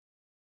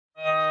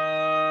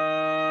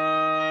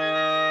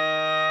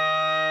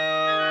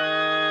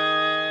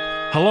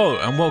Hello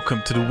and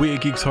welcome to the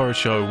Weird Geeks Horror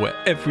Show, where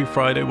every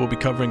Friday we'll be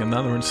covering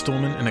another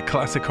installment in a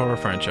classic horror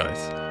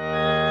franchise.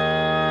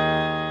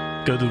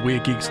 Go to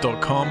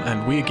weirdgeeks.com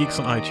and Weird Geeks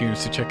on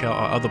iTunes to check out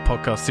our other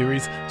podcast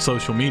series,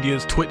 social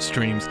medias, Twitch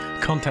streams,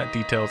 contact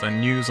details, and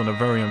news on our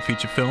very own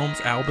feature films,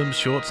 albums,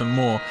 shorts, and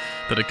more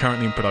that are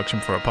currently in production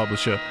for our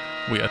publisher,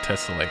 We Are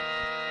Tessellate.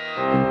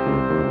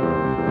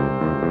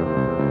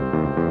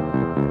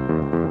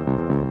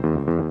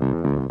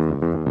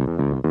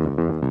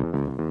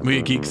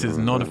 Weird Geeks is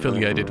not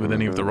affiliated with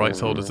any of the rights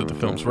holders of the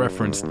films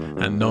referenced,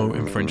 and no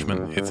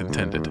infringement is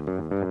intended.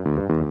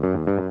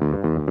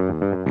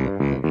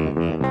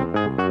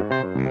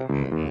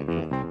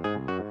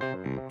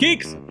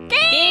 Geeks!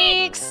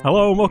 Geeks!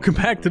 Hello and welcome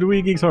back to the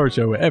Weird Geeks Horror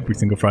Show, where every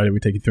single Friday we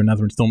take you through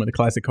another installment of the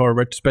classic horror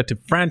retrospective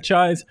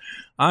franchise.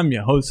 I'm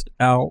your host,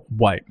 Al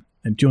White,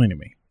 and joining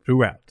me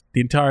throughout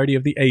the entirety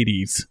of the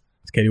 80s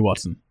is Katie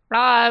Watson.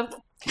 Rob.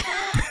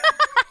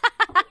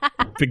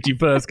 Picked you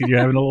first because you're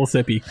having a little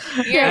sippy.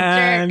 You're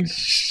and a jerk.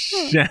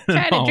 Shannon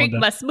Trying to drink Holder.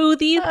 my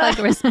smoothie like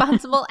a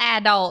responsible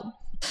adult.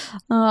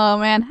 Oh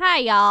man, hi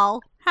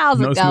y'all. How's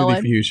No it smoothie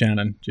going? for you,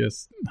 Shannon.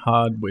 Just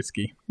hard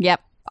whiskey. Yep,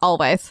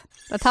 always.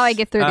 That's how I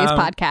get through these Um,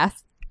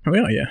 podcasts.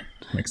 Well, yeah,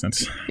 makes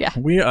sense. Yeah.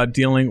 We are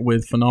dealing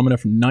with Phenomena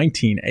from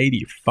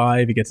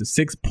 1985. It gets a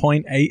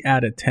 6.8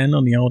 out of 10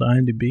 on the old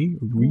IMDb.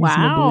 Reasonably,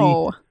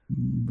 Wow.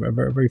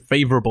 very, very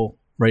favorable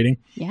rating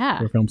Yeah.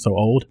 for a film so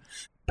old.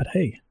 But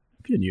hey,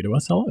 if you're new to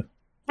us, hello.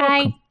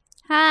 Hi.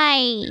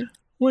 Hi.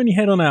 Why don't you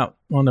head on out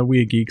on the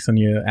Weird Geeks on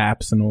your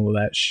apps and all of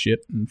that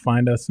shit and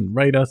find us and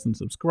rate us and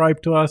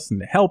subscribe to us,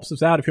 and it helps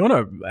us out. If you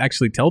want to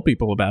actually tell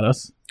people about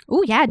us,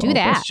 Oh yeah, do well,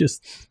 that.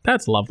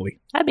 That's lovely.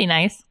 That'd be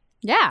nice.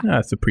 Yeah.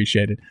 That's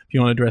appreciated. If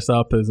you want to dress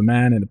up as a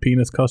man in a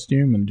penis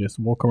costume and just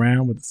walk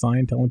around with a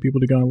sign telling people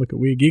to go and look at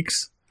Weird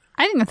Geeks,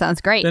 I think that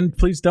sounds great. then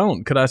please don't,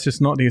 because that's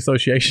just not the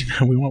association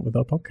that we want with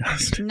our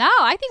podcast. No,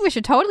 I think we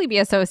should totally be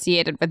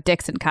associated with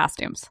Dixon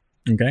costumes.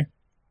 Okay?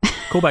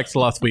 Callbacks to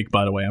last week,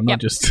 by the way. I'm Yep.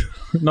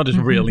 not just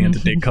really into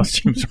dick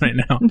costumes right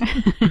now.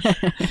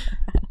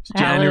 It's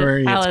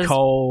January, Al it's is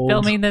cold.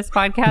 Filming this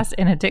podcast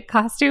in a dick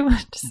costume.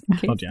 Just in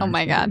case. Oh, January, Oh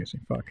my God.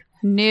 Fuck.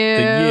 New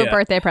year.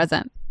 birthday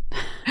present.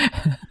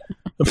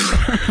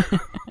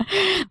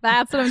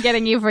 That's what I'm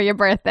getting you for your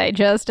birthday.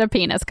 Just a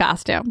penis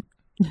costume.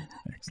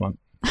 Excellent.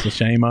 It's a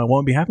shame I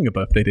won't be having a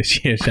birthday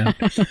this year, Shan.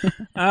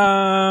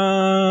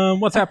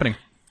 What's happening?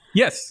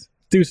 Yes,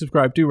 do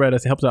subscribe, do rate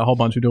us. It helps out a whole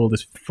bunch. We do all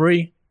this for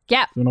free.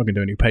 Yeah. We're not going to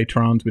do any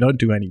patrons. We don't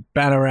do any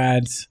banner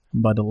ads.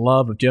 And by the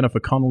love of Jennifer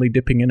Connelly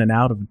dipping in and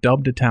out of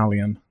dubbed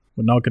Italian,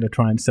 we're not going to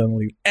try and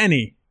sell you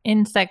any.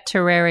 Insect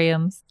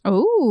terrariums. Ooh.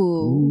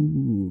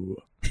 Ooh.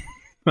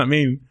 I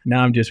mean,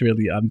 now I'm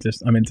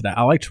into that.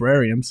 I like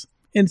terrariums.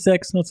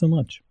 Insects, not so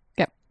much.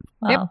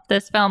 Well,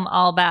 this film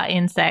all about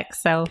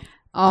insects, so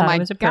Oh Thought it my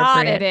was God,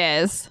 appropriate.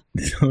 it is.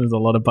 There's a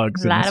lot of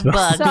bugs A in lot this of film.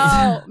 bugs.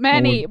 So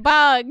many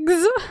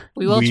bugs.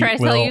 we will We try to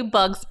sell will- you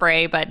bug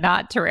spray, but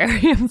not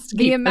terrariums. To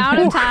The keep amount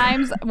them of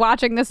times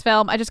watching this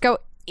film, I just go,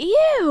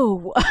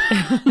 ew.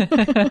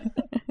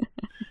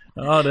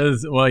 Oh,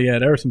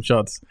 there are some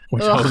shots.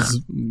 Which Ugh.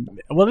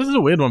 this is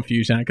a weird one for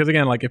you, Shannon, because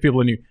again, like, if people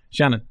are new,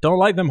 Shannon, don't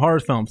like them horror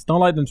films, don't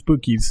like them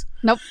spookies.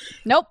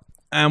 Nope.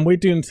 And we're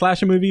doing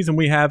slasher movies, and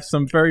we have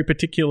some very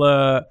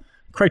particular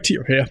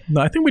criteria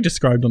that I think we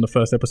described on the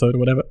first episode or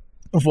whatever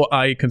of what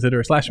I consider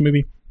a slasher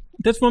movie.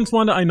 This one's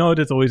one that I know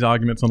there's always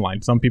arguments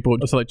online. Some people,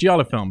 so like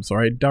Giallo films,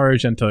 right? Dario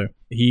Argento,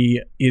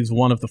 he is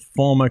one of the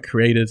former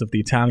creators of the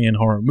Italian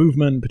horror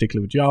movement,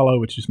 particularly with Giallo,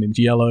 which just means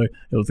yellow.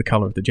 It was the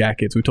color of the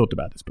jackets. We talked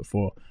about this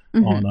before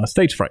on our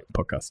Stage Fright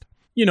podcast.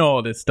 You know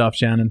all this stuff,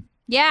 Shannon.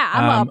 Yeah,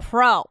 I'm a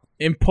pro.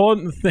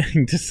 Important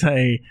thing to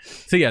say.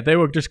 So yeah, they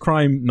were just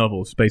crime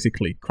novels,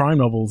 basically. Crime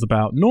novels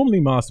about normally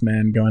masked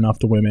men going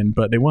after women,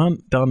 but they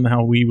weren't done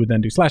how we would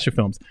then do slasher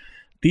films.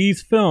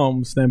 These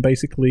films then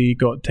basically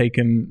got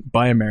taken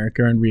by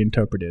America and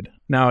reinterpreted.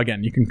 Now,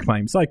 again, you can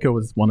claim Psycho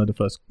was one of the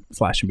first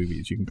slasher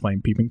movies. You can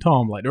claim Peeping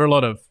Tom. Like, there are a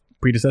lot of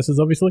predecessors,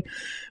 obviously.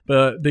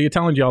 But the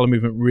Italian Giallo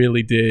movement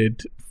really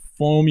did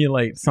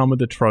formulate some of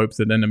the tropes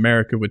that then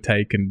America would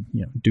take and,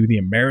 you know, do the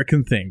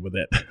American thing with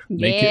it.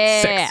 Make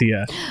Yeah. it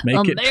sexier.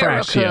 Make it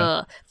trashier.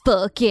 America.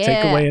 Fuck yeah.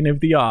 Take away any of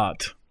the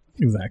art.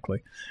 Exactly.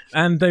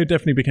 And they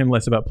definitely became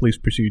less about police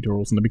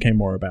procedurals and they became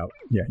more about,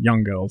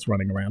 young girls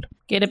running around.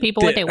 Get the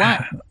people what they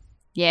want.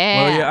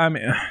 Yeah. Well, yeah, I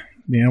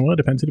mean, it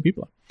depends who the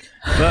people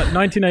are. But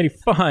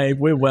 1985,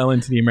 we're well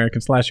into the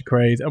American slasher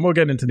craze, and we'll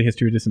get into the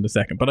history of this in a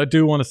second. But I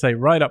do want to say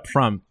right up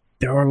front,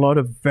 there are a lot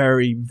of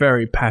very,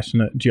 very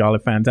passionate Giallo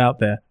fans out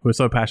there who are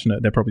so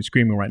passionate they're probably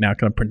screaming right now,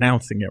 kind of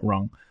pronouncing it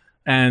wrong.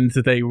 And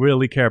they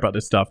really care about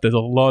this stuff. There's a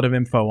lot of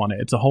info on it.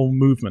 It's a whole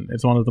movement.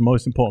 It's one of the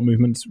most important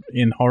movements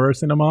in horror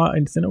cinema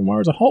and cinema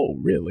as a whole,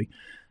 really.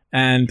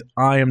 And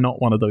I am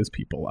not one of those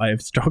people. I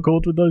have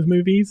struggled with those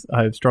movies.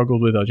 I have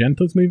struggled with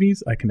Argento's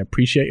movies. I can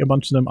appreciate a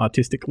bunch of them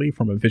artistically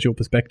from a visual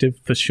perspective,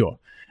 for sure.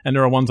 And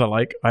there are ones I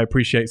like. I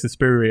appreciate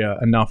Suspiria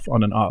enough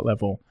on an art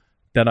level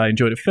that I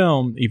enjoyed a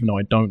film, even though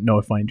I don't know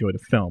if I enjoyed a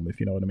film, if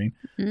you know what I mean.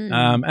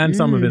 And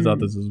some of his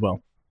others as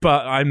well.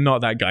 But I'm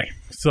not that guy.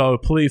 So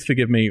please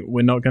forgive me.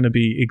 We're not going to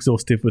be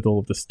exhaustive with all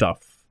of the stuff.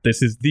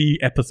 This is the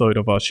episode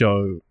of our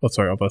show,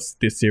 of us,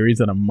 this series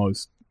that I'm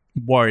most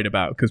worried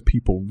about because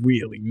people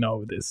really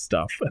know this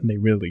stuff and they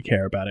really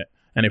care about it.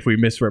 And if we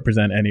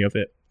misrepresent any of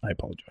it, I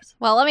apologize.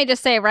 Well, let me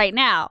just say right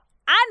now,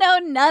 I know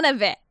none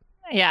of it.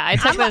 Yeah, I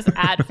took this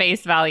at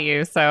face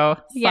value, so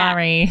Yeah.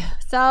 sorry.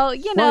 So, Well,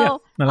 yeah.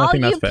 No, I all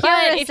think you that's fair. But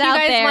purists if you out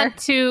guys there, want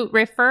to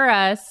refer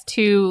us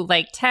to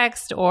like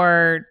text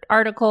or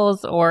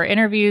articles or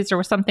interviews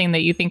or something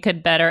that you think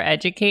could better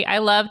educate, I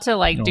love to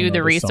like No, do no, the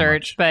there's so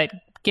research, but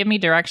give me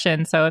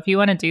direction. So if you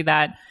want to do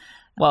that,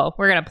 well,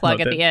 we're going to plug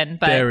No, at the end.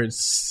 But there is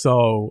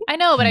so I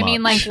know, but I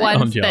mean like much on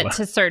ones Giada. that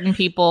to certain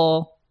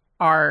people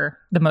are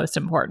the most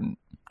important.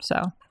 So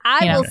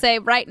I you will know. say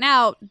right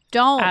now,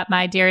 don't at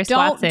my dearest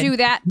don't Watson, do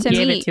that to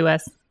give me. it to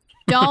us.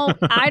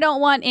 I don't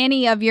want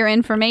any of your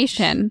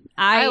information.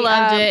 I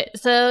loved it.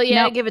 So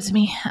yeah, nope. give it to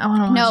me. I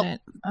want to watch Nope.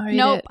 it. I'll read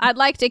Nope. it. I'd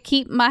like to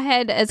keep my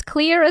head as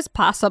clear as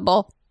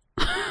possible.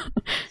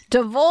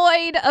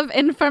 Devoid of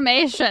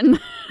information.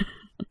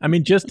 I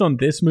mean, just on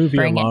this movie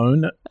Bring it.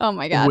 alone, Oh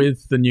my God.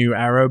 with the new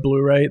Arrow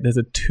Blu-ray, there's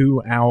a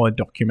 2-hour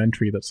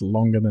documentary that's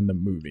longer than the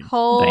movie.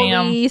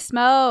 Holy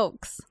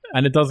smokes.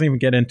 And it doesn't even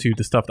get into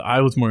the stuff that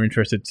I was more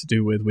interested to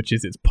do with, which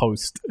is its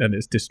post and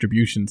its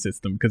distribution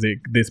system. Because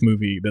this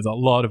movie, there's a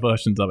lot of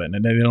versions of it,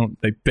 and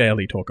they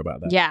barely talk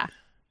about that. Yeah.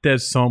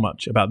 There's so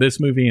much about this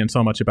movie and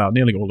so much about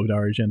nearly all of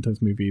Dario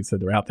Argento's movies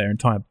that are out there.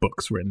 Entire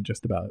books written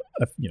just about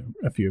a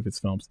few of his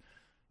films.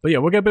 But yeah,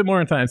 we'll get a bit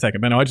more into that in a second.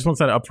 But no, I just want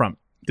to say it up front.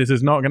 This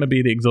is not going to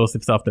be the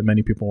exhaustive stuff that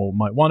many people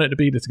might want it to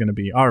be. This is going to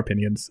be our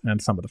opinions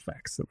and some of the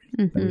facts that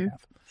we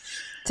have.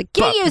 So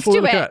get But used before we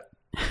to look it. at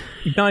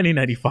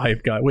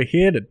 1985, guy, we're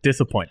here to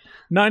disappoint.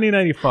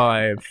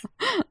 1985,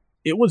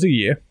 it was a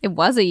year. It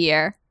was a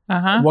year.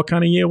 Uh-huh. What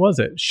kind of year was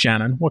it,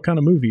 Shannon? What kind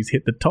of movies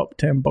hit the top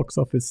 10 box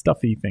office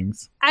stuffy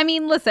things? I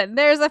mean, listen,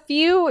 there's a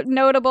few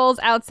notables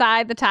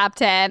outside the top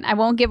 10. I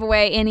won't give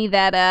away any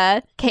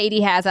that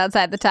Katie has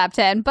outside the top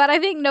 10, but I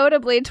think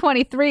notably at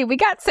 23, we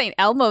got St.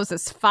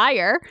 Elmo's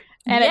Fire.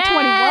 And Yes!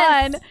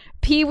 at 21,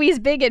 Pee-wee's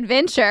Big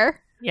Adventure.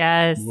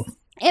 Yes.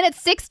 And at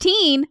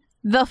 16,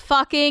 The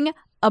fucking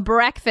A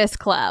Breakfast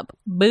Club.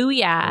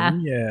 Booyah.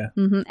 Oh,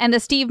 yeah. And the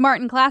Steve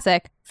Martin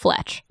classic,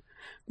 Fletch.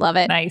 Love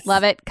it. Nice.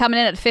 Love it. Coming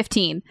in at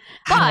 15.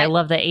 God, I But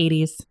love the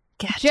 80s.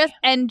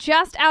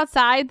 just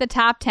outside the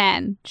top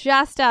 10,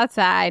 just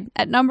outside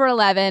at number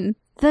 11,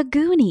 The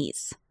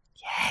Goonies.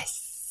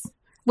 Yes.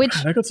 Which,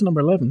 God, I got to number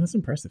 11. That's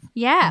impressive.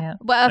 Yeah.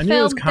 but I a knew it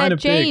film was kind that of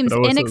big, James but I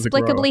always thought it was a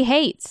inexplicably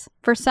hates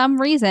for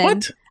some reason.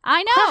 What?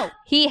 I know.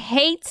 He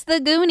hates The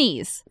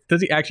Goonies.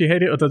 Does he actually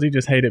hate it, or does he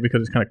just hate it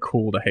because it's kind of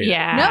cool to hate it?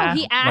 Yeah. No,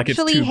 he Like it's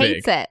actually too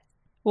hates big. it.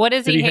 What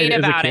does Did he he hate hate it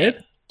as a about kid?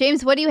 it?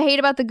 James, what do you hate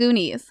about The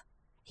Goonies?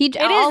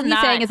 All is he's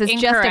not saying is it's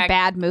just a incorrect.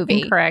 bad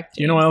movie. Incorrect.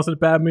 You know what else is a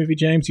bad movie,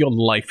 James? Your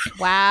life.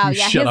 Wow. You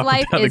Yeah, shut his up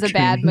life about is The a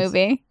bad Goonies.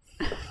 movie.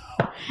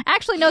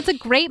 Actually, no, it's a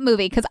great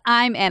movie because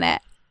I'm in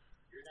it.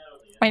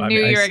 I I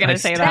knew mean, you I- were going I to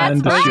say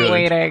stand that. I was assured.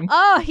 waiting.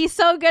 Oh, he's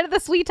so good at the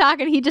sweet talk,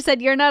 and he just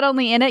said, "You're not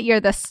only in it, you're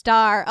the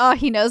star." Oh,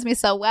 he knows me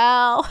so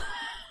well.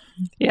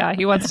 Yeah,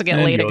 he wants to get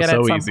And laid you're again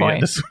so at some easy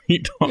point. the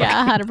sweet talk.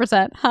 Yeah,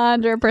 100%,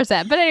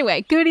 100%. But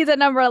anyway, Goonies at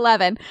number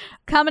 11,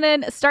 coming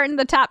in, starting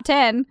the top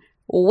 10.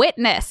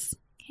 Witness.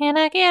 Can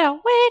I get a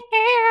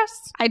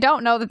witness? I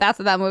don't know that that's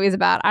what that movie's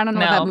about. I don't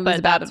know what that No, movie's but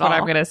about that's at what all.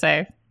 I'm going to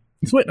say.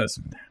 It's Witness.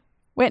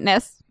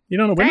 Witness. You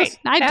don't know Witness?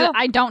 Great. No.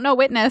 I don't know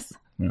Witness.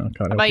 No, can't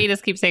How help about you. you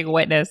just keep saying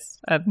witness?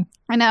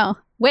 I know.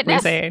 We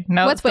Witness. say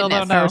no. What's still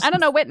Witness? don't know. I don't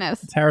know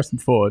Witness. It's Harrison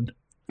Ford.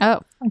 Oh,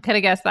 I could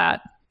have guessed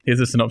that. Here's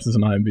a synopsis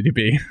on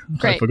IMDb. I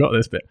Great. forgot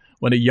this bit.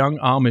 When a young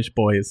Amish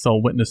boy is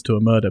sole witness to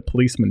a murder,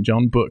 policeman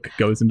John Book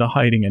goes into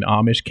hiding in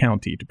Amish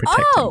County to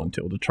protect Oh. him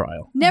until the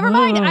trial. never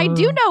mind. I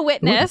do know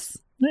Witness.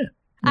 Yeah.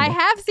 I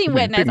have seen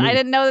Big Witness. movie. I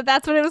didn't know that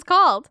that's what it was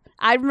called.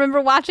 I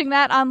remember watching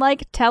that on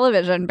like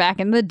television back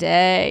in the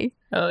day.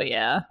 Oh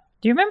yeah.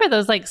 Do you remember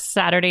those like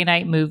Saturday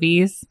night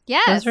movies?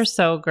 Yes, Those were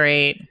so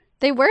great.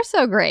 they were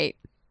so great.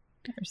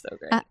 They were so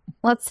great.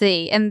 Let's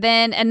see. And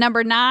then at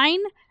number 9,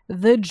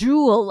 The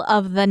Jewel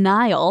of the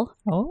Nile.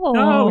 Oh.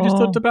 No, we just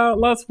talked about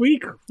last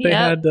week. They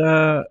Yep. had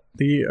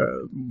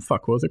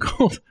what was it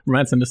called?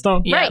 Romance in the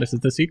Stone. Yeah. This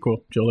is the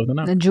sequel, Jewel of the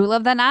Night. The Jewel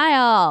of the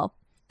Nile.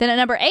 Then at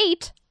number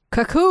 8,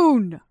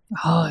 Cocoon.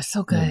 Oh, it's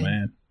so Oh, good.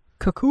 man.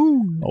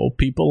 Cocoon. Old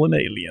people and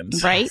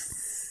aliens. Right?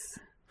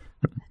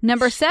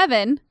 Number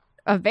 7,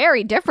 a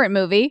very different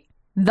movie,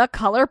 The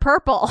Color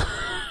Purple.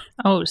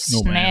 Oh,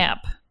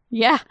 snap.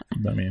 Yeah.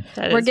 I mean,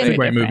 That We're is getting- it's a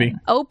very great different. movie,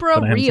 Oprah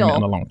but I haven't seen it in a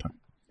Real. long time.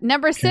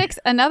 Number 6,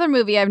 another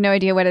movie. I have no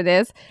idea what it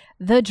is.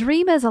 The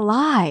Dream is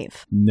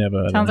Alive. Never.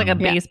 heard of Sounds like that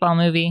a one. baseball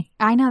movie.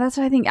 I know, that's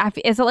what I think.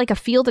 Is it like a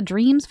Field of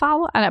Dreams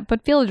follow?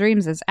 But Field of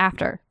Dreams is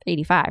after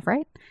 85,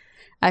 right?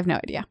 I have no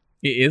idea.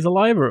 It is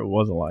alive or it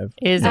was alive?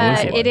 Is It was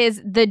it? alive. It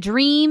is The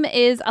Dream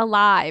is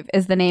Alive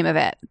is the name of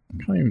it.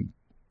 I can't even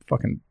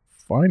fucking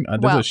find.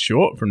 There's Well, a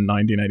short from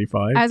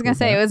 1985. I was going to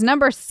say, it was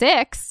number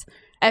 6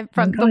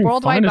 from the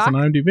Worldwide Box. Box.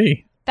 on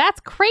IMDb.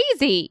 That's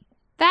crazy.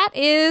 That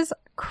is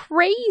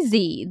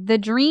crazy. The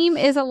Dream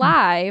is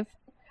Alive.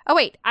 Oh,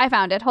 wait, I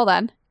found it. Hold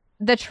on.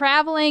 The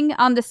traveling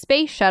on the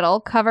space shuttle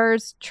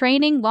covers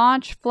training,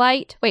 launch,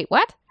 flight. Wait,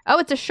 what? Oh,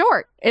 it's a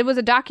short. It was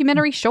a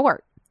documentary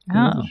short It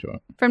was a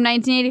short. from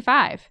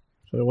 1985,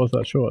 So it was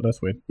that short.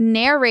 That's weird.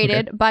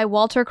 narrated by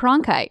Walter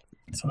Cronkite.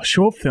 So a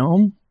short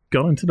film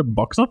got into the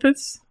box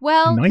office?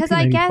 Well, In because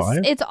I guess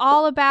 1985? it's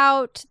all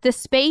about the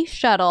space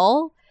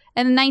shuttle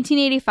and in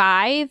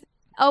 1985.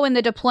 Oh, and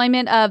the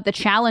deployment of the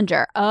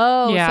Challenger.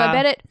 Oh, so Yeah.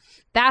 I bet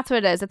that's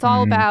what it is. It's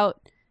all Mm. about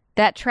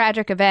that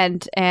tragic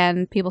event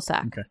and people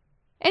suck. Okay.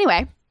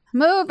 Anyway,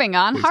 moving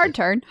on. Please Hard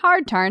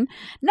turn.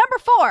 Number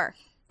 4.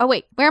 Oh,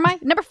 wait, where am I?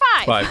 Number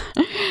 5. 5.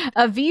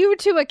 A View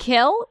to a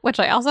Kill, which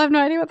I also have no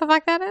idea what the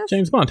fuck that is.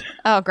 James Bond.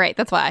 Oh, great.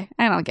 That's why.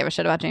 I don't give a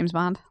shit about James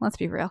Bond. Let's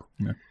be real.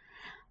 No.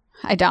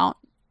 I don't.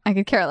 I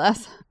could care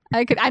less.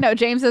 I know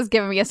James is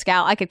giving me a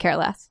scowl. I could care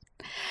less.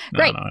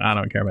 Great. No, I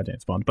don't care about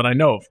James Bond, but I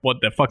know what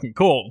they're fucking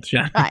called,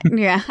 Shannon. Right.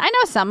 Yeah. I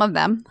know some of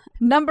them.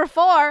 Number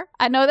 4.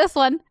 I know this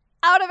one.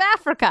 Out of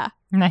Africa.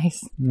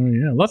 Nice. Oh,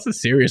 yeah, lots of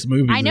serious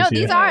movies. I know this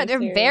year. these are. Very They're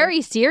serious.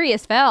 very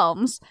serious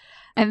films.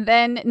 And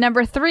then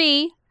number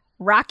 3,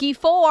 Rocky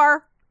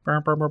 4.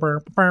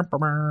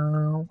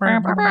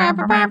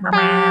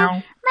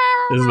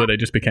 This is where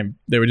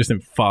they were just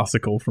in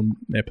farcical from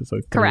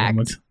episode 3 Correct.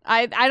 onwards.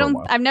 I a don't.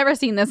 while. I've never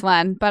seen this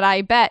one, but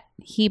I bet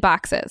he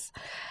boxes.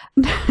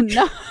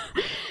 No,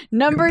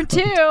 number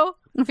 2.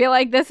 I feel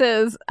like this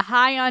is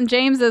high on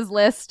James's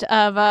list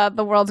of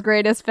the world's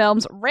greatest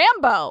films.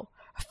 Rambo,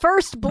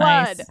 First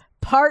Blood, Nice.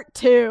 Part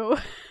 2.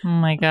 Oh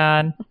my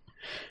God.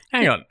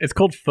 Hang on, it's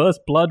called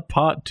First Blood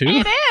Part 2?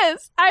 It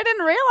is. I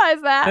didn't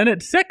realize that. And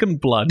it's Second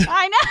Blood.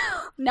 I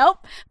know.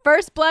 Nope.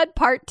 First Blood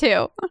Part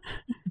 2.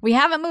 We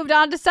haven't moved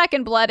on to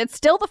Second Blood. It's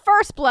still the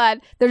First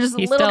Blood. There's just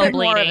He's a little still bit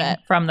more of bleeding it.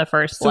 from the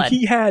first So blood.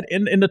 he had,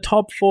 in the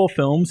top 4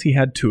 films, he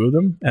had 2 of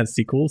them as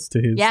sequels to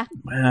his... Yeah.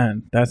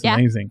 Man, that's Yeah.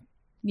 amazing.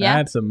 Yeah.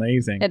 That's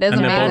amazing. It is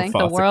and they're both amazing. The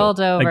farcical. world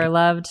over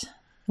Like,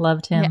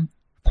 loved him.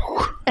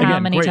 How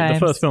again, many great. times?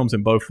 The first films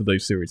in both of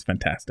those series,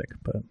 fantastic.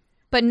 But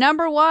But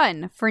number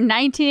 1 for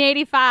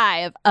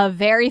 1985, a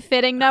very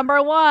fitting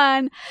number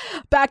 1,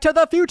 Back to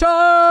the Future.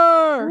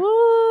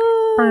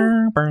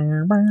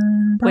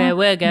 Where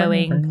we're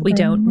going, we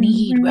don't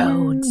need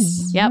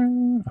roads. Yep.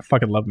 I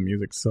fucking love the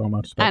music so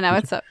much. I know,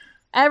 it's so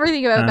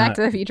everything about Back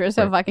to the Future is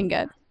so right. fucking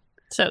good.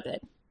 So good.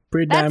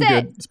 pretty damn That's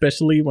good,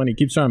 especially when he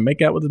keeps trying to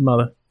make out with his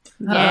mother.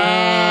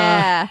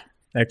 Yeah.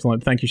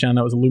 Excellent. Thank you, Shannon.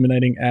 That was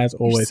illuminating as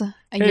always.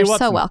 You're so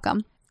Watson.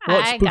 welcome.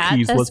 What I got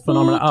Spookies the was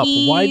phenomenal. Up.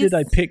 Why did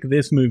I spookies. pick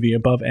this movie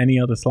above any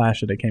other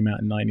slasher that came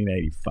out in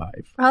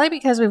 1985? Probably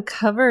because we've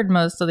covered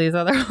most of these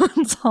other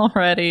ones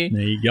already.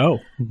 There you go.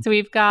 So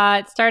we've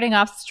got starting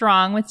off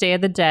strong with Day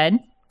of the Dead.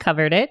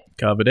 Covered it.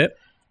 Covered it.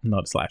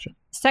 Not a slasher.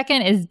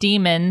 Second is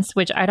Demons,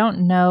 which I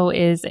don't know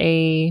is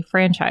a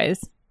franchise.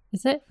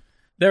 Is it?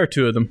 There are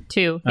 2 of them.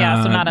 2.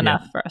 Yeah, so not yeah.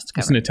 enough for us to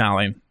It's cover. an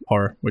Italian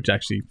horror, which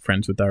actually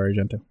friends with Dario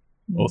Argento.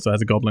 Also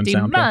has a goblin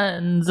soundtrack.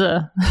 Demons.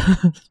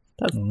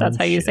 That's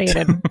how you say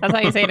shit. it. That's how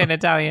you say it in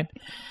Italian.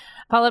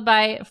 Followed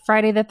by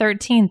Friday the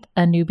 13th,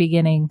 A New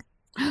Beginning.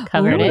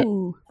 Covered it.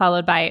 Ooh.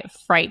 Followed by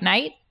Fright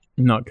Night.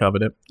 Not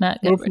covered it. Not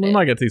Well, covered we it.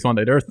 might get to these one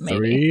day. There are Maybe.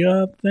 3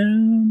 of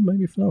them.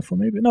 Maybe 4.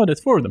 Maybe. No, there's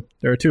 4 of them.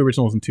 There are 2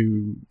 originals and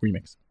 2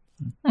 remakes.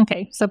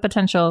 Okay, so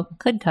potential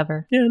could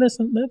cover. Yeah, they're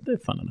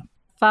fun enough.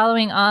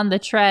 Following on the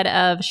tread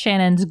of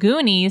Shannon's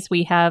Goonies,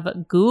 we have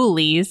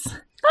Ghoulies.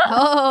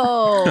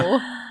 Oh.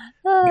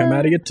 Come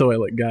out of your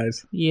toilet,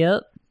 guys.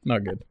 Yep.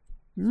 Not good.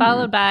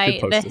 Followed by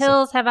Good post The to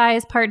Hills Have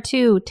Eyes Part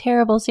 2.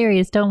 Terrible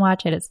series. Don't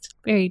watch it. It's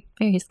very,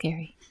 very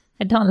scary.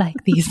 I don't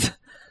like these.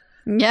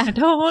 Yeah. I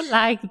don't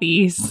like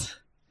these.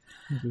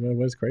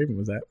 Where's Craven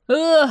was that?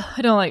 Ugh,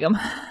 I don't like them.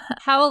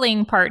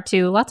 Howling Part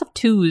 2. Lots of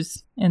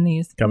 2s in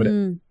these. Covered it.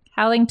 Mm.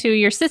 Howling 2.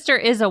 Your sister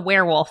is a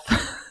werewolf.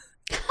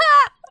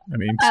 I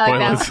mean, I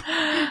like spoilers.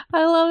 that.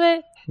 I love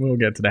it. We'll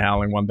get to the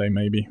Howling one day,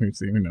 maybe. Who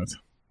knows?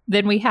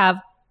 Then we have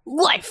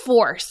Life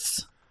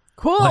Force.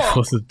 Cool. Life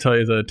Force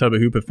is a Tobe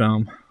Hooper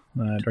film.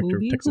 Director of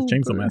Tobe Texas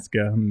Chainsaw Hooper.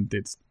 Massacre, and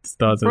it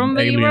stars an Vroom,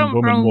 alien vroom,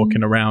 woman vroom.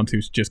 walking around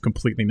who's just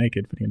completely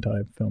naked for the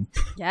entire film.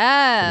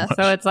 Yes.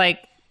 So it's like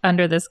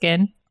Under the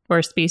Skin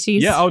or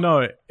Species. Yeah, oh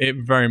no, it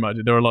very much.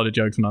 There were a lot of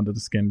jokes when Under the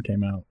Skin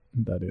came out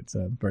that it's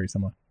very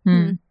similar,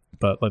 Hmm.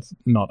 but let's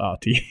not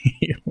RT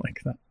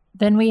like that.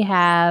 Then we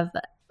have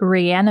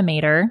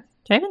Reanimator.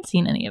 I haven't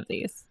seen any of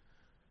these.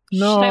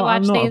 No, Should I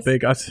watch I'm not these?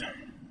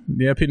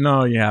 a big.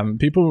 No, you haven't.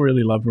 People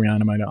really love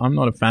Reanimator. I'm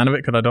not a fan of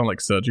it because I don't like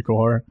surgical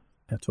horror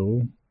at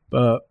all.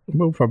 But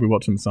we'll probably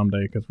watch them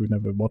someday because we've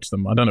never watched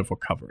them. I don't know if we'll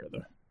cover it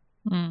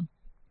though. Hmm.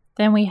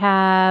 Then we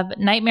have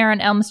Nightmare on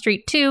Elm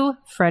Street 2,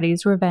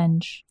 Freddy's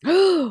Revenge.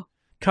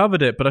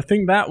 Covered it, but I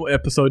think that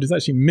episode is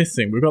actually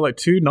missing. We've got like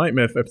 2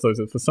 Nightmare episodes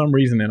that for some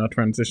reason in our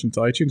transition to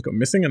iTunes got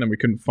missing, and then we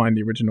couldn't find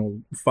the original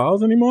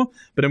files anymore.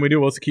 But then we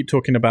do also keep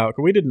talking about,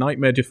 we did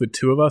Nightmare just with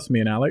 2 of us, me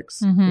and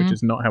Alex, Mhm. which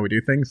is not how we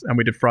do things. And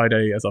we did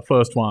Friday as our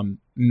first one,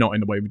 not in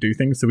the way we do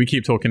things. So we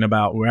keep talking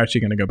about, we're actually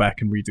going to go back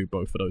and redo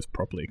both of those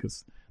properly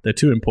because they're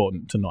too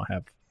important to not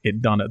have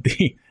it done at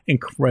the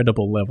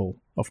incredible level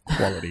of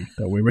quality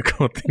that we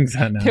record things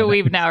at now. That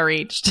we've now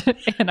reached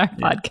in our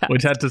podcast.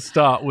 Which had to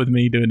start with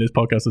me doing this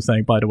podcast of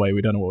saying, by the way,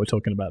 we don't know what we're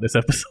talking about this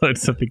episode,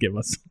 so forgive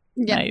us.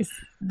 Yeah. Nice.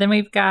 Then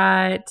we've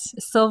got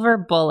Silver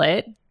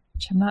Bullet,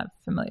 which I'm not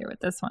familiar with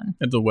this one.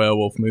 It's a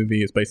werewolf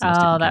movie. It's based on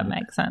Stephen that King.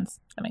 makes sense.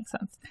 That makes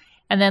sense.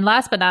 And then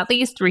last but not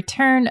least,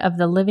 Return of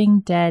the Living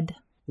Dead.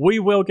 We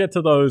will get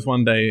to those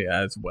one day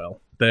as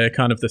well. They're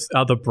kind of this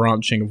other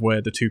branching of where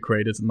the two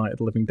creators of Night of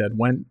the Living Dead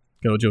went.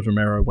 George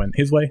Romero went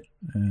his way,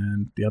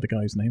 and the other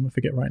guy's name, I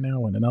forget right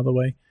now, went another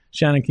way.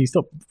 Shannon, can you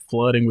stop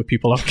flirting with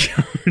people off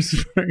camera?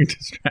 It's very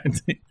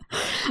distracting.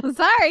 I'm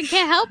sorry,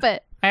 can't help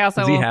it. I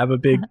also Does he have a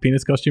big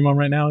penis costume on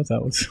right now? Is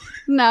that what's...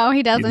 No,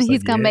 he doesn't. He's He's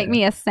like, gonna make yeah.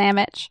 me a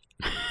sandwich.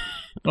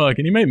 Oh,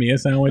 can you make me a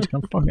sandwich?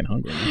 I'm fucking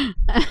hungry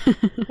now.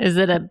 Is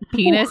it a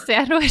penis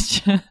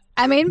sandwich?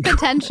 I mean,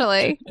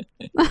 potentially.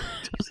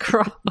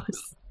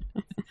 Gross.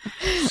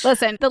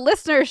 Listen, the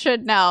listeners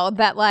should know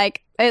that,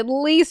 like, at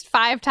least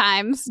 5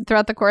 times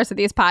throughout the course of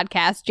these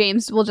podcasts,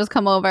 James will just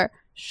come over,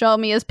 show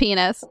me his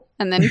penis,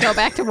 and then go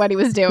back to what he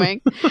was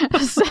doing.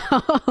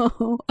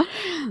 So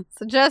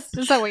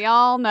just so we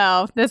all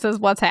know, this is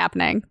what's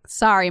happening.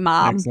 Sorry,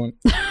 Mom. Excellent.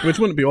 Which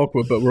wouldn't be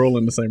awkward, but we're all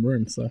in the same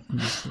room, so...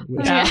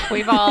 Yeah,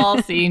 we've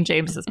all seen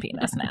James's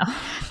penis now.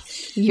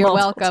 You're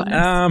Multiple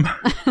welcome.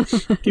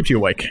 times. Keeps you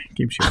awake.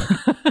 Keeps you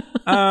awake.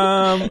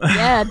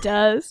 Yeah, it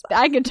does.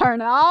 I can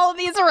turn all of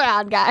these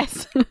around,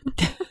 guys.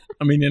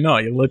 I mean, you're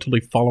not. You're literally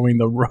following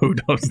the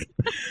road of...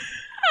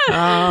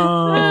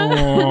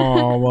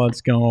 Oh,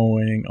 what's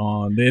going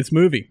on? This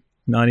movie,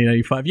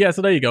 1985. Yeah,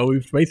 so there you go.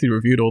 We've basically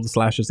reviewed all the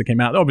slashers that came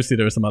out. Obviously,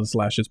 there are some other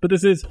slashers, but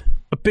this is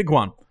a big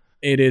one.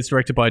 It is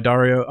directed by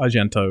Dario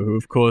Argento, who,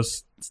 of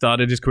course,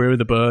 started his career with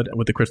The Bird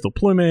with the Crystal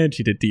Plumage.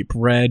 He did Deep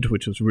Red,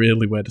 which was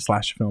really where the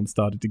slasher films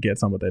started to get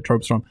some of their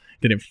tropes from.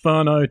 He did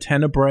Inferno,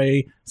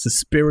 Tenebrae,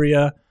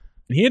 Suspiria.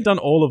 And he had done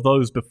all of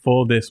those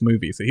before this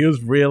movie, so he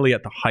was really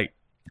at the height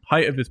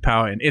of his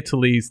power in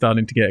Italy,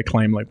 starting to get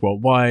acclaim like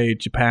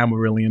worldwide. Japan were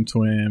really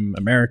into him.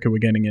 America were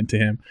getting into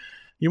him.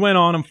 He went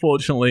on,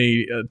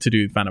 unfortunately, to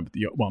do Phantom of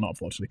the Opera. Well, not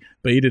unfortunately,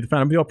 but he did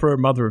Phantom of the Opera,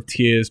 Mother of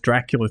Tears,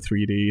 Dracula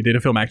 3D. He did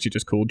a film actually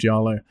just called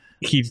Giallo.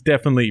 He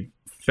definitely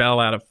fell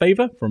out of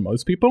favor for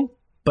most people.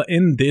 But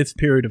in this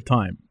period of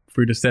time,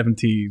 through the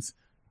 70s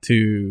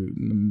to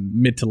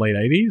mid to late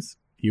 80s,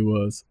 he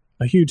was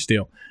a huge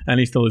deal. And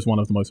he still is one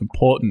of the most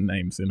important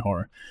names in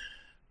horror.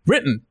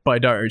 Written by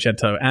Dario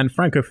Argento and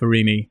Franco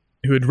Ferrini,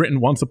 who had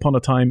written Once Upon a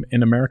Time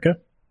in America.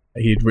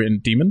 He had written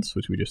Demons,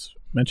 which we just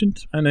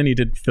mentioned, and then he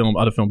did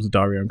other films of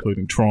Dario,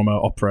 including Trauma,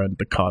 Opera, and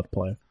The Card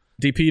Player.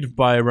 DP'd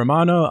by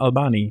Romano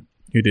Albani,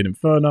 who did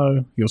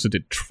Inferno. He also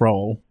did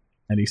Troll,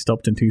 and he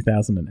stopped in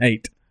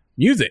 2008.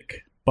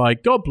 Music by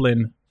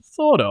Goblin,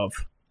 sort of,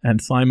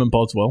 and Simon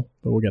Boswell,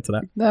 but we'll get to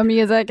that. The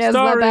music is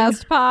the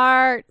best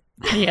part.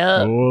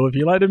 Yeah. Oh, if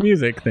you like the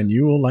music, then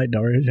you will like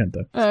Dario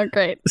Argento. Oh,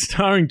 great.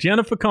 Starring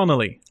Jennifer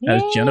Connelly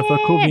as Jennifer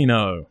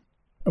Corvino.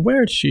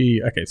 Where is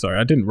she? Okay, sorry,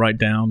 I didn't write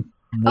down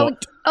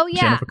what Oh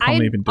yeah. Jennifer Connelly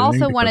I had been doing also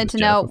because wanted it's to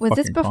know, Jennifer was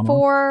this fucking Connelly.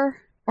 before?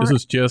 This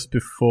was just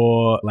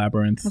before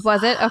Labyrinth.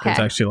 Was it? Okay. It was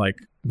actually like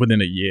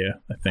within a year,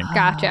 I think.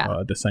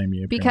 Gotcha. The same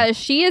year. Because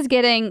she is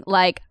getting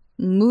like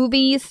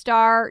movie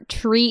star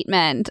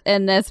treatment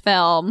in this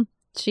film.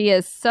 She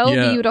is so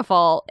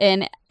beautiful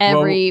in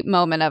every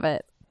moment of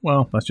it.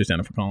 Well, that's just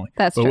Jennifer Connelly.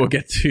 That's but true. We'll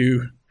get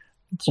to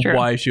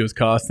why she was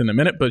cast in a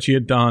minute, but she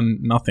had done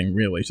nothing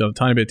really. She had a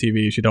tiny bit of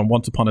TV. She'd done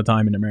Once Upon a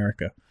Time in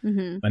America.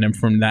 Mm-hmm. And then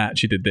from that,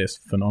 she did this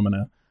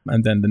Phenomena.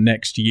 And then the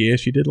next year,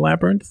 she did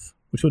Labyrinth,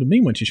 which would have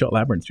mean when she shot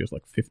Labyrinth, she was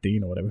like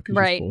 15 or whatever, because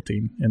she was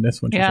 14 in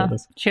this when she shot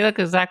this. She looked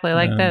exactly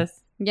like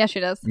this. Yeah, she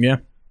does. Yeah.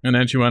 And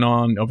then she went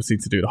on, obviously,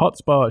 to do The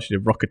Hotspot. She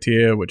did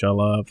Rocketeer, which I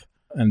love.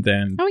 And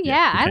then... Oh,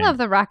 yeah. I love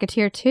The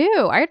Rocketeer,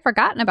 too. I had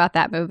forgotten about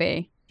that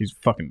movie. She's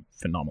fucking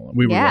phenomenal.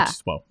 We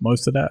watched,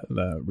 most of that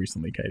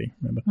recently, Katie,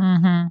 remember?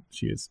 Mm-hmm.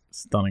 She is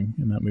stunning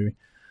in that movie.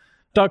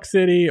 Dark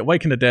City,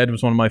 Awaken the Dead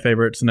was one of my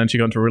favorites. And then she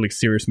got into really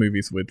serious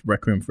movies with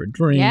Requiem for a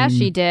Dream. Yeah,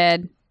 she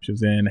did. She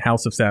was in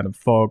House of Sound and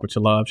Fog, which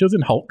I love. She was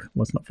in Hulk.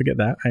 Let's not forget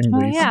that.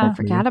 I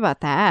forgot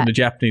about that. And the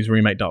Japanese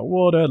remake Dark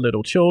Water,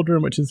 Little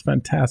Children, which is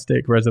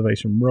fantastic.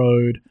 Reservation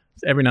Road.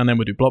 Every now and then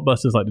we'll do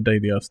blockbusters like The Day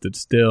the Earth Stood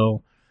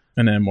Still.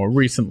 And then more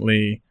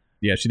recently,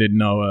 she did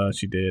Noah.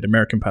 She did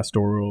American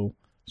Pastoral.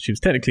 She was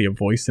technically a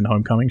voice in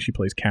Homecoming. She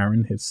plays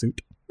Karen, his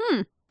suit.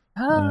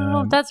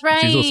 Oh, that's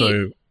right. She's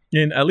also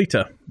in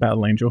Alita,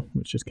 Battle Angel,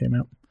 which just came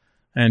out.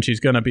 And she's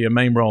going to be a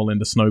main role in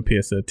the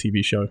Snowpiercer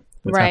TV show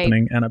that's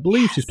happening. And I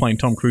believe she's playing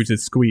Tom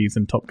Cruise's Squeeze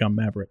in Top Gun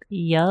Maverick.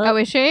 Yep. Oh,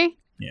 is she?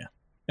 Yeah.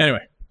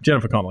 Anyway,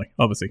 Jennifer Connelly,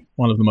 obviously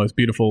one of the most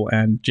beautiful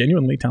and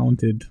genuinely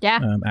talented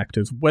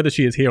actors. Whether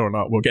she is here or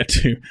not, we'll get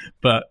to.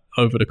 But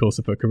over the course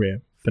of her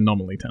career,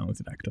 phenomenally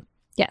talented actor.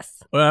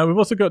 Yes. We've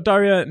also got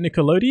Daria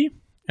Nicolodi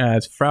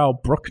as Frau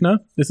Bruckner.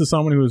 This is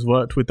someone who has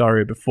worked with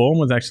Dario before and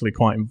was actually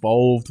quite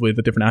involved with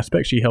the different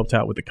aspects. She helped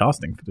out with the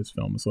casting for this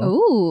film as well.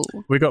 Ooh.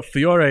 We got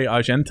Fiore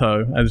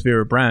Argento as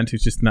Vera Brandt,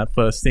 who's just in that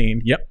first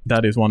scene. Yep,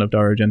 that is one of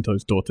Dario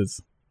Argento's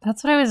daughters.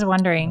 That's what I was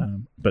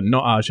wondering. But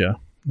not Aja.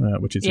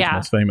 which is his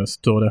most famous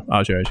daughter.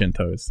 Asia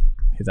Argento is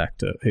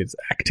his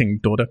acting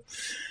daughter.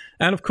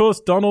 And of course,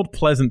 Donald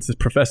Pleasance is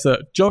Professor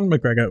John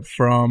McGregor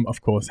from,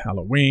 of course,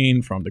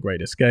 Halloween, from The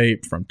Great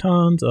Escape, from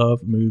tons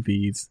of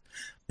movies.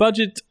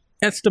 Budget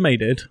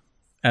estimated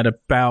at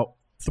about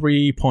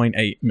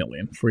 $3.8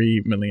 million,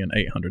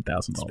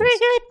 $3,800,000. Pretty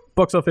good.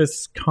 Box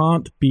office,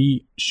 can't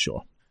be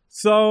sure.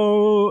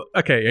 So,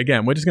 okay,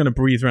 again, we're just going to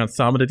breeze around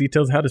some of the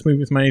details of how this movie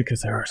was made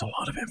because there is a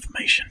lot of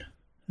information.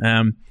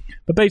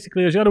 But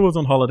basically, Argento was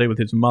on holiday with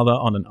his mother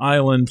on an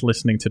island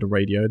listening to the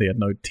radio. They had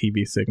no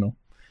TV signal.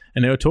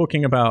 And they were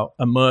talking about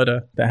a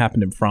murder that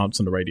happened in France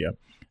on the radio.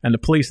 And the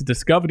police had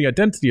discovered the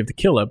identity of the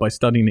killer by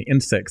studying the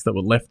insects that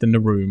were left in the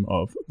room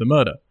of the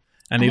murder.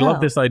 And he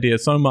loved this idea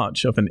so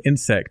much of an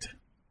insect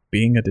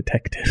being a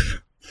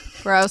detective.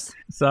 Gross.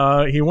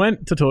 So he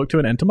went to talk to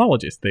an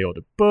entomologist. They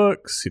ordered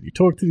books, he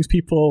talked to these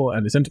people,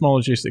 and this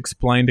entomologist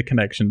explained the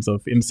connections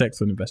of insects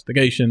with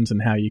investigations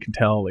and how you can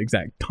tell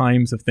exact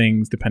times of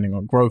things depending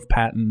on growth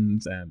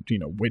patterns and,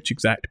 which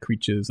exact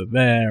creatures are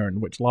there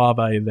and which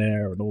larvae are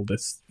there and all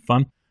this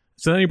fun.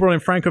 So then he brought in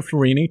Franco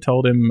Ferrini,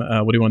 told him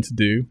what he wanted to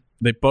do.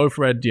 They both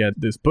read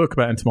this book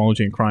about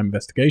entomology and crime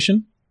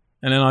investigation.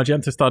 And then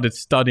Argento started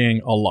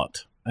studying a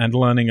lot and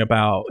learning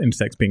about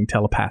insects being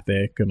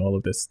telepathic and all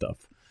of this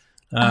stuff.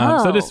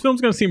 So this film's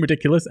going to seem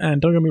ridiculous,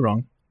 and don't get me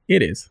wrong,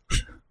 it is.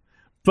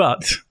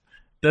 But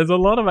there's a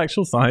lot of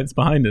actual science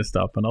behind this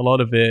stuff, and a lot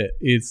of it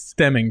is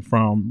stemming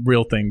from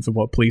real things of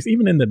what police,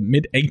 even in the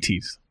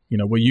mid-'80s,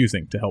 were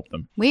using to help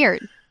them.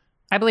 Weird.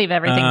 I believe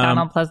everything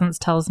Donald Pleasance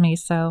tells me,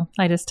 so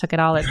I just took it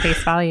all at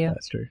face value.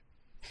 That's true.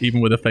 Even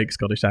with a fake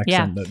Scottish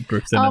accent that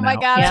drips in and out. Oh my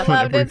God, I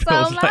loved it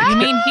so much. You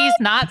mean he's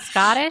not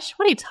Scottish?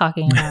 What are you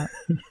talking about?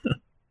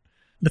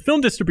 The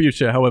film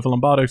distributor, however,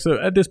 Lombardo, so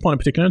at this point in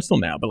particular, and still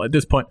now, but at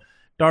this point,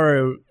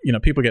 Dario,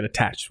 people get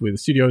attached with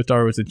studios.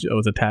 Dario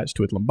was attached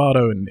with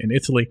Lombardo in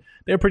Italy.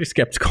 They were pretty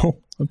skeptical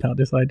about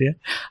this idea.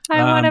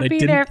 I want to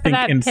be there for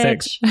that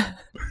pitch.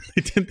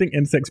 They didn't think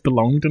insects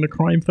belonged in a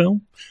crime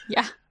film.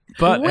 Yeah.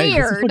 But hey,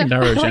 this is fucking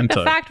Dario Argento. Like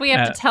the fact we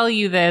have to tell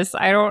you this,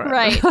 I don't...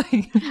 Right.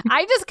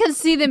 I just could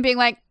see them being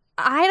like,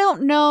 I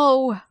don't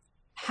know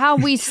how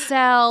we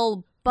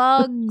sell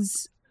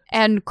bugs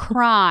and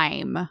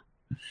crime.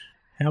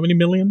 How many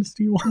millions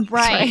do you want?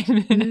 Right.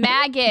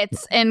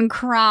 Maggots and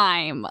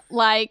crime.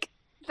 Like,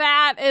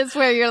 that is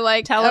where you're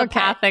like,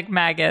 telepathic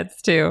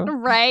maggots, too.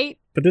 Right?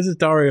 But this is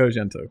Dario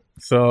Argento.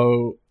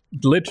 So,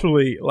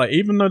 literally,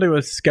 even though they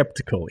were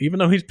skeptical, even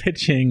though he's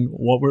pitching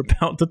what we're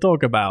about to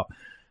talk about,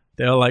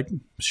 they're like,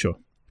 sure.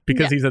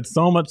 Because he's had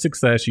so much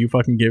success, you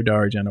fucking give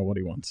Dario Argento what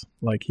he wants.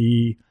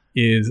 He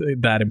is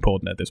that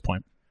important at this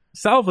point.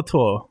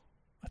 Salvatore,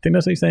 I think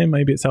that's what he's saying.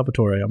 Maybe it's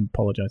Salvatore. I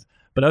apologize.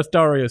 But that's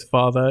Dario's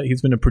father.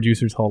 He's been a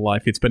producer his whole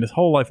life. He'd spent his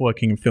whole life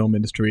working in film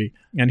industry.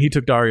 And he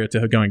took Dario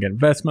to go and get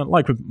investment.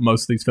 Like with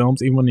most of these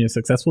films, even when you're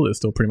successful, it's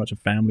still pretty much a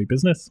family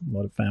business. A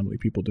lot of family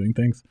people doing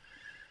things.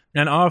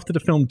 And after the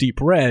film Deep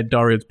Red,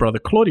 Dario's brother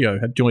Claudio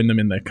had joined them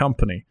in their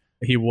company.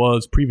 He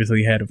was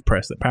previously head of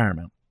press at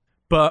Paramount.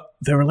 But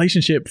their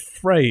relationship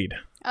frayed.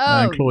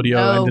 And Claudio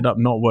ended up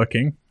not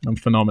working on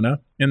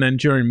Phenomena. And then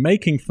during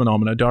making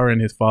Phenomena, Dario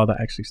and his father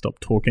actually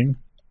stopped talking.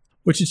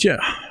 Which is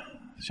just...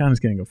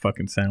 Shannon's getting a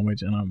fucking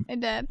sandwich, and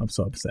I'm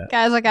so upset.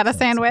 Guys, I got a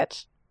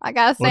sandwich. I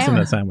got a sandwich. What's in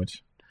that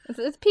sandwich?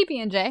 It's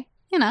PB&J.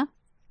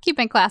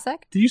 Keeping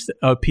classic. Did you say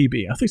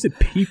PB? I thought you said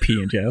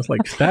PP&J. I was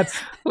like, that's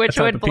which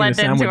would blend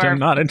into our I'm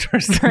not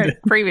interested in.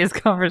 Previous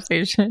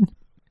conversation.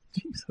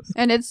 Jesus.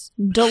 And it's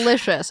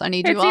delicious. I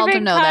need you all to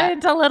know that. It's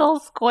even cut into little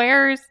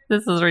squares.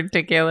 This is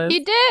ridiculous. He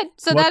did.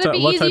 So that'd be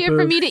easier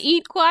for me to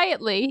eat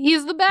quietly.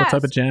 He's the best. What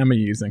type of jam are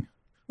you using?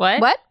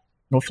 What?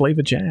 What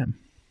flavor jam?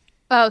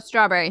 Oh,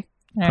 strawberry.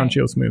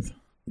 Crunchy or smooth?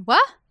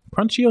 What?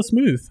 Crunchy or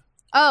smooth?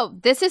 Oh,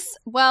 this is,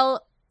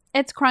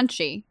 it's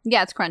crunchy.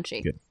 Yeah, it's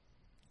crunchy. Good.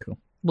 Cool.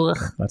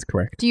 Blech. That's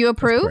correct. Do you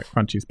approve?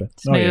 Crunchy's better.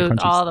 Smooth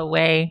all the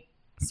way.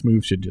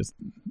 Smooth should just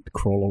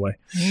crawl away.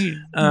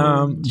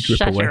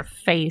 Shut away. Your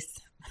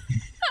face.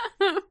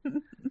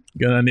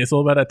 And it's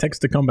all about that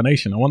texture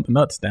combination. I want the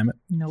nuts, damn it.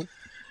 Nope.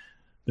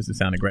 This is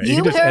sounding great. You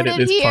can just heard edit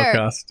it this here.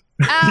 podcast.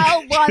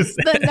 Al wants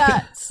the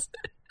nuts.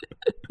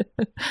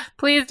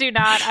 Please do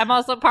not. I'm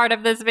also part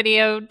of this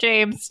video,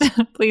 James.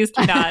 Please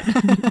do not.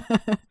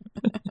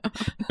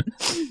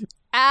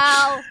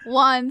 Al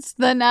wants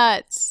the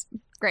nuts.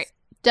 Great.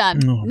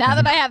 Done. Oh, now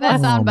that I have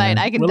that soundbite,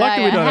 I can die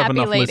luckily we don't a have happy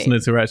enough lady.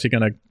 listeners who are actually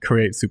going to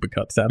create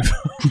supercuts out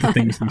of the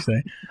things we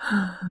say.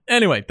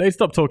 Anyway, they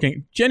stopped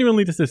talking.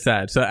 Genuinely, this is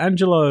sad. So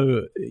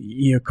Angelo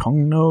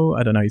Iacogno,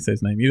 I don't know how you say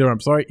his name either.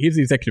 I'm sorry. He's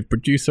the executive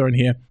producer in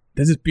here.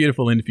 There's this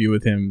beautiful interview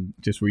with him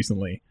just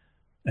recently.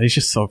 And he's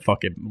just so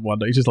fucking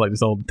wonderful. He's just like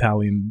this old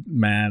Italian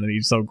man, and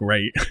he's so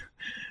great.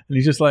 And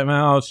he's just like,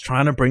 man, I was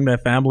trying to bring their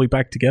family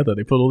back together.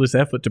 They put all this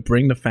effort to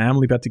bring the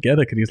family back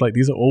together because he's like,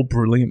 these are all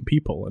brilliant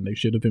people, and they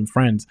should have been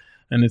friends.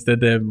 And instead,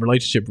 their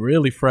relationship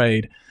really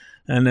frayed.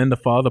 And then the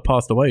father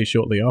passed away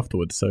shortly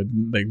afterwards. So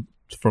they,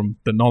 from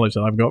the knowledge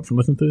that I've got from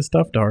listening to this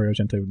stuff, Dario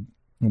Argento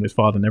and his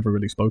father never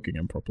really spoke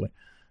again properly.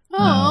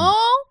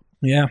 Oh.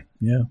 Yeah.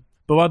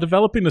 But while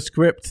developing the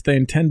script, they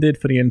intended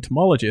for the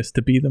entomologist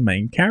to be the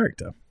main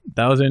character.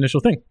 That was the initial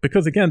thing.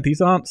 Because again,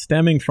 these aren't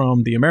stemming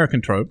from the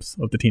American tropes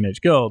of the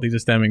teenage girl. These are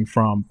stemming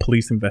from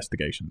police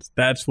investigations.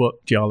 That's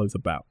what Giallo's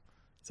about.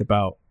 It's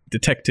about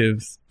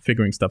detectives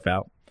figuring stuff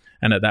out.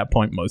 And at that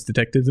point, most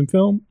detectives in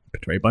film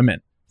portrayed by men.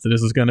 So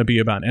this was going to be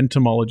about an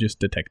entomologist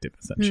detective,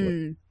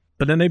 essentially.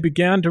 But then they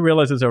began to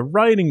realize as they're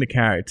writing the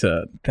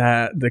character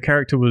that the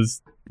character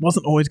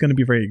wasn't always going to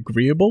be very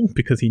agreeable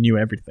because he knew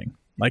everything.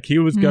 Like, he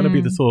was going to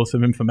be the source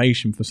of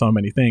information for so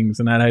many things,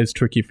 and that is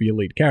tricky for your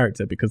lead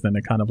character because then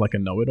they're kind of like a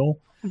know-it-all.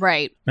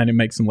 Right. And it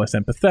makes them less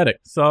empathetic.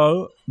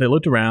 So they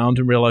looked around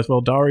and realized,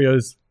 well,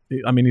 Dario's,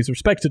 he's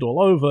respected all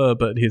over,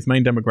 but his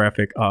main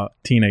demographic are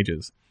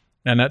teenagers.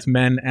 And that's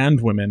men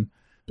and women.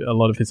 A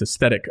lot of his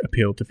aesthetic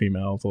appealed to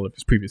females. A lot of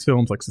his previous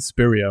films, like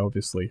Suspiria,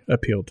 obviously,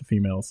 appealed to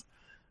females.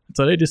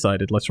 So they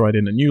decided, let's write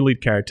in a new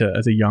lead character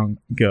as a young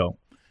girl.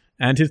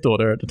 And his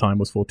daughter at the time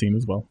was 14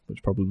 as well,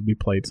 which probably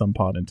played some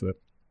part into it.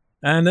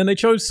 And then they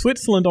chose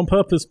Switzerland on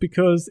purpose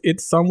because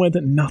it's somewhere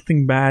that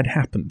nothing bad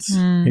happens.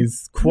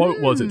 His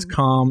quote was, it's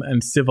calm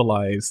and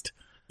civilized.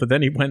 But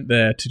then he went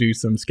there to do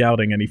some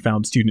scouting and he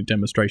found student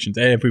demonstrations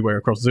everywhere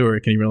across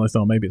Zurich, and he realized,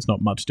 oh, maybe it's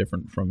not much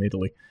different from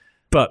Italy.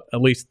 But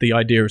at least the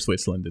idea of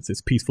Switzerland, it's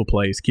this peaceful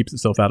place, keeps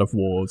itself out of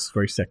wars,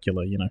 very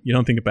secular, you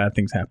don't think of bad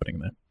things happening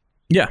there.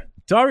 Yeah.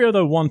 Dario,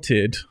 though,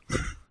 wanted,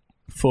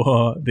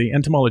 for the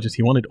entomologist,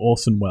 he wanted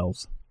Orson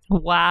Welles.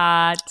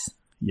 What?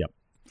 Yep.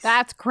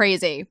 That's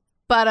crazy,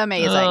 but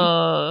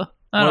amazing.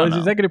 His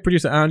executive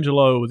producer,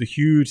 Angelo, was a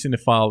huge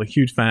cinephile, a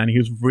huge fan. He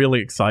was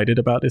really excited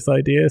about this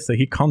idea. So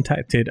he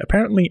contacted,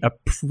 apparently, a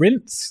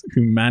prince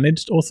who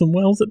managed Orson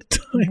Welles at the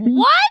time.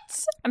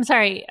 What? I'm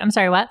sorry,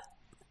 what?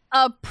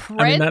 A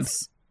prince? I mean,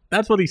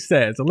 that's what he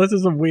says. Unless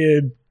there's some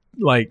weird,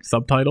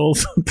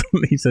 subtitles,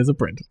 he says a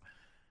prince.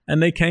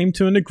 And they came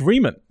to an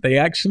agreement. They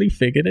actually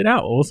figured it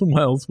out. Orson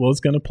Welles was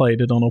going to play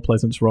the Donald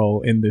Pleasance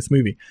role in this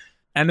movie.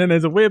 And then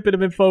there's a weird bit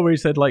of info where he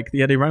said,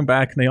 they rang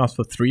back and they asked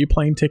for 3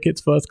 plane tickets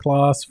first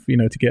class,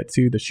 to get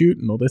to the shoot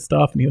and all this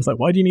stuff. And he was like,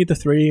 why do you need the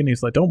 3? And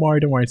he's like, don't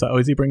worry. He's like, oh,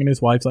 is he bringing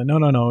his wife? He's like,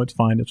 no, it's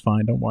fine,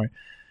 don't worry.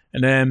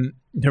 And then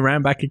he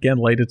ran back again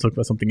later to talk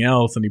about something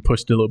else, and he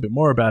pushed a little bit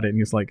more about it. And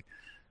he was like,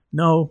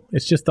 no,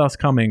 it's just us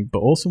coming. But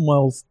Orson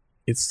Welles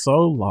is so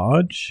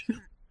large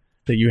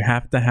that you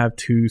have to have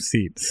 2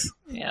 seats.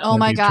 Yeah. Oh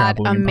my God,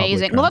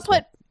 amazing. Well, that's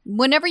what,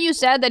 whenever you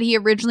said that he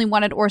originally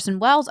wanted Orson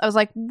Welles, I was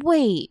like,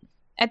 wait,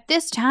 at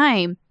this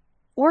time,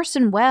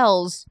 Orson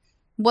Welles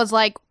was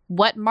like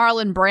what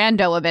Marlon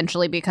Brando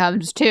eventually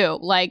becomes too.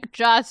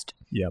 Just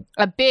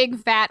a big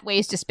fat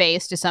waste of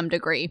space to some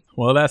degree.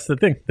 Well, that's the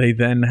thing. They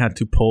then had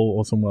to pull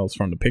Orson Welles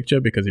from the picture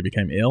because he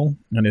became ill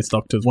and his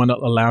doctors weren't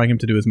allowing him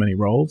to do as many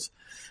roles.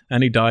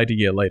 And he died a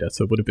year later,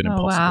 so it would have been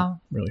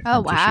impossible. Really.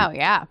 Oh, wow,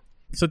 yeah.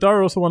 So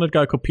Dario also wanted a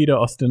guy called Peter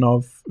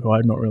Ustinov, who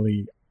I'm not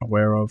really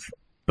aware of.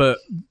 But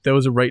there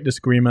was a rate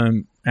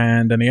disagreement,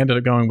 and then they ended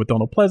up going with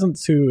Donald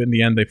Pleasance, who in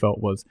the end they felt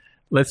was,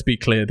 let's be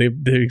clear, the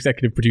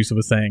executive producer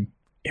was saying,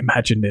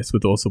 imagine this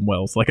with Orson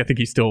Welles. I think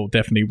he still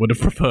definitely would have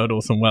preferred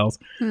Orson Welles.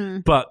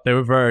 But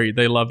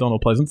they loved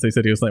Donald Pleasance. They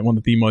said he was one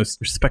of the most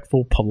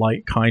respectful,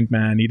 polite, kind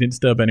man. He didn't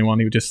disturb anyone.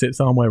 He would just sit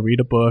somewhere, read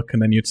a book,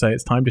 and then you'd say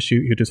it's time to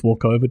shoot. He'd just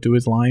walk over, do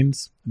his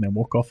lines, and then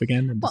walk off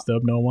again and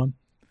disturb no one.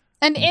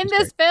 And in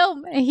this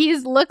film, he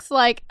looks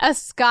like a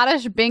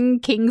Scottish Ben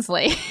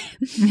Kingsley.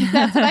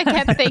 That's what I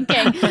kept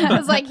thinking. I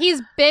was like, he's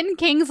Ben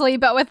Kingsley,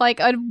 but with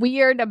a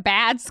weird,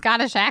 bad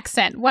Scottish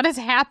accent. What is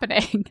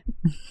happening?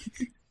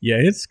 Yeah,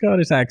 his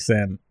Scottish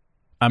accent.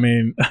 I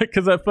mean,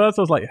 because at first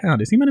I was like,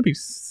 is he meant to be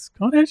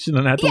Scottish? And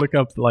then I had to look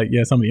up, some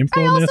of the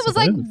info on this. I also was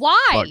like,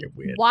 why?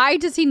 Why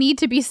does he need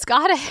to be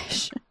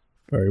Scottish?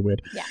 Very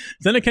weird. Yeah.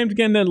 Then it came to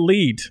getting their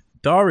lead.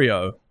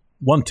 Dario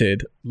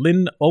wanted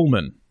Lynn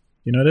Ullman.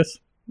 You know this?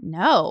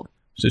 No.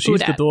 So she's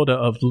the daughter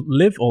of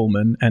Liv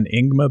Ullman and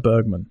Ingmar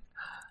Bergman.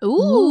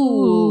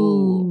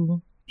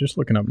 Ooh. Just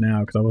looking up now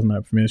because I wasn't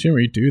that familiar. She didn't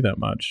really do that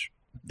much.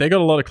 They got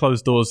a lot of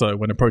closed doors, though,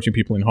 when approaching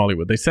people in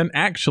Hollywood.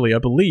 I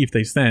believe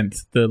they sent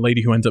the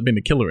lady who ends up being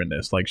the killer in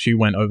this. She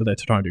went over there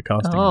to try and do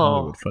casting in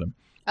Hollywood for them.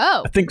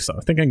 Oh. I think so.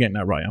 I think I'm getting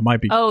that right. I might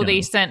be. Oh,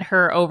 they sent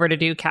her over to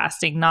do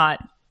casting,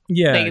 not...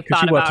 Yeah, they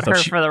thought about her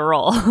for the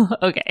role.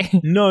 Okay.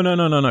 No.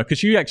 Because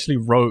she actually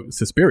wrote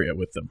Suspiria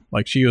with them.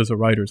 She was a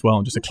writer as well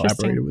and just a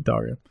collaborator with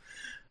Dario.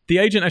 The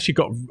agent actually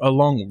got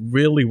along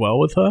really well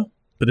with her,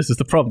 but this is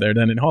the problem there.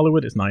 Then in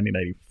Hollywood, it's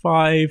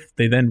 1985.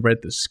 They then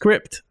read the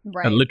script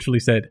and literally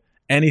said,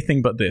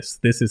 anything but this.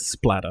 This is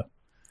splatter.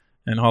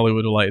 And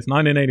Hollywood were like, it's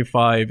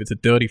 1985. It's a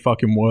dirty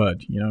fucking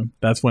word.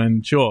 That's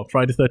when, sure,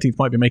 Friday the 13th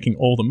might be making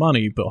all the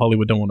money, but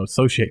Hollywood don't want to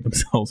associate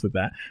themselves with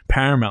that.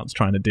 Paramount's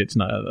trying to ditch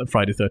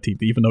Friday the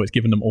 13th, even though it's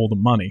giving them all the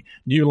money.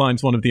 New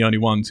Line's one of the only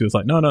ones who was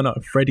like, no,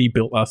 Freddie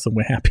built us and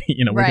we're happy.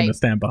 We're going to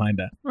stand behind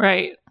that.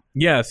 Right.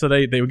 Yeah, so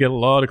they would get a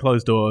lot of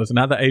closed doors. And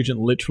now the agent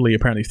literally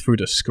apparently threw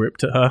the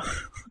script at her.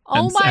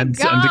 And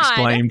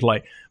exclaimed,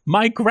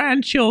 my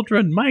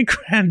grandchildren.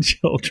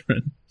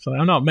 So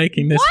I'm not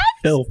making this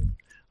filth.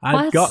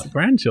 I've got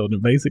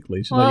grandchildren,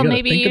 basically. She's you gotta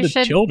think of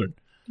the children.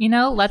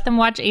 let them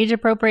watch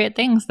age-appropriate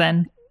things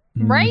then.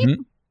 Right?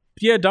 Mhm.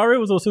 Yeah, Dario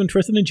was also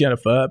interested in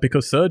Jennifer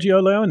because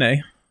Sergio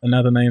Leone,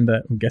 another name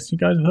that I'm guessing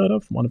you guys have heard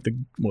of,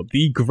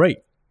 the great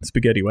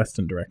spaghetti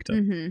western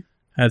director,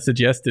 had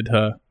suggested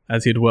her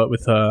as he'd worked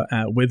with her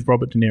with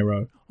Robert De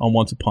Niro on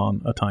Once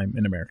Upon a Time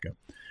in America.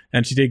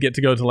 And she did get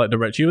to go to the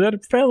red. She had a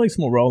fairly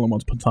small role in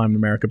Once Upon a Time in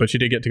America, but she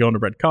did get to go on the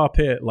red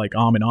carpet,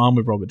 arm in arm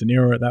with Robert De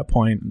Niro at that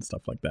point and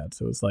stuff like that.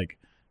 So it was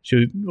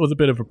she was a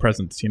bit of a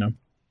presence,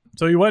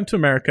 So he went to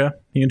America.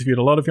 He interviewed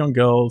a lot of young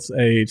girls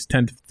aged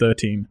 10 to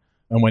 13.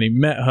 And when he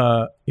met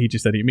her, he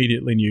just said he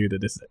immediately knew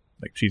that this,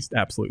 she's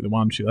absolutely the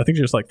one. I think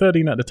she was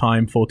 13 at the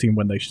time, 14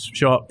 when they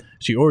shot.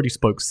 She already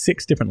spoke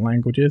 6 different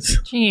languages.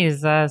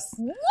 Jesus.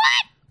 What?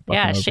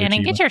 Yeah,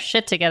 Shannon, get your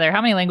shit together.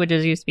 How many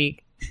languages do you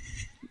speak?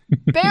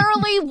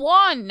 Barely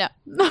one.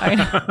 I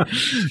know.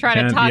 She's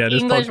trying to talk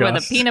English with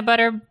a peanut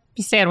butter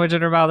sandwich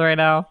in her mouth right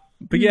now.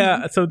 But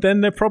yeah, so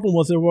then the problem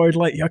was they were worried,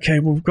 okay,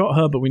 well, we've got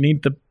her, but we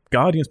need the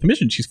guardian's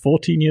permission. She's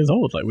 14 years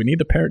old. We need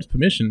the parents'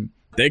 permission.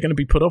 They're going to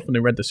be put off when they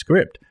read the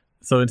script.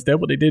 So instead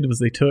what they did was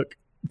they took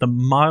the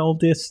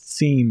mildest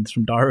scenes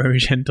from Dario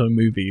Argento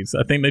movies.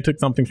 I think they took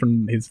something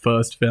from his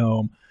first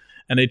film,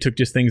 and they took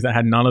just things that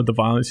had none of the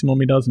violence he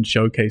normally does and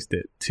showcased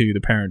it to the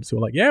parents who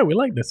were like, yeah, we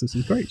like this. This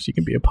is great. She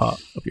can be a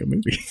part of your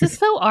movie. This is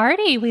so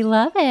arty. We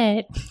love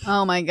it.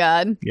 Oh my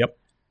God. Yep.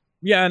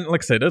 Yeah, and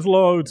like I said, there's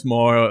loads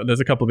more. There's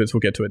a couple of bits we'll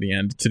get to at the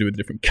end to do with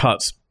different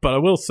cuts. But I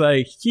will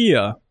say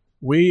here,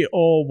 we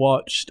all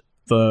watched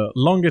the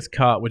longest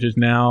cut, which is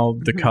now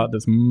the cut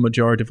that's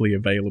majoritively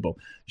available.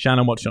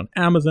 Shannon watched it on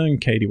Amazon.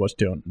 Katie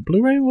watched it on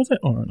Blu-ray, was it?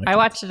 Or I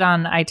watched it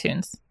on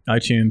iTunes.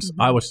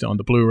 I watched it on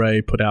the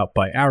Blu-ray put out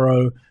by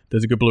Arrow.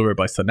 There's a good Blu-ray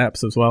by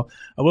Synapse as well.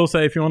 I will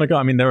say, if you want to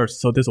go,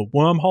 there's a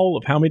wormhole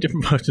of how many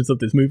different versions of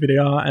this movie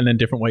there are, and then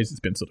different ways it's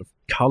been sort of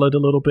colored a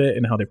little bit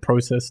in how they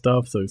process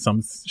stuff. So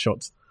some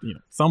shots,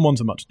 some ones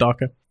are much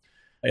darker.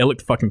 It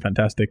looked fucking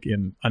fantastic.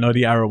 And I know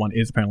the Arrow one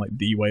is apparently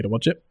the way to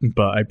watch it,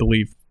 but I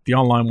believe the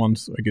online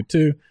ones are good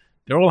too.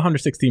 They're all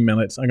 116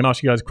 minutes. I'm going to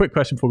ask you guys a quick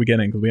question before we get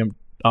in, because we haven't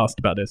asked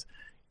about this.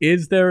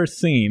 Is there a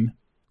scene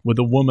with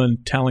a woman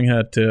telling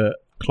her to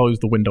close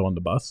the window on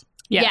the bus?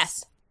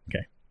 Yes.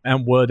 Okay.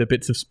 And were there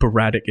bits of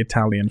sporadic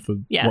Italian for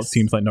what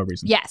seems like no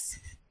reason? Yes.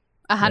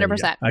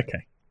 100%.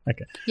 Okay.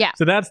 Yeah.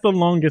 So that's the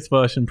longest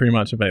version pretty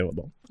much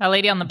available. A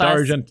lady on the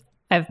bus.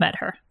 I've met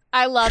her.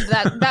 I love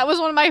that. That was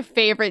one of my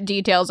favorite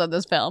details of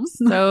this film.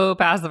 So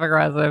passive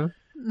aggressive.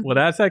 Well,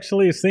 that's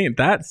actually a scene.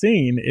 That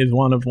scene is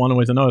one of the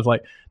ways I know.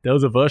 It's there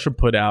was a version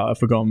put out, I've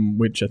forgotten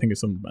which, I think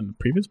it's on a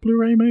previous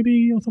Blu-ray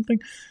maybe or something,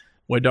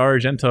 where Dario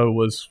Argento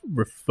was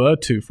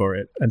referred to for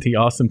it, and he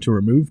asked them to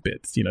remove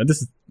bits.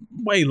 This is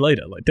way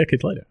later,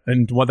 decades later.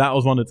 And that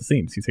was one of the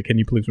scenes. He said, can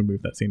you please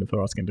remove that scene if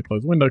they're asking to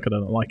close the window because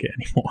I don't like it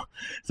anymore.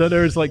 So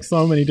there's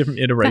so many different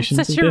iterations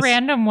That's such of a this.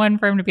 random one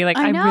for him to be like,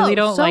 I really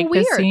don't like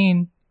weird. this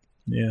scene.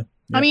 Yeah.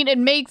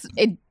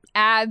 It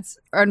adds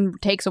and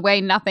takes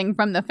away nothing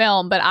from the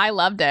film, but I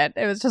loved it.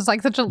 It was just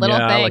such a little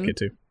thing. I like it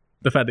too.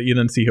 The fact that you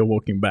didn't see her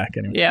walking back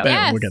anyway. Yeah.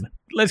 Yes.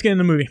 Let's get in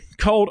the movie.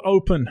 Cold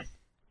open.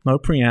 No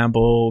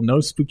preamble, no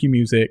spooky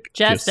music.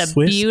 Just a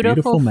Swiss,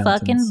 beautiful fucking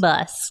mountains.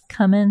 bus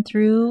coming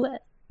through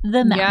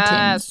the mountains.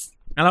 Yes.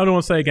 And I don't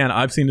want to say again,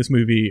 I've seen this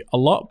movie a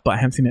lot, but I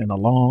haven't seen it in a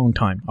long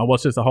time. I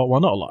watched this not a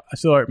lot. I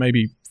saw it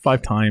maybe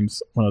 5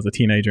 times when I was a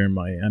teenager and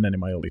then in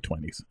my early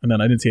 20s. And then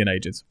I didn't see it in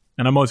ages.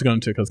 And I'm also going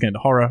to, because I was getting into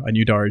horror. I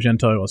knew Dario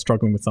Argento. I was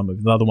struggling with some of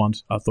his other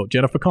ones. I thought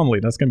Jennifer Connelly,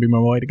 that's going to be my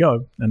way to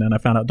go. And then I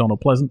found out Donald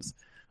Pleasance.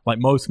 Like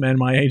most men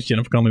my age,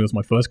 Jennifer Connelly was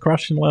my first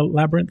crush in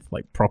Labyrinth.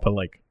 Proper,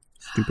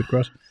 stupid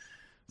crush.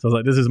 So I was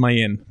like, this is my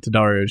in to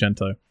Dario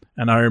Argento.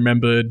 And I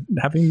remembered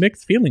having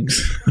mixed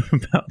feelings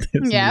about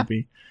this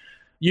movie.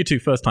 You too,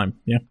 first time,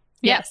 yeah?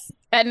 Yes.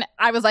 And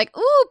I was like,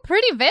 ooh,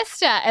 pretty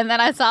vista. And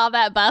then I saw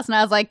that bus and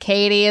I was like,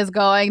 Katie is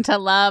going to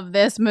love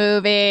this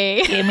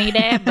movie. Give me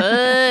that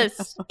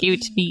bus. Give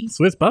it to me.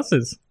 Swiss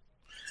buses.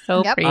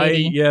 So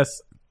pretty.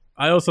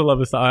 I also love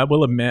this. I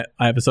will admit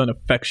I have a certain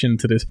affection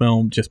to this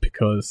film just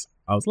because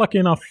I was lucky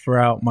enough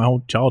throughout my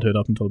whole childhood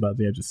up until about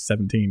the age of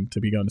 17 to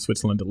be going to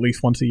Switzerland at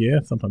least once a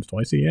year, sometimes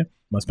twice a year.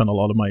 I spent a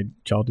lot of my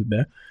childhood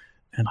there.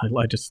 And I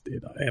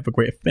have a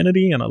great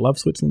affinity, and I love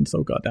Switzerland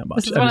so goddamn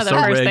much. This is one of the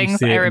first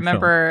things I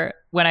remember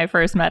when I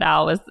first met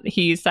Al was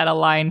he said a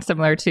line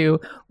similar to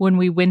when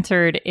we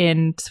wintered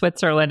in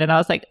Switzerland, and I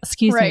was like,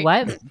 "Excuse me,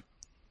 what?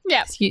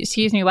 Yeah,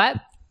 excuse me,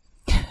 what?"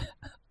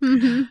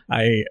 Mm-hmm.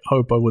 I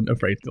hope I wouldn't have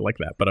phrased it like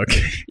that, but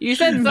okay. You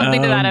said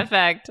something to that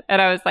effect,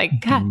 and I was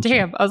like, "God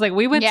damn!" I was like,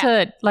 "We went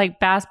to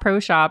Bass Pro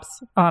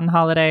Shops on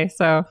holiday,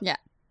 so yeah,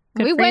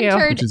 we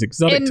wintered which is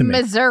exotic to me.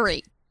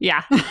 Missouri."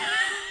 Yeah.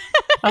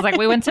 I was like,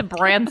 we went to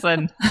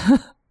Branson.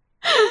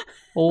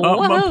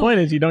 My point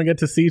is, you don't get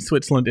to see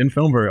Switzerland in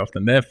film very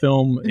often. Their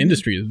film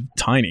industry is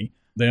tiny.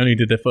 They only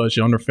did their first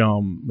genre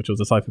film, which was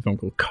a sci-fi film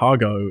called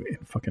Cargo.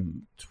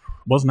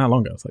 Wasn't that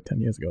long ago. It's 10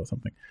 years ago or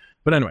something.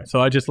 But anyway,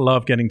 so I just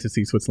love getting to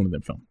see Switzerland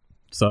in film.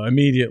 So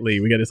immediately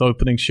we get this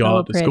opening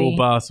shot, the school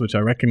bus, which I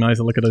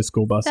recognize. I look at those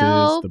school buses,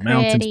 the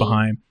mountains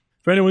behind.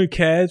 For anyone who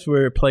cares,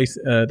 we're a place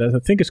that I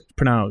think is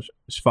pronounced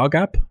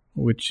Schwagap.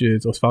 which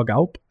is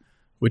Ostfallgalp,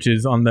 which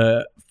is on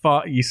the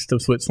far east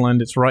of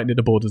Switzerland. It's right near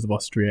the borders of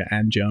Austria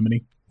and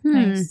Germany.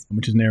 Nice.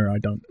 Which is near, I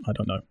don't know. I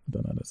don't know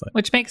that site.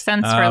 Which makes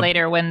sense for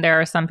later when there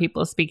are some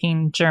people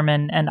speaking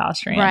German and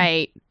Austrian.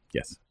 Right.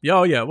 Yes. Yeah,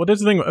 oh, yeah. Well,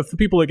 there's the thing. For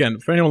people, again,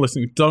 for anyone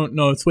listening who don't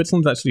know,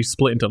 Switzerland's actually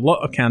split into a lot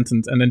of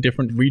cantons and then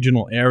different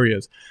regional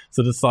areas.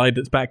 So the side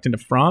that's backed into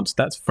France,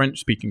 that's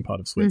French-speaking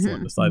part of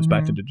Switzerland. The side that's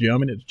backed into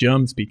Germany, it's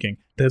German-speaking.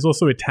 There's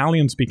also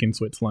Italian-speaking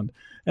Switzerland.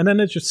 And then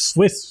there's just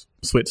Swiss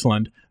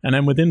Switzerland. And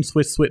then within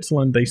Swiss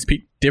Switzerland, they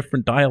speak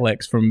different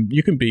dialects from,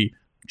 you can be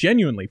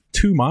genuinely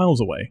 2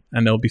 miles away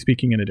and they'll be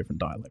speaking in a different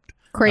dialect.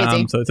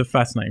 Crazy. So it's a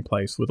fascinating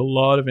place with a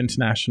lot of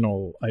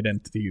international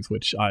identities,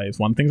 which is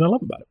one of the things I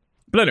love about it.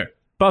 But anyway,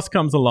 bus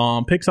comes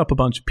along, picks up a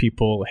bunch of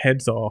people,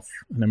 heads off,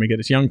 and then we get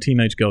this young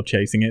teenage girl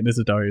chasing it. This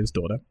is Dario's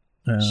daughter.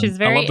 She's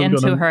very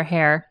into her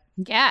hair.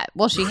 Yeah,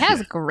 well, she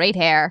has great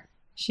hair.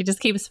 She just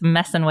keeps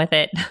messing with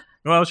it.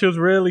 Well, she was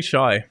really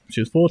shy.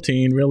 She was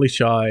 14, really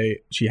shy.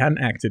 She hadn't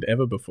acted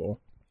ever before.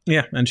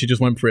 Yeah, and she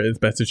just went for it as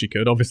best as she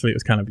could. Obviously, it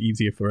was kind of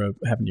easier for her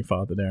having your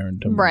father there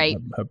and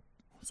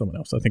someone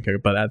else, I think.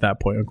 But at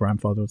that point, her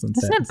grandfather was on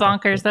set. Isn't it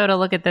bonkers, though, to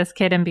look at this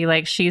kid and be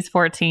like, she's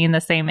 14,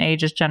 the same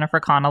age as Jennifer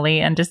Connelly,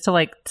 and just to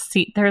like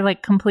see they're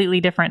like completely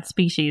different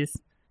species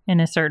in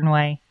a certain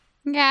way.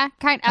 Yeah,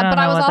 kind of. But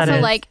I was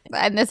also like,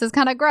 and this is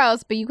kind of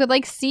gross, but you could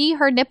like see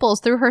her nipples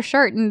through her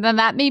shirt, and then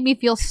that made me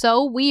feel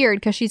so weird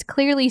because she's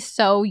clearly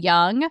so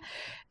young.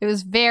 It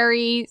was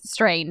very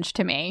strange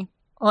to me.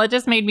 Well, it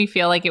just made me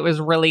feel like it was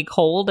really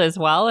cold as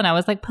well. And I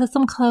was like, put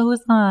some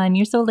clothes on.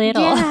 You're so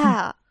little.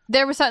 Yeah.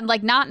 There was something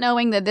like not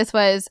knowing that this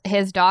was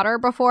his daughter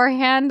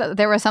beforehand.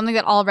 There was something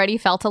that already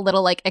felt a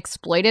little like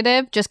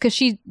exploitative just because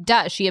she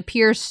does. She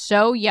appears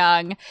so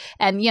young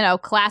and, you know,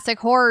 classic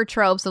horror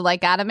tropes of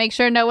like, got to make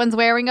sure no one's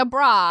wearing a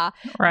bra.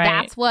 Right.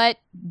 That's what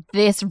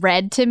this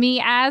read to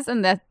me as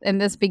in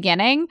this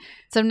beginning.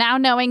 So now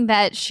knowing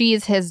that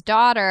she's his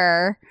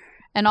daughter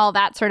and all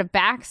that sort of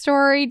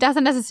backstory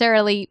doesn't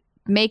necessarily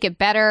make it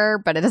better,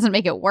 but it doesn't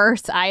make it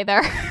worse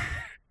either.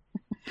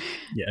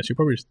 Yeah, she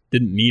probably just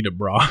didn't need a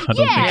bra.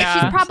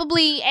 She's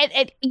probably,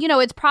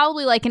 it's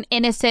probably like an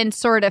innocent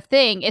sort of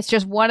thing. It's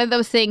just one of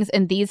those things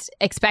in these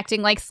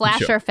expecting like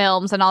slasher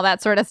films and all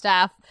that sort of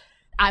stuff.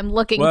 I'm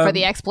looking for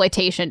the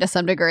exploitation to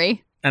some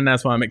degree. And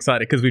that's why I'm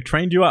excited, because we've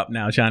trained you up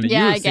now, Shannon.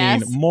 Yeah, you've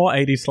seen more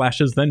 80s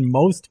slashers than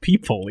most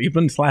people,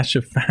 even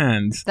slasher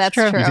fans. That's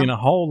true. You've seen a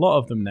whole lot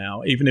of them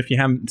now, even if you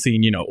haven't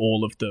seen,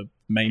 all of the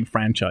main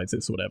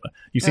franchises or whatever.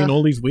 You've seen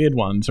all these weird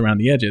ones around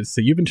the edges, so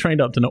you've been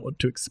trained up to know what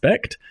to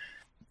expect.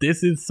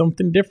 This is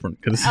something different,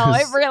 because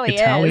it really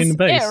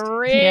Italian-based. It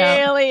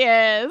really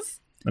is.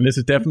 And this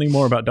is definitely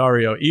more about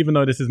Dario, even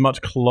though this is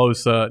much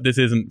closer. This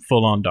isn't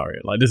full-on Dario.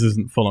 Like, this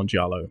isn't full-on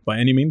Giallo by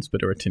any means, but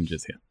there are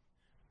tinges here.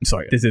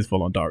 Sorry, this is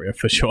full-on Dario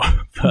for sure,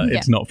 but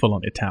it's not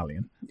full-on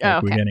Italian.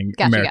 Like, we're getting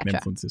American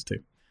influences too.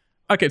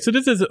 Okay, so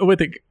this is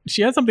with it.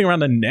 She has something around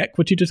her neck,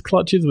 which she just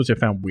clutches, which I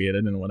found weird. I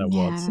didn't know what that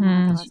was.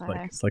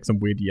 It's like some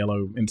weird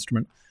yellow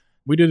instrument.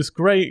 We do this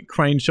great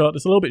crane shot.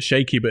 It's a little bit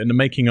shaky, but in the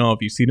making of,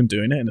 you see them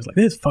doing it, and it's like,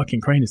 this fucking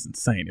crane is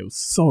insane. It was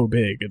so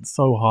big and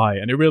so high,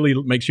 and it really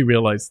makes you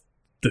realize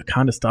the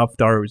kind of stuff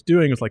Dario was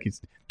doing was like he's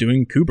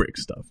doing Kubrick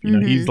stuff.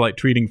 He's like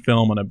treating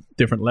film on a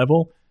different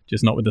level,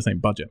 just not with the same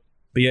budget.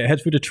 But yeah, it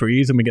heads through the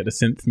trees, and we get the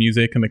synth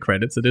music and the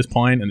credits at this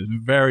point, and it's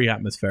very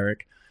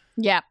atmospheric.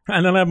 Yeah.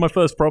 And then I have my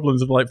first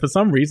problems of like, for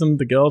some reason,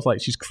 the girl's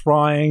like, she's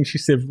crying,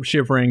 she's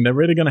shivering. They're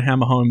really going to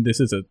hammer home this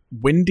is a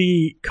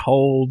windy,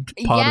 cold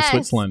part of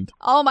Switzerland.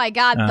 Oh my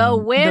God, the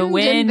wind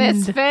in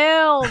this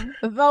film.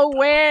 The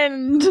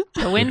wind.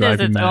 The wind is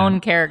its own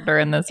character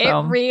in this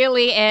film. It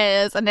really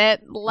is, and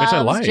it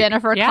loves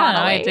Jennifer Connelly. Yeah,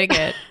 no, I dig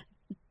it.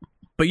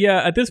 But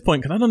yeah, at this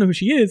point, because I don't know who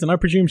she is, and I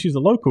presume she's a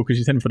local because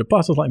she's heading for the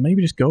bus, I was like,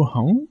 maybe just go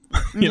home.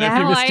 If you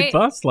missed your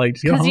bus, like,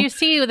 just go home. Because you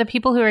see the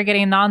people who are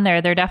getting on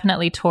there, they're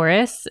definitely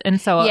tourists. And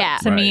so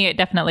to me, it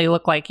definitely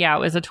looked like, it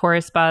was a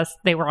tourist bus.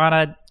 They were on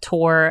a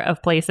tour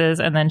of places,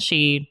 and then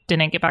she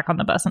didn't get back on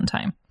the bus in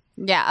time.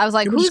 Yeah, I was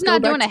like, who's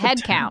not doing a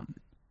head count?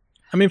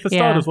 I mean, for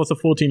starters, what's a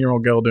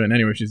 14-year-old girl doing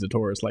anyway if she's a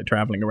tourist, like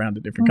traveling around to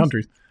different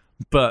countries?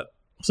 But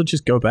also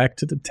just go back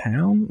to the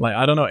town? Like,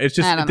 I don't know. It's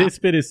just, this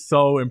bit is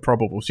so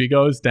improbable. She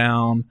goes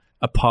down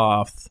a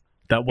path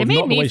that was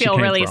not the way she came from.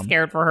 It made me feel really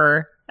scared for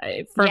her.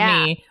 For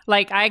me,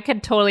 like, I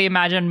could totally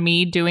imagine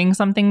me doing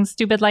something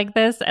stupid like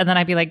this, and then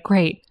I'd be like,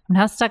 great, I'm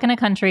now stuck in a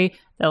country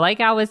that, like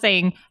I was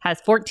saying,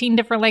 has 14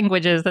 different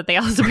languages that they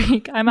all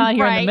speak. I'm out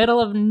here in the middle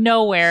of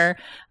nowhere.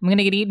 I'm going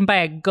to get eaten by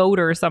a goat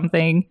or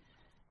something,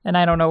 and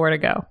I don't know where to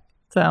go.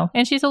 So,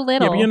 and she's so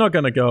little. Yeah, but you're not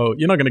going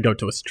to go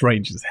to a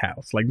stranger's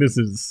house. Like, this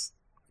is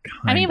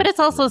but it's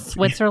also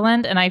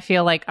Switzerland, and I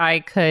feel like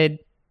that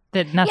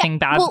nothing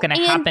bad's going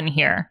to happen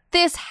here.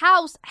 This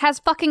house has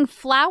fucking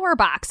flower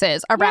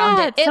boxes around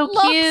it. It's so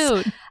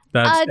cute.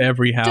 That's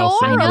every house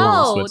in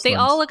Switzerland. They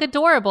all look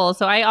adorable.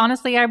 So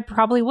I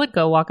probably would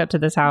go walk up to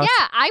this house.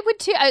 Yeah, I would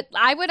too.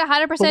 I would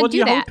 100% do that. What are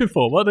you hoping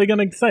for? What are they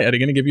going to say? Are they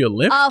going to give you a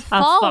lift? A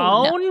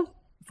phone?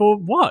 For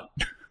what?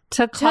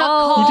 To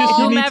call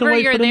whomever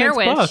you're there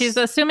with. Bus. She's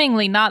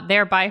assumingly not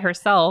there by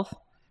herself.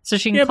 So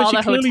she can Yeah, but call she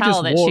the clearly hotel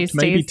just that she walked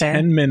maybe stays there.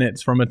 10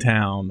 minutes from a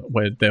town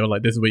where they were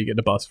like, this is where you get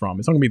the bus from.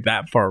 It's not going to be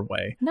that far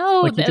away.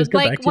 No, Like, you just go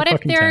back to what your if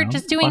fucking they're town,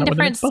 just find doing out where the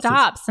different next bus is.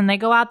 stops and they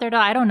go out there to,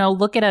 I don't know,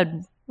 look at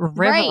a river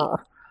Right.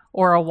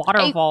 or a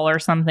waterfall or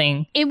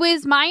something. It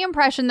was my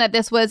impression that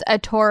this was a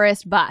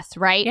tourist bus,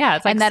 right? Yeah,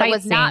 it's like and that it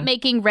was not sightseeing.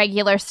 making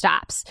regular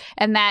stops,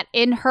 and that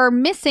in her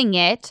missing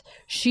it,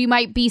 she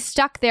might be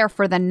stuck there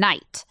for the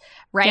night,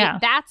 right? Yeah.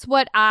 That's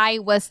what I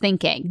was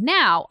thinking.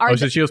 Now, are Oh,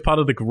 so she was part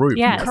of the group.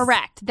 Yes.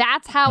 correct?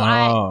 That's how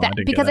Oh, I didn't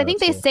get because I that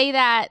think at they all. say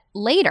that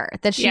later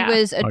that she Yeah.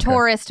 was a Okay.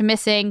 tourist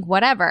missing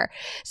whatever.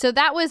 So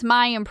that was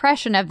my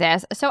impression of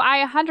this. So I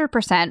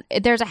 100%,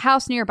 there's a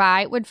house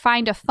nearby, would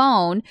find a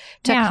phone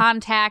to Yeah.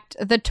 contact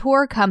the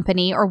tour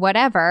company or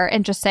whatever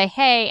and just say,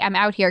 hey, I'm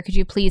out here. Could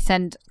you please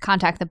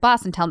contact the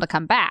bus and tell them to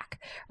come back?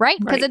 Right?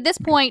 Because Right. at this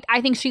point, I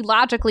think she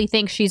logically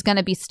thinks she's going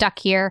to be stuck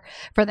here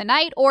for the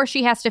night, or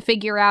she has to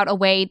figure out a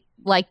way,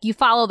 like you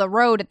follow the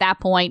road at that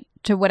point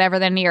to whatever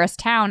the nearest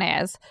town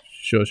is.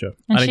 Sure.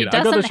 And I she didn't get it. I got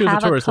that doesn't she was a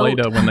have a tourist coat.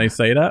 later when they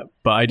say that,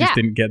 but I just Yeah.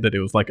 didn't get that it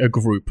was like a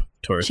group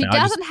tourist. She thing. I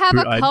just- doesn't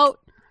have a coat.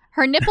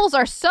 Her nipples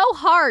are so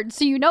hard,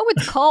 so you know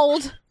it's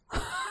cold.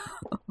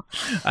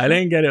 I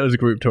didn't get it as a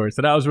group tourist.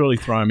 So that was really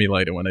throwing me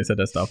later when they said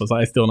that stuff. I was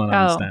like, I still don't Oh.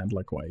 understand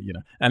like why,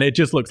 And it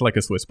just looks like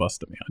a Swiss bus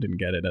to me. I didn't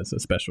get it as a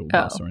special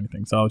bus or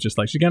anything. So I was just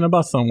like, she's getting a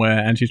bus somewhere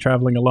and she's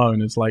traveling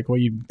alone. It's like, well,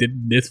 you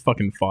did this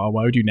fucking far.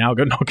 Why would you now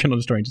go knocking on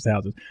strangers'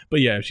 houses?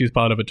 But yeah, if she's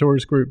part of a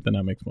tourist group, then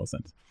that makes more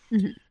sense.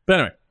 Mhm. But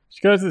anyway,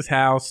 she goes to this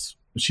house.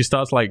 She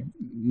starts like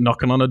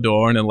knocking on a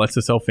door and then lets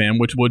herself in,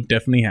 which would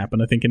definitely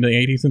happen, I think, in the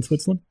 80s in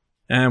Switzerland.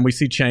 And we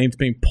see chains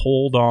being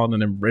pulled on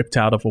and then ripped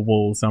out of a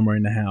wall somewhere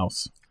in the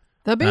house.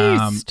 The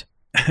beast.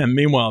 And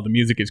meanwhile, the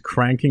music is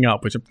cranking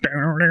up, which is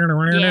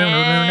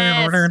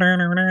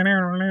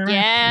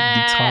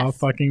guitar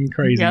fucking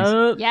crazy.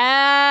 Yup.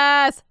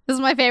 Yes. This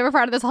is my favorite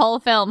part of this whole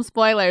film.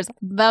 Spoilers.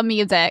 The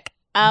music.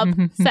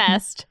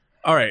 Obsessed.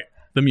 All right,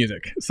 the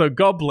music. So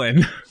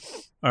Goblin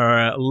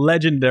are a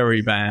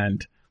legendary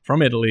band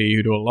from Italy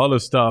who do a lot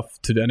of stuff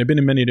and they've been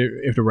in many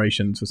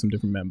iterations with some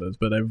different members,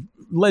 but they're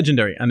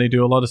legendary and they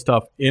do a lot of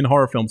stuff in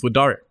horror films with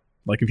Dario.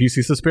 Like if you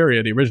see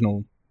Suspiria, the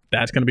original,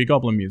 that's going to be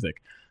Goblin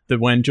music. That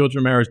when George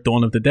Romero's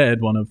Dawn of the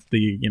Dead, one of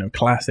the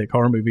classic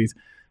horror movies,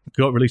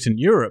 got released in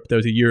Europe, there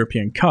was a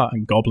European cut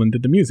and Goblin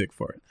did the music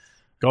for it.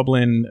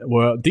 Goblin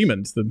were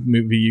Demons, the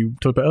movie you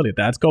talked about earlier.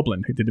 That's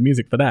Goblin who did the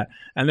music for that.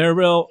 And they're a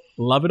real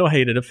love it or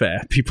hate it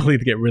affair. People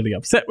either get really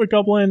upset with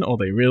Goblin or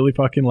they really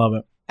fucking love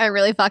it. I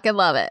really fucking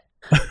love it.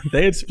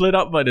 They had split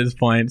up by this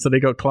point. So they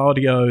got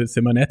Claudio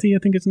Simonetti, I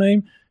think his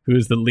name, who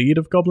is the lead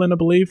of Goblin, I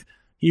believe.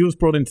 He was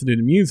brought in to do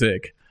the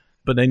music,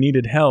 but they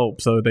needed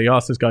help. So they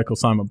asked this guy called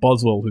Simon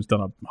Boswell, who's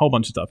done a whole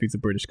bunch of stuff. He's a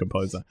British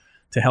composer,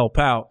 to help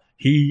out.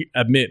 He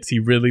admits he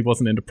really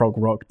wasn't into prog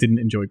rock, didn't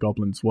enjoy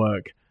Goblin's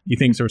work. He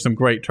thinks there are some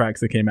great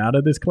tracks that came out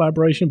of this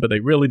collaboration, but they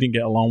really didn't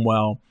get along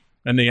well.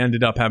 And they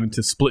ended up having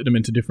to split them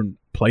into different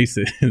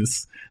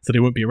places so they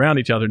wouldn't be around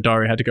each other. And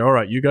Dario had to go, all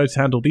right, you guys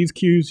handle these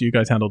cues, you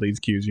guys handle these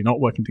cues. You're not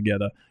working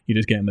together. You're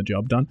just getting the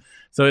job done.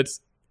 So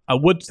I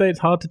would say it's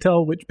hard to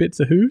tell which bits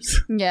are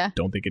whose. Yeah.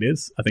 Don't think it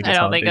is. I think I it's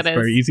don't hard. think It's it is.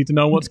 very easy to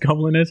know what's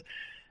Goblin is.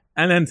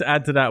 And then to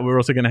add to that, we're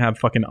also going to have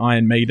fucking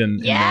Iron Maiden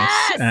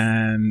Yes! in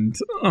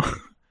this. And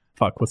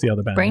fuck, what's the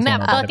other band? Bring There's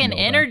that one I fucking don't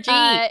know about.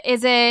 energy.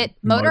 Is it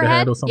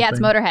Motorhead Motorhead? or Yeah, it's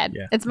something? Motorhead.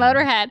 Yeah. It's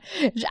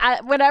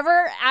Motorhead.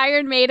 Whenever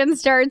Iron Maiden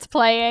starts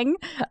playing,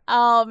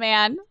 oh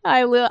man,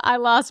 I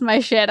lost my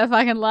shit. I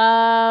fucking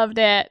loved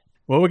it.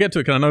 Well, we'll get to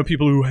it because I know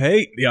people who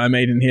hate the Iron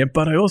Maiden here,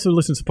 but I also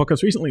listened to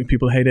podcasts recently.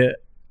 People hate it,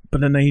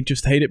 but then they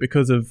just hate it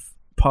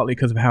partly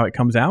because of how it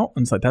comes out.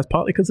 And it's like, that's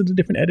partly because of the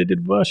different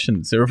edited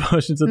versions. There are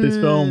versions of this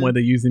film where they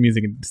use the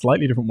music in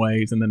slightly different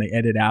ways and then they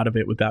edit out of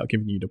it without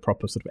giving you the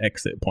proper sort of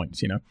exit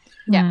points,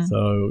 Yeah.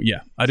 So, yeah,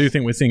 I do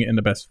think we're seeing it in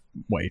the best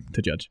way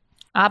to judge.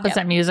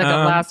 Opposite music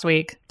of last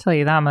week. Tell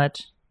you that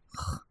much.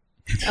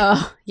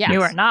 Oh, yeah.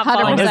 You are not 100%.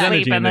 falling There's asleep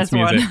energy in in this this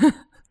music. one.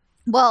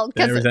 Well,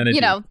 There is because,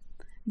 energy.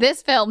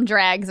 this film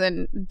drags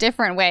in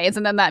different ways,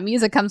 and then that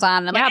music comes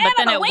on, and I'm Yeah, like, but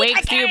then "And it I'm awake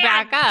wakes you again!"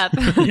 back up.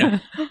 Yeah.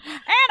 And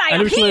I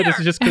And am to be clear, here! this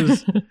is just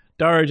because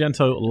Dario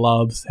Argento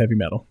loves heavy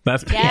metal.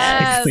 That's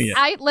Yes. basically it.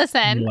 I He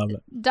listen, loves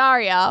it.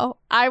 Dario,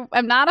 I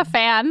am not a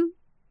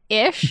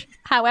fan-ish.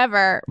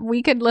 However,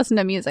 we could listen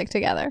to music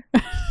together.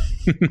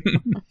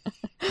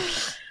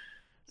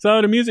 So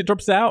the music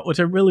drops out, which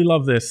I really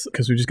love this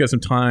because we just get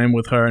some time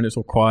with her and it's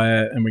all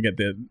quiet and we get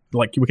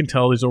we can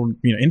tell these all,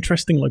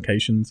 interesting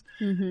locations.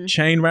 Mm-hmm.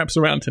 Chain wraps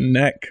around her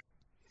neck.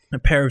 A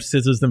pair of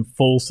scissors then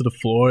falls to the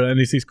floor. And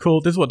he's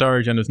cool. This is what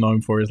Dario Argento is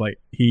known for, is like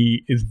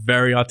he is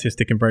very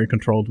artistic and very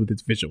controlled with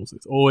his visuals.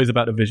 It's always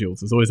about the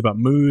visuals. It's always about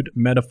mood,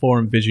 metaphor,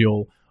 and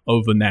visual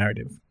over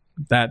narrative.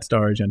 That's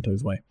Dario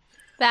Argento's way.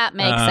 That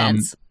makes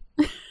sense.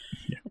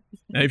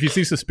 And if you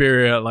see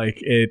Suspiria,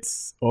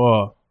 it's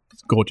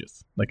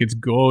gorgeous. It's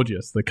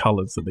gorgeous, the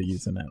colors that they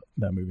use in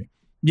that movie.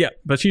 Yeah,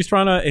 but she's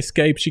trying to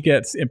escape. She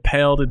gets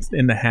impaled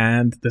in the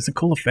hand. There's some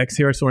cool effects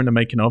here I saw in the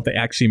making of. They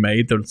actually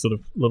made the sort of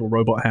little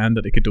robot hand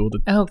that it could do all the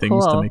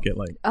things to cool. make it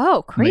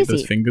Oh, make those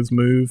crazy. fingers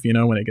move,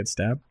 when it gets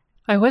stabbed.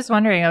 I was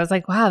wondering. I was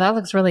like, wow, that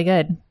looks really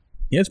good.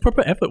 Yeah, it's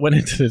proper effort went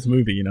into this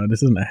movie, you know.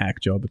 This isn't a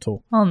hack job at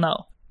all. Oh,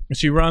 no.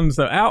 She runs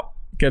out,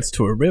 gets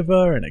to a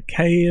river and a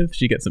cave.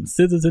 She gets some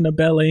scissors in her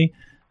belly.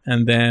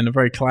 And then a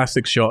very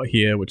classic shot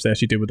here, which they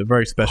actually did with a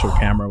very special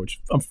camera, which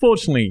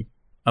unfortunately,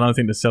 I don't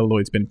think the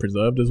celluloid's been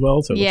preserved as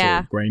well. So it looks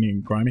all grainy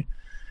and grimy.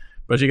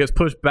 But she gets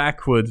pushed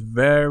backwards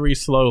very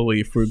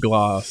slowly through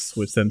glass,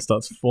 which then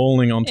starts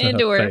falling onto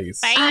her face.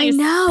 I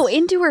know,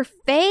 into her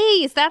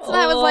face. That's what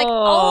I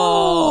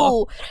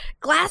was like,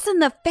 glass in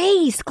the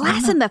face,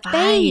 glass in the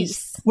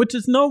face. Which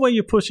is no way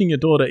you're pushing your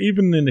daughter,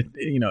 even in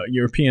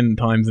European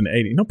times in the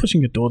 80s. You're not pushing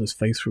your daughter's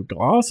face through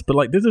glass, but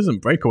like this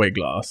isn't breakaway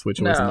glass,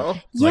 which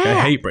wasn't. Like I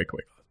hate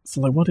breakaway glass. So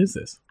like, what is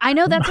this? I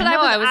know, that's what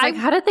I was like,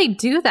 how did they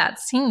do that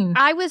scene?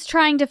 I was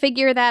trying to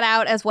figure that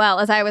out as well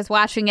as I was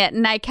watching it,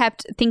 and I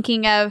kept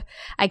thinking of,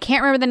 I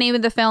can't remember the name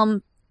of the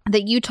film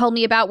that you told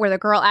me about where the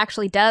girl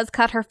actually does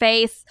cut her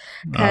face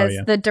because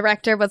the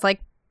director was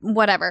like,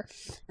 whatever.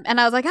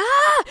 And I was like,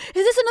 is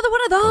this another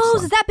one of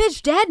those? Is that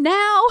bitch dead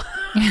now?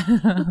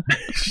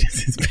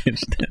 She's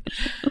bitch dead.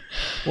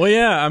 Well,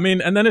 yeah, I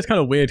mean, and then it's kind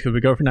of weird because we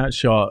go from that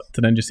shot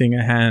to then just seeing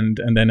her hand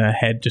and then her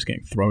head just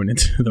getting thrown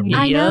into the river.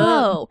 I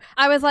know.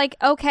 I was like,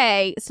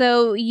 okay,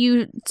 so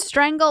you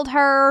strangled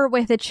her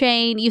with a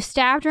chain, you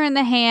stabbed her in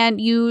the hand,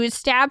 you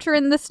stabbed her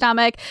in the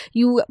stomach,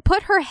 you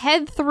put her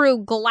head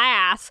through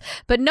glass,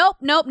 but nope,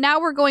 now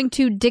we're going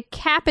to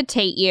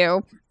decapitate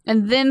you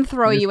and then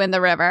throw you in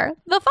the river.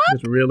 The fuck?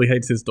 Just really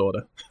hates his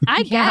daughter.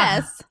 I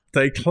guess.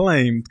 They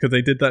claimed, because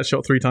they did that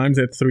shot 3 times,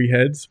 they had 3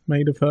 heads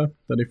made of her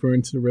that they threw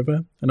into the river.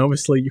 And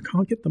obviously, you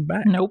can't get them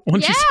back. Nope.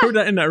 Once you throw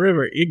that in that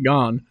river, you're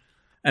gone.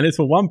 And it's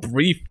for one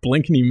brief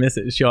blink and you miss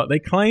it shot. They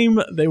claim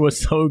they were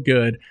so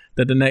good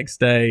that the next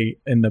day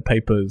in the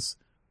papers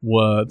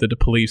were that the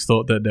police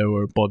thought that there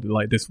were body,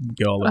 like this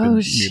girl had been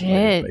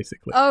mutilated,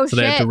 basically. So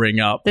they had to ring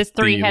up this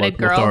 3-headed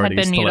girl had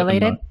been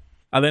mutilated?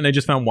 I think they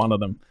just found one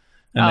of them.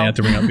 And they had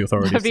to ring up the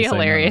authorities. That'd be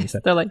hilarious.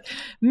 They're like,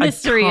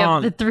 mystery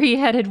of the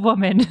 3-headed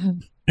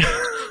woman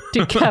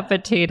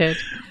decapitated.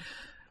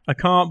 I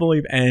can't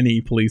believe any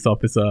police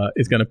officer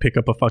is going to pick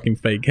up a fucking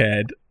fake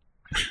head.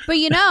 But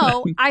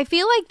I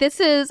feel like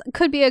this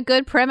could be a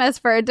good premise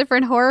for a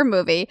different horror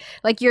movie.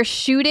 Like you're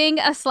shooting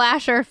a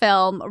slasher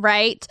film,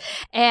 right?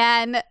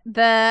 And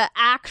the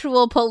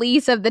actual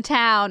police of the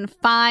town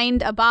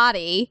find a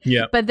body.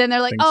 Yeah. But then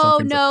they're like,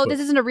 oh no, this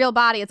isn't a real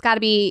body.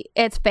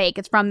 It's fake.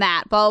 It's from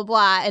that, blah,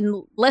 blah, blah.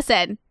 And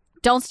listen,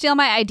 don't steal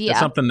my idea.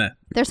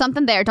 There's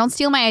something there. Don't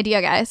steal my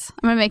idea, guys.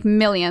 I'm going to make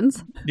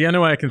millions. The only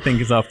way I can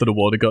think is after the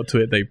water got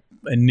to it, they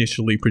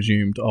initially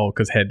presumed,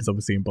 because heads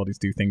obviously and bodies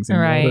do things in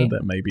water,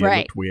 that maybe it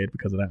looked weird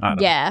because of that. I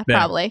don't know.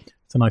 Probably.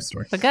 It's a nice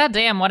story. But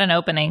goddamn, what an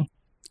opening.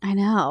 I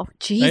know.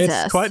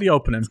 Jesus. It's quite the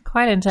opening. It's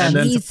quite intense. And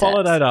then to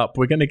follow that up,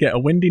 we're going to get a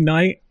windy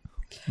night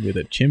with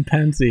a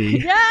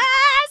chimpanzee.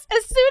 Yes!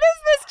 As soon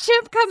as this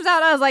chimp comes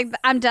out, I was like,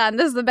 I'm done.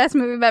 This is the best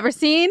movie I've ever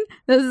seen.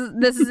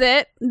 This is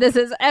it. This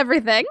is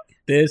everything.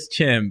 This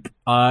chimp,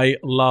 I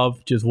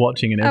love just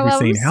watching in every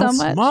scene. How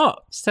smart.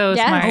 So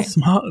smart. How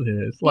smart it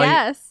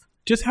is.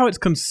 Just how it's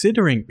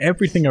considering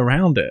everything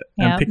around it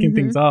and picking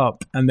things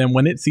up. And then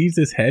when it sees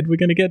this head we're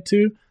going to get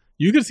to,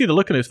 you can see the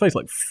look on his face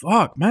like,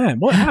 fuck, man,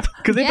 what happened?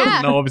 Because it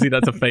doesn't know, obviously,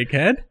 that's a fake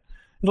head.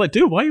 It's like,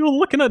 dude, why are you all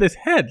looking at this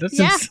head? That's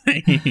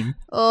insane.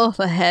 Oh,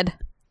 the head.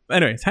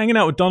 Anyway, it's hanging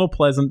out with Donald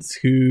Pleasance,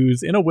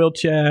 who's in a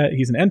wheelchair.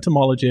 He's an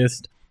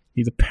entomologist.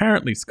 He's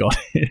apparently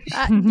Scottish.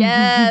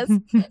 Yes.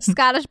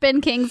 Scottish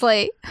Ben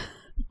Kingsley.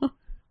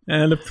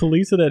 And the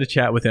police are there to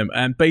chat with him.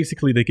 And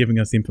basically, they're giving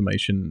us the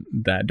information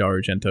that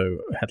Dario Argento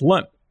had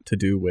learnt to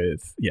do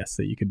with,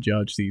 that you can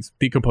judge these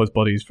decomposed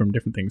bodies from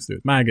different things to do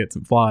with maggots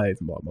and flies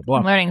and blah, blah, blah.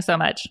 I'm learning so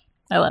much.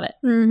 I love it.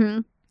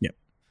 Mm-hmm. Yeah.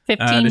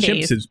 15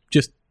 days.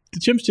 The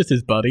chimp's just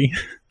his buddy.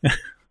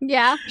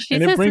 Yeah.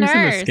 She's and it brings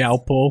him a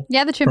scalpel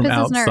the chimp from is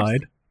his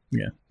outside. nurse.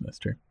 Yeah, that's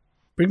true.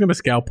 Brings him a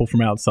scalpel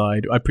from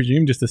outside. I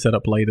presume just to set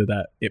up later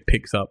that it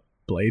picks up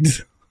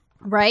blades.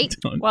 Right.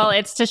 Well,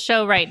 it's to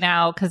show right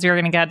now, because you're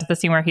going to get to the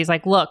scene where he's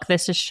like, look,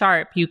 this is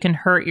sharp. You can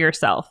hurt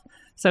yourself.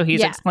 So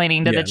he's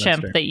explaining to the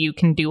chimp that you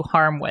can do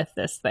harm with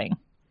this thing.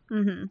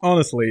 Mm-hmm.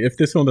 Honestly, if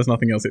this one does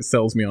nothing else, it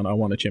sells me on I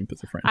want a chimp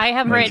as a friend. I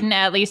have written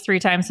at least 3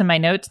 times in my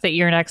notes that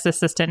your next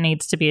assistant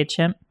needs to be a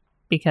chimp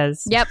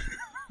because,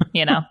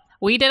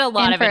 we did a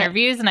lot of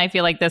interviews and I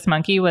feel like this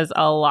monkey was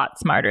a lot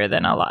smarter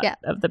than a lot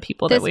of the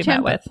people that we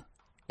met with.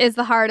 Is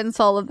the heart and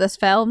soul of this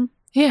film.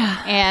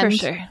 Yeah, and for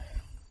sure.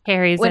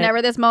 Carries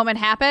whenever this moment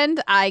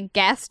happened, I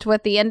guessed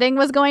what the ending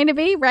was going to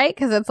be, right?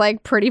 Because it's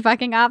like pretty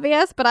fucking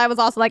obvious. But I was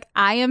also like,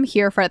 I am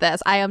here for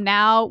this. I am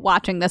now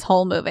watching this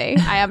whole movie.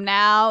 I am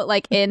now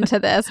like into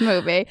this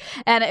movie.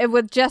 And it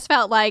would just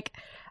felt like,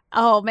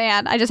 oh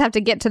man, I just have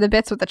to get to the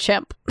bits with the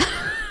chimp.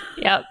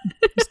 Yep.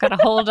 Just got to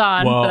hold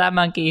on for that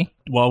monkey.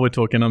 While we're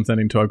talking, I'm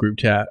sending to our group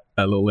chat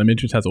a little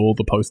image which has all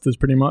the posters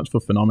pretty much for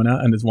Phenomena.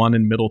 And there's one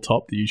in middle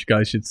top that you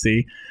guys should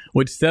see,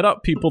 which set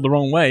up people the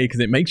wrong way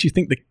because it makes you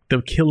think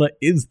the killer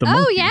is the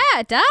monkey. Oh, yeah,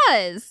 it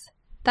does.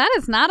 That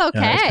is not okay.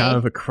 Yeah, it's kind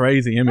of a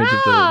crazy image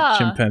of the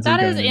chimpanzee.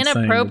 That is going insane with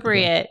the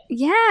inappropriate.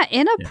 Yeah,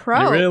 And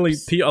inappropriate. really,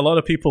 a lot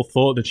of people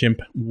thought the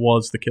chimp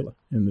was the killer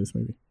in this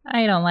movie.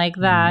 I don't like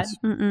that.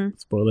 Mm-mm.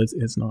 Spoilers,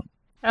 it's not.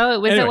 Oh,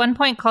 it was Anyway. at one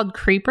point called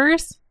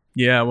Creepers?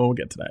 Yeah, well, we'll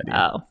get to that.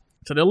 Yeah. Oh.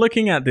 So they're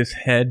looking at this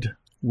head,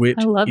 which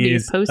I love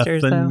these is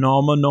posters, a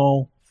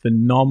though.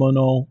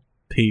 phenomenal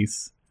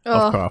piece of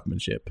Ugh.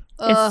 craftsmanship.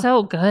 Ugh. It's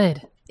so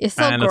good. It's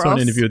so And I gross. saw an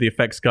interview with the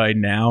effects guy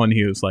now, and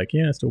he was like,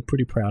 "Yeah, still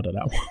pretty proud of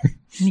that one."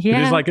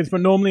 Yeah. It's like it's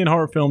normally in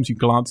horror films you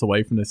glance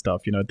away from this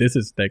stuff. You know,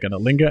 they're gonna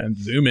linger and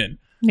zoom in.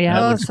 Yeah.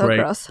 That Oh, looks so great.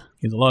 gross.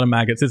 There's a lot of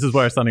maggots. This is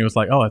where suddenly was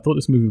like, "Oh, I thought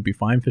this movie would be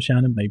fine for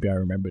Shannon. Maybe I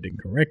remembered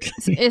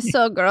incorrectly." It's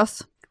so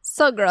gross.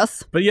 So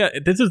gross. But yeah,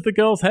 this is the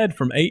girl's head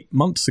from 8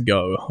 months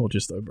ago, or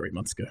just over 8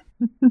 months ago.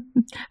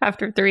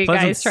 After three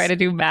Pleasant- guys try to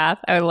do math,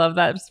 I love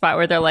that spot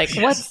where they're like,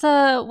 Yes.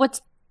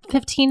 what's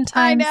 15 I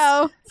times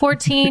know.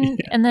 14?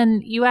 And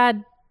then you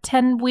add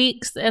 10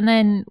 weeks, and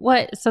then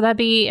what? So that'd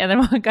be, and then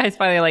one guy's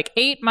finally like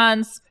 8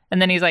 months, and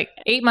then he's like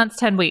 8 months,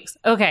 10 weeks.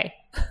 Okay.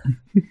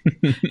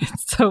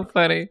 It's so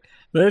funny.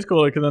 But it's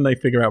cool because then they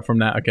figure out from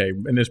that, okay,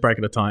 in this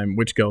bracket of time,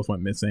 which girls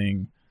went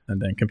missing,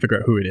 and then can figure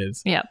out who it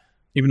is. Yeah.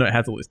 Even though it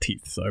has all its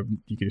teeth, so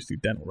you can just do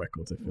dental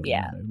records. If you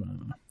Yeah.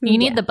 want. You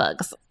need the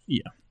bugs.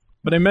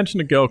 But they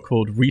mentioned a girl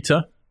called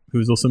Rita,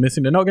 who's also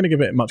missing. They're not going to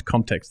give it much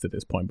context at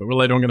this point, but we're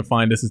later on going to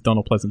find this is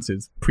Donald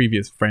Pleasance's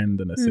previous friend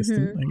and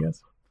assistant, I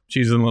guess.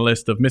 She's on the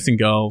list of missing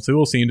girls who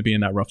all seem to be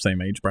in that rough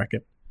same age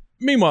bracket.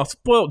 Meanwhile,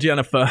 spoilt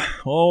Jennifer,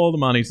 all the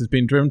money, has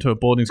been driven to a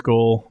boarding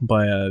school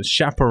by a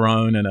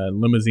chaperone and a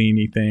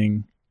limousine-y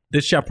thing.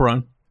 This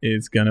chaperone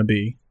is going to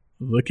be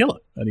the killer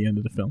at the end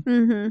of the film.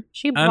 Mm-hmm.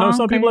 She I know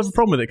some people have a bonkers.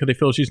 problem with it because they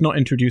feel she's not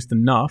introduced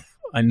enough.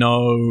 I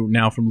know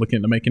now from looking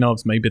at the making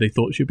ofs, maybe they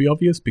thought she'd be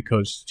obvious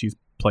because she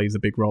plays a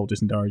big role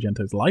just in Dario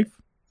Argento's life.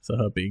 So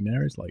her being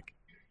there is like,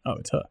 oh,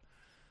 it's her.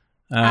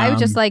 I was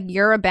just like,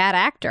 you're a bad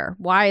actor.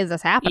 Why is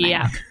this happening?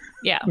 Yeah.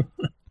 Yeah.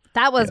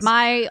 That was Yes.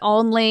 my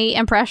only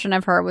impression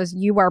of her was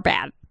you are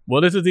bad.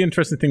 Well, this is the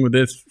interesting thing with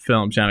this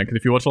film, Shannon, because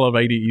if you watch a lot of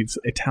 80s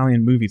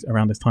Italian movies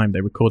around this time,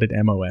 they recorded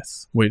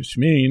MOS, which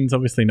means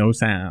obviously no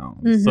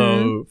sound. Mhm.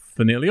 So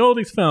for nearly all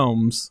these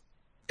films,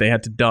 they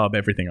had to dub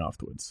everything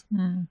afterwards,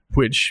 Mm.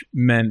 which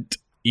meant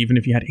even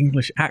if you had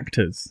English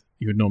actors,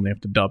 you would normally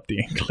have to dub the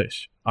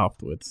English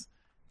afterwards.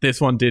 This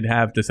one did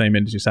have the same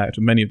English actor.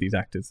 Many of these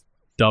actors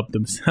dubbed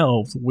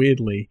themselves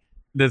weirdly.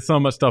 There's so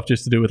much stuff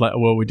just to do with like,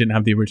 well, we didn't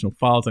have the original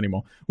files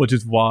anymore, which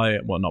is why,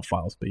 well, not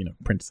files, but,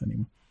 prints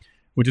anymore.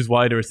 Which is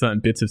why there are certain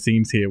bits of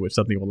scenes here which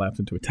suddenly will lapse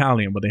into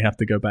Italian, but they have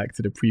to go back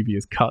to the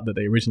previous cut that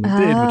they originally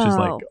did, which is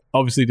like, Oh.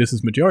 obviously this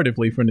is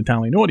majoritively for an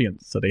Italian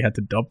audience, so they had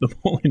to dub them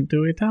all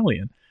into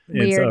Italian.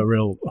 It's Weird. a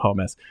real hot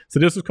mess. So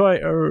this was quite,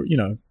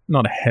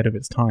 not ahead of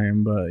its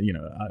time, but,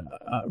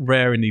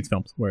 rare in these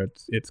films where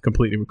it's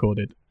completely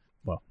recorded,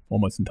 well,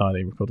 almost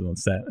entirely recorded on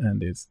set,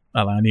 and is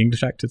allowing the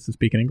English actors to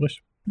speak in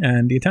English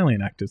and the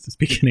Italian actors to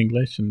speak in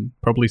English, and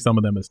probably some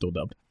of them are still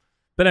dubbed.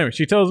 But anyway,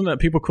 she tells them that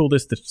people call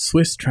this the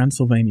Swiss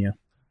Transylvania,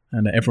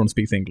 and that everyone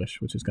speaks English,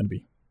 which is going to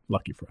be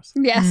lucky for us.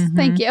 Yes, Mhm.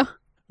 thank you.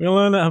 We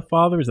learn that her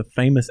father is a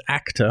famous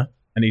actor,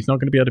 and he's not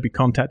going to be able to be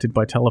contacted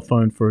by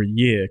telephone for a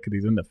year because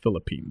he's in the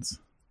Philippines,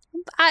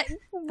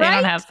 They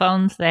don't have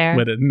phones there.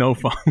 where there's no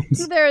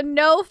phones. There are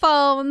no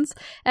phones.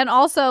 And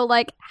also,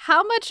 like,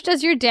 how much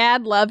does your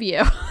dad love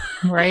you?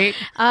 Right?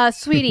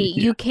 Sweetie,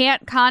 you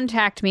can't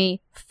contact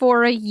me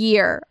for a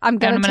year. I'm And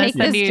going I'm to going take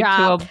to send this you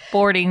job. to a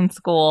boarding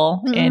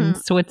school in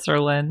Mhm.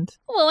 Switzerland.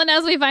 Well, and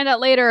as we find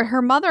out later,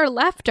 her mother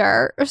left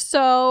her.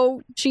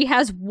 So she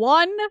has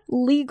one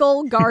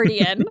legal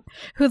guardian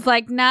who's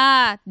like,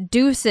 nah,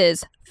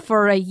 deuces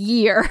for a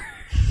year.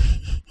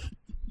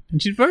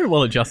 And she's very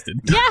well adjusted.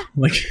 Yeah.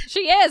 Like,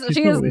 She is. She's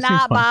She is cool. It seems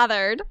not fun.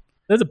 bothered.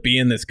 there's a bee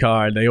in this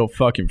car, and they all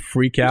fucking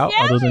freak out,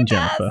 Yeah, other than she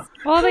does. Jennifer.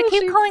 Well, they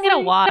keep She's calling it a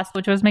freaking wasp,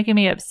 which was making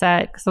me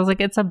upset because I was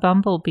like, it's a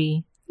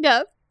bumblebee.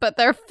 Yeah, but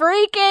they're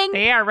freaking.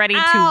 They are ready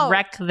Ow. to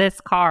wreck this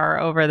car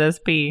over this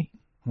bee.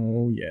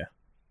 Oh, yeah.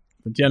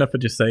 But Jennifer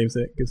just saves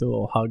it, gives it a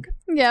little hug,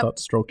 Yep.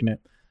 starts stroking it,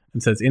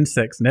 and says,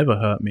 "Insects never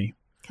hurt me."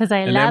 Because I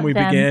And love then we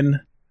them. begin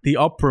the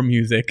opera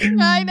music.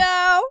 I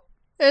know.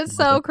 It's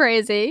so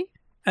crazy.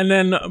 And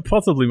then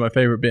possibly my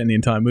favorite bit in the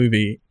entire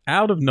movie,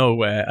 out of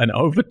nowhere, an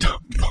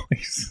overtop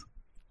voice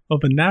of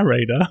a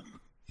narrator,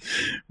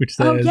 which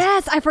says, Oh,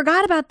 yes. I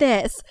forgot about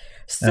this.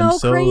 "And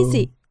So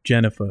crazy.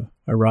 Jennifer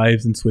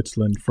arrives in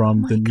Switzerland from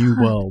Oh my the New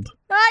God. World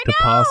I to know.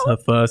 pass her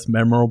first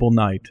memorable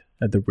night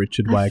at the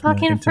Richard I Wagner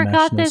fucking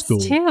forgot International this School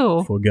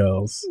too. for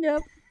Girls."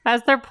 Yep.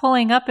 As they're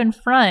pulling up in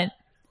front.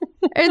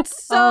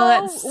 It's so, Oh,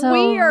 that's so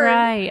weird.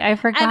 right. I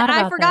forgot And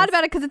about I forgot this.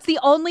 about it because it's the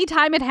only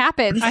time it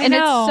happens. I and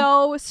know. it's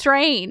so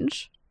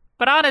strange.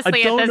 But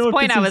honestly, I don't at know this if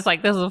point, this I is- was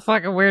like, this is a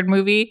fucking weird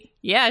movie.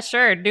 Yeah,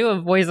 sure. Do a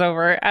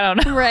voiceover. I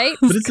don't know. Right?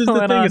 But this is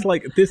the thing, it's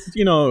like this,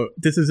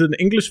 this is an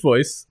English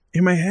voice.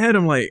 In my head,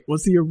 I'm like,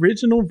 was the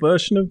original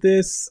version of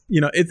this,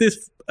 is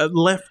this a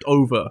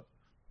leftover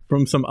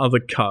from some other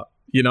cut?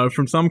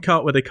 From some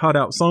cut where they cut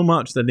out so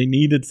much that they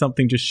needed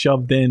something just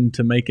shoved in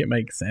to make it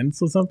make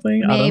sense or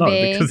something? I don't know,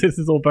 Maybe. because this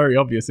is all very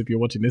obvious if you're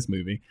watching this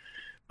movie.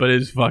 But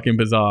it's fucking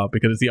bizarre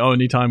because it's the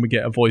only time we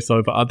get a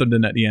voiceover other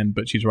than at the end,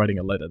 but she's writing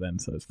a letter then,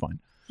 so it's fine.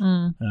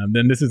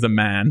 Then this is a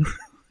man.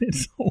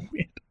 It's so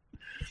weird.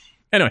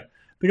 Anyway,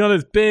 they got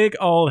this big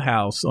old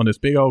house on this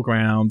big old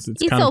grounds.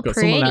 It's He's kind so of got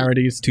pretty.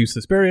 similarities to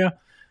Suspiria.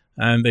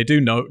 And they do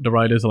note, the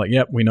writers are like,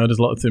 yep, we know there's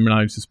a lot of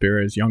similarities to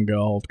Suspiria. This young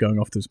girl going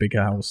off to this big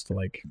house to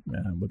like,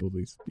 with all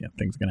these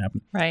things are going to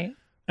happen. Right.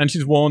 And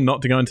she's warned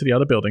not to go into the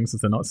other buildings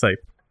as they're not safe.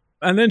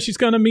 And then she's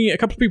going to meet a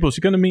couple of people.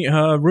 She's going to meet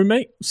her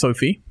roommate,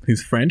 Sophie,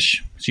 who's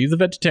French. She's a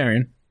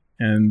vegetarian.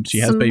 And she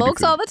has baby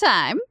Smokes food. all the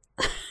time.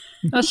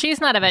 Well, she's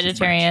not a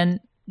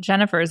vegetarian.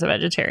 Jennifer's a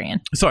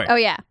vegetarian. Sorry. Oh,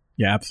 yeah.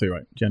 Yeah, absolutely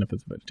right.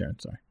 Jennifer's a vegetarian.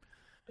 Sorry.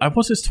 I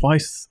watched this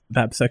twice,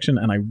 that section,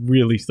 and I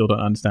really still don't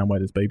understand why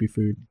there's baby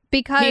food.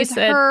 Because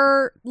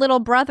her little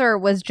brother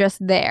was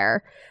just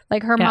there.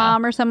 Like her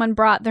mom or someone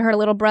brought her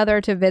little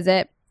brother to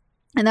visit.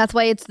 And that's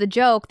why it's the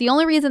joke. The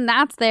only reason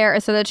that's there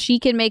is so that she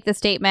can make the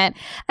statement,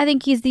 I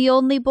think he's the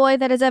only boy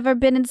that has ever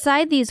been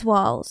inside these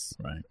walls.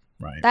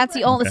 Right. That's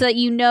the only, so that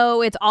you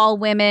know it's all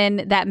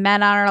women, that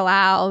men aren't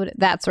allowed,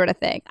 that sort of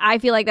thing. I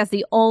feel like that's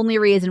the only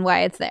reason why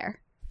it's there.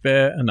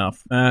 Fair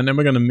enough. And then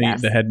we're going to meet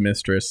the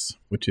headmistress,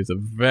 which is a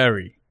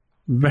very,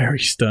 very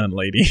stern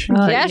lady. She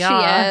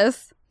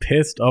is.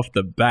 Pissed off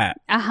the bat.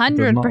 100%.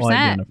 Does not like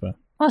Jennifer.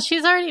 Well,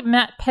 she's already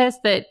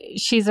pissed that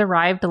she's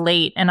arrived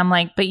late. And I'm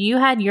like, but you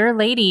had your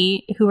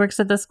lady who works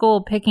at the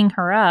school picking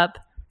her up.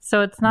 So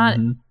it's not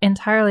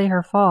entirely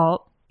her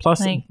fault.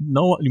 Plus, we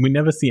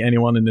never see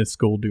anyone in this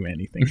school do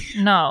anything.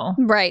 No.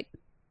 Right.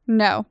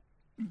 No.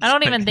 I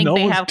don't even think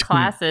they have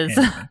classes.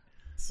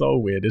 So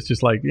weird. It's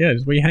just like,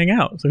 just where you hang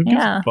out. So who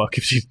gives a fuck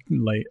if she's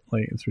late?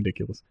 Like, it's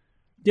ridiculous.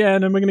 Yeah,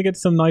 and then we're going to get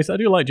some nice... I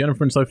do like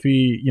Jennifer and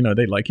Sophie. You know,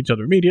 they like each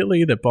other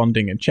immediately. They're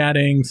bonding and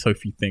chatting.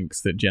 Sophie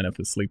thinks that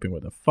Jennifer's sleeping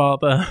with her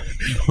father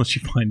before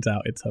she finds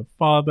out it's her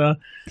father.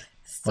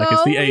 So like,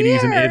 it's the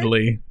 80s in weird.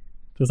 Italy.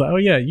 It's like, oh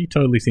yeah, you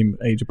totally seem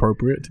age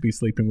appropriate to be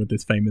sleeping with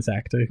this famous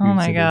actor. Oh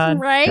my God.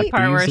 Right? The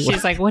part where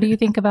she's like, what do you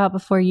think about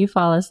before you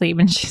fall asleep?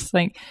 And she's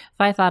like, if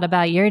I thought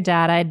about your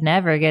dad, I'd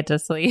never get to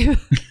sleep.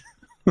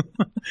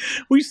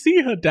 We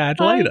see her dad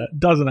later.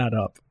 Doesn't add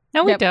up.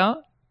 No, we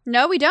don't.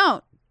 No, we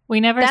don't. We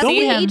never That's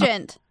see the him.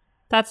 agent.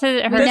 That's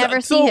it. We never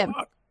see him.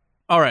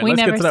 All right, We let's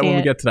get never to that see when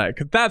we it. get to that.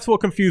 Because that's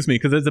what confused me.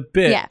 Because there's a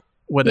bit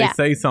where they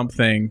say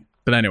something.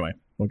 But anyway,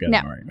 we'll get it.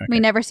 All right. Okay. We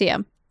never see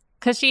him.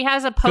 Because she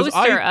has a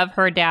poster of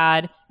her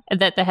dad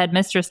that the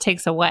headmistress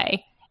takes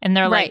away. And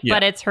they're like,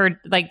 but it's her,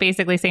 like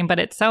basically saying, but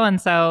it's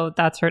so-and-so.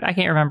 That's her. I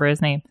can't remember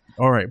his name.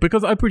 All right,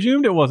 because I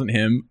presumed it wasn't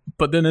him,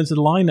 but then there's a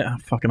line that,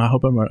 I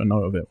hope I wrote a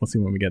note of it. We'll see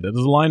when we get there.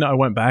 There's a line that I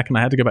went back and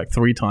I had to go back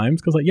 3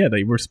 times because,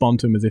 they respond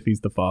to him as if he's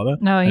the father.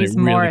 No, he's and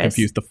it really Morris.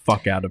 confused the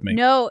fuck out of me.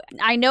 No,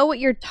 I know what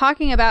you're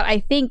talking about,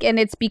 I think, and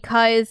it's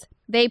because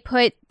they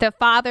put the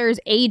father's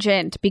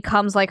agent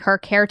becomes like her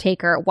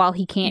caretaker while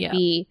he can't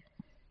be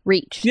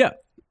reached. Yeah.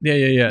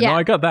 No,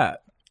 I got that.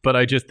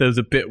 But there's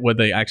a bit where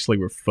they actually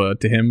referred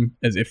to him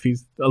as if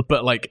he's,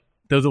 but like,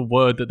 there's a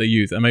word that they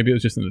use, and maybe it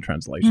was just in the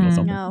translation or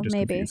something. No, it just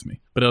maybe. confused me.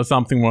 But it was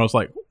something where I was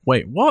like,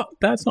 wait, what?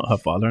 That's not her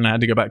father. And I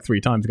had to go back 3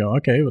 times and go,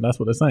 okay, well, that's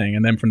what they're saying.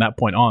 And then from that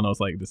point on, I was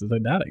like, this is her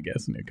dad, I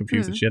guess. And it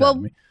confused the shit out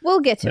of me.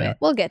 We'll get to it.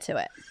 We'll get to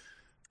it.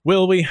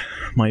 Will we?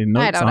 My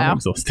notes don't know. are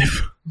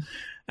exhaustive.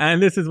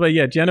 And this is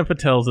where, Jennifer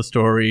tells a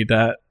story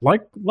that,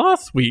 like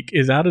last week,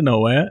 is out of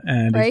nowhere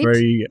and is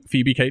very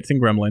Phoebe Cates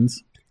and Gremlins.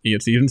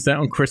 It's even set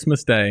on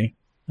Christmas Day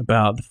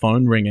about the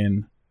phone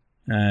ringing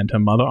and her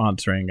mother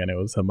answering, and it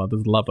was her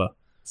mother's lover.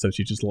 So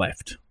she just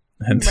left.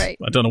 And I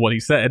don't know what he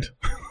said,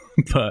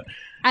 but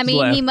I mean,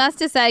 left. he must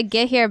have said,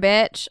 get here,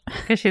 bitch.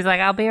 Because she's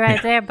like, I'll be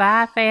right there.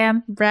 Bye,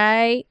 fam.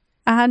 Right?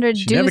 100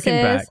 She deuces. never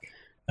came back.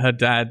 Her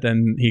dad,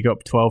 then he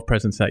got 12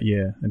 presents that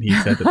year, and he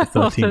said that the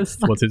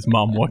 13th was his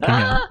mom walking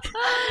out.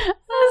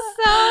 That's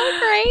so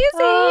crazy.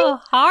 Oh,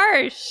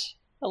 harsh.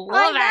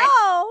 Love I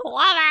it.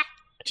 Love it.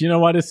 Do you know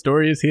why this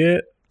story is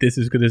here? This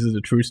is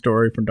a true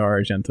story from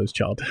Dario Argento's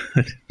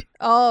childhood.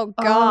 Oh,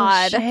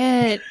 God. Oh,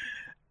 shit.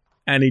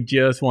 And he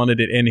just wanted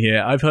it in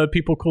here. I've heard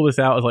people call this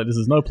out as like, this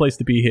is no place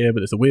to be here,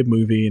 but it's a weird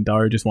movie, and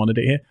Dario just wanted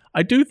it here.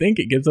 I do think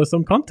it gives us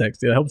some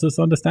context. It helps us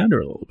understand her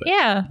a little bit.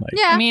 Yeah.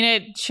 I mean,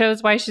 it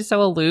shows why she's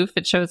so aloof.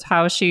 It shows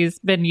how she's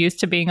been used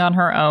to being on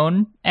her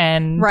own.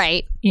 And,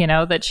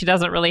 that she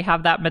doesn't really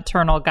have that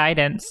maternal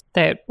guidance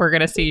that we're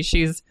going to see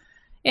she's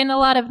in a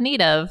lot of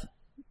need of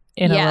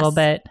in a little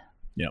bit.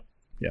 Yep.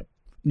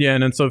 Yeah,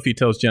 and then Sophie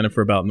tells Jennifer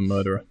about the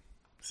murderer.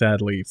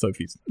 Sadly,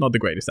 Sophie's not the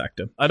greatest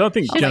actor. I don't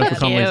think Jennifer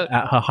Connelly's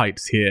at her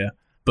heights here,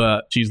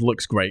 but she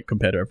looks great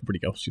compared to everybody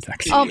else she's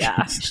acting. Oh,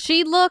 yeah.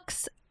 She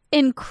looks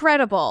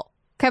incredible.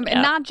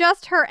 Not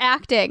just her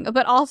acting,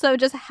 but also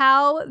just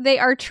how they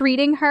are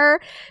treating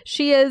her.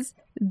 She is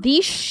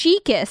the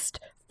chicest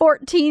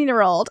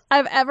 14-year-old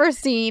I've ever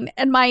seen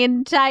in my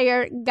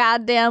entire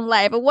goddamn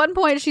life. At one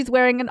point, she's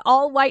wearing an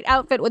all-white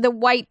outfit with a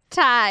white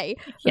tie.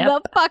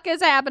 Yep. The fuck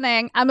is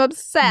happening? I'm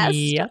obsessed.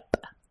 Yep.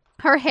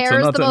 Her hair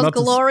is the most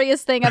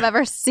glorious thing I've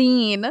ever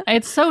seen.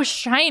 It's so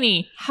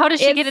shiny. How does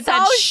she get it so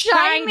that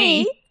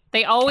shiny?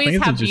 They always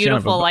it's have just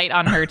beautiful Jennifer. light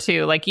on her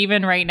too. Like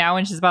even right now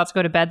when she's about to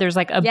go to bed, there's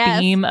like a Yes.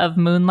 beam of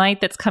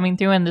moonlight that's coming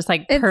through and just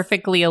like It's-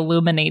 perfectly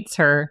illuminates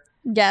her.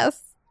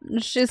 Yes.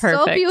 She's so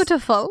Perfect.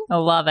 beautiful. I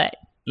love it.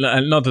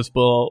 And not to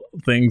spoil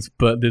things,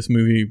 but this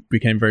movie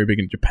became very big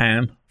in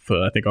Japan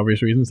for, I think,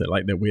 obvious reasons. They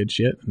like their weird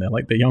shit and they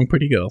like their young,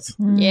 pretty girls.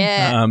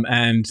 Yeah.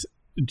 And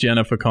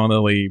Jennifer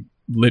Connelly,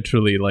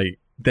 literally, like,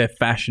 their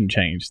fashion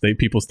changed.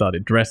 People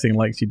started dressing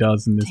like she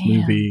does in this Damn.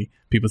 movie.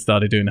 People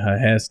started doing her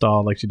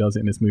hairstyle like she does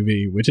in this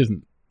movie, which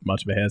isn't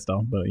much of a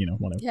hairstyle, but,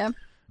 whatever. Yeah.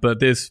 But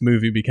this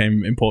movie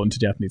became important to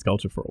Japanese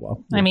culture for a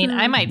while. I mean,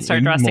 I might start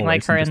In dressing more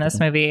like ways her than in just this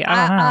the- movie.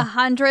 I don't know.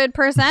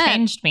 100%.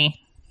 Changed me.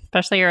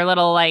 Especially her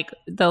little, like,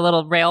 the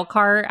little rail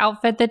car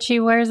outfit that she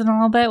wears in a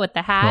little bit with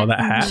the hat. Well, that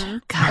hat.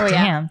 Mhm. God Oh,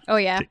 yeah. damn. Oh,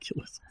 yeah.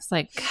 Ridiculous. It's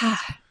like, God.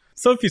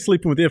 Sophie's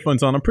sleeping with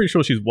earphones on. I'm pretty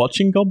sure she's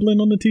watching Goblin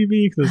on the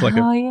TV because there's like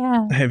oh,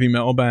 yeah. a heavy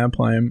metal band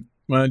playing.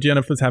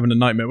 Jennifer's having a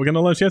nightmare. We're going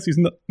to learn she has these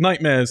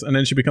nightmares, and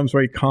then she becomes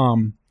very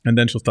calm, and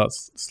then she'll start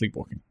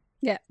sleepwalking.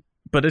 Yeah.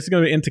 But it's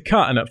going to be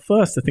intercut, and at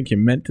first I think you're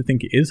meant to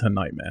think it is her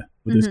nightmare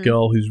with this Mhm.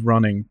 girl who's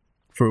running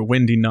through a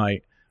windy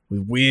night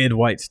with weird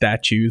white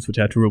statues, which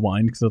I had to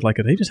rewind because I was like,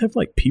 they just have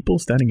like people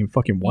standing in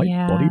fucking white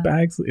Yeah. body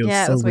bags? It was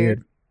Yeah, it so was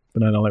weird.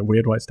 But no, like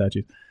weird white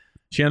statues.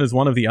 She enters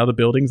one of the other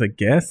buildings, I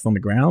guess, on the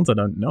grounds. I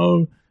don't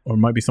know. Or it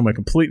might be somewhere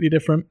completely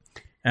different.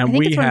 And I think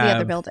we it's one have of the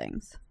other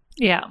buildings.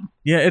 Yeah.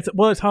 yeah,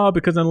 it's hard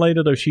because then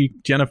later though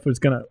Jennifer's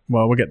gonna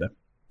we'll get there.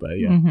 But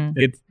yeah. Mhm.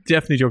 It's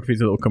definitely geography is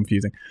a little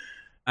confusing.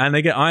 And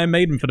they get Iron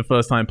Maiden for the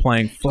first time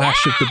playing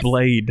Flash of the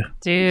Blade.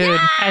 Dude,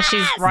 as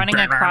she's running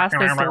across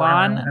this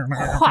lawn.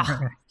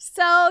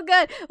 So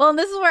good. Well, and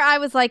this is where I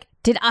was like,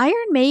 did Iron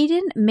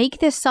Maiden make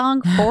this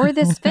song for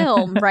this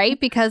film, right?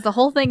 Because the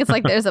whole thing is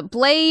like there's a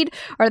blade.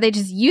 Are they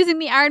just using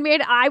the Iron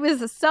Maiden? I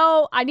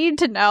needed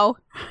to know.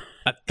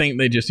 I think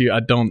they just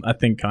I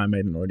think Iron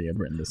Maiden already had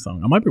written this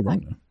song. I might be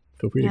wrong though.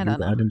 Feel free to I don't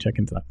Google. know. I didn't check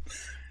into that.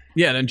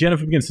 Yeah, then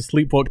Jennifer begins to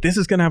sleepwalk. This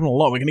is gonna happen a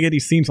lot. We're gonna get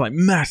these scenes like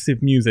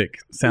massive music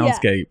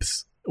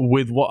soundscapes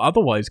with what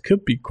otherwise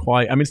could be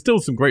still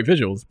some great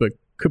visuals, but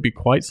could be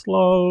quite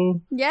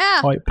slow, Yeah.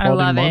 quite I plodding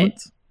love it.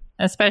 moments.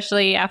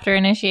 Especially after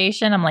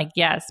initiation, I'm like,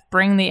 yes,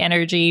 bring the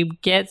energy,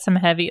 get some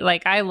heavy.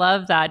 Like, I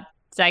love that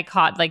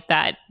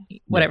that,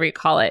 whatever you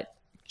call it.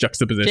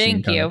 Juxtaposition.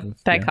 Thank kind you. of,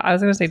 yeah. I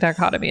was going to say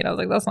dichotomy, and I was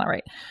like, that's not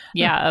right.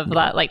 Yeah, of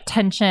that like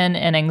tension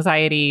and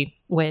anxiety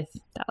with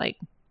that like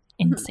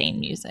insane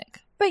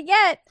music. But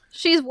yet,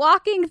 she's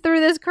walking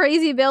through this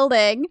crazy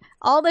building.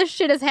 All this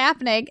shit is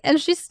happening, and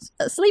she's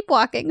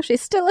sleepwalking.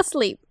 She's still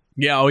asleep.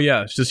 Yeah, oh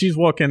yeah. So she's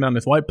walking down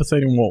this white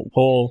pulsating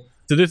hall.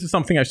 So this is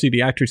something actually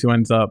the actress who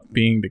ends up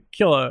being the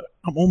killer,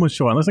 I'm almost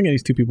sure, unless I get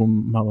these two people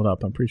muddled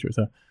up, I'm pretty sure it's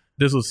her.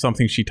 This was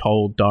something she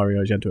told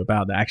Dario Argento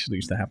about that actually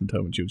used to happen to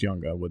her when she was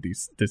younger with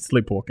this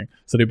sleepwalking.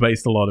 So they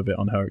based a lot of it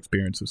on her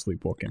experience with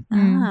sleepwalking.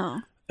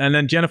 Oh. And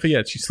then Jennifer,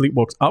 she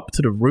sleepwalks up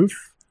to the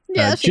roof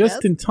Yeah, she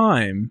just does. in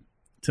time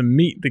to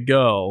meet the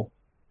girl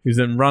who's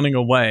then running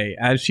away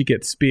as she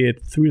gets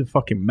speared through the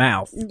fucking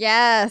mouth.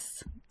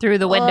 Yes. Through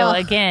the window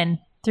Ugh. again,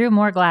 through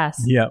more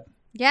glass. Yep.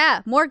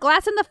 Yeah. More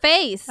glass in the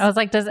face. I was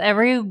like, does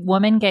every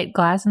woman get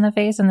glass in the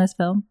face in this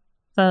film?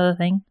 Is that the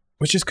thing?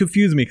 Which just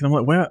confused me because I'm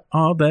like, where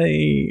are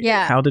they?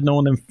 Yeah. How did no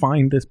one then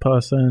find this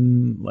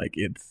person? Like,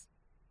 it's...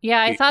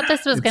 Yeah, I thought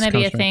this was It's going to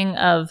be a kinda thing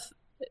of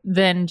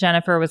then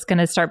Jennifer was going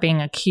to start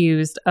being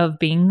accused of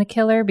being the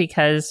killer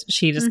because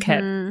she just Mhm.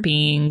 kept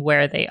being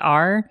where they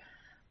are.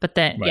 But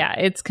then, Right. yeah,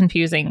 it's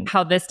confusing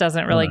how this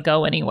doesn't really Okay.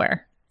 go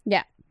anywhere.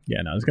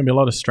 Yeah, no, there's going to be a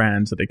lot of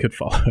strands that they could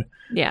follow.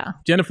 Yeah.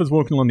 Jennifer's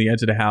walking along the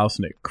edge of the house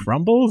and it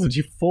crumbles and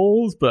she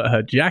falls, but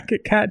her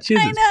jacket catches.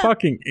 I It's know.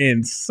 fucking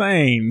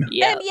insane.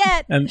 Yeah. And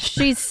yet, And-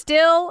 she's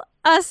still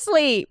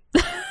asleep.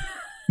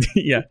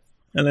 Yeah.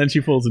 And then she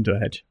falls into a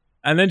hedge.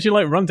 And then she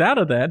like runs out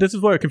of there. This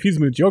is where it confuses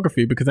me with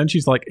geography because then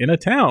she's like in a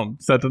town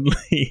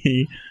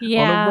suddenly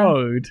Yeah. on a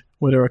road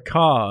where there are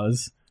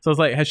cars. So I was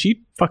like, has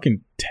she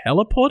fucking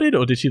teleported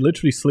or did she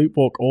literally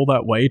sleepwalk all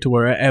that way to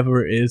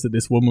wherever it is that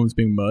this woman was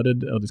being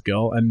murdered or this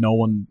girl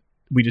and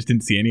we just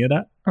didn't see any of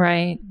that?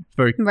 Right. It's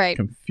very Right.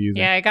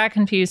 confusing. Yeah, I got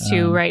confused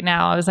too Um, right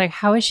now. I was like,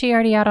 how is she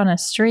already out on a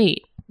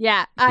street?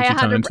 Yeah. Did she turn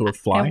 100 into a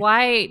fly? And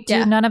why do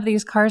Yeah. none of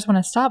these cars want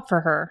to stop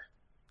for her?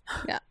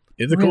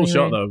 It's a cool Really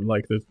shot weird. though.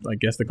 Like I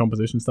guess the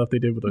composition stuff they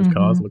did with those Mhm.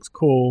 cars looks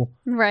cool.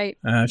 Right.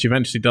 She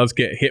eventually does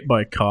get hit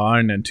by a car,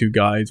 and then two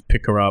guys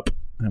pick her up,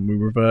 and we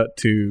revert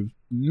to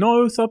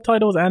no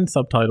subtitles and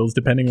subtitles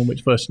depending on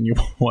which version you're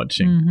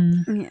watching.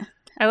 Mhm. Yeah.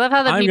 I love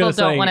how the I'm people gonna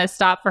don't say- want to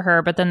stop for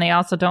her, but then they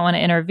also don't want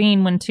to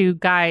intervene when two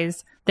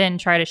guys then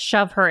try to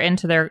shove her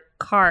into their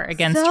car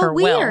against so her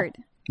will. weird.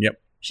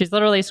 She's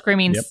literally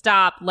screaming, Yep.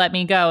 "Stop, let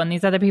me go." And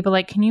these other people are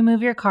like, "Can you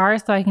move your car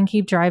so I can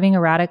keep driving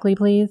erratically,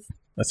 please?"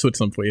 That's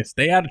Switzerland for you.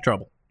 Stay out of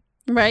trouble.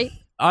 Right.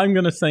 I'm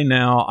gonna say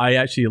now I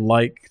actually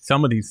like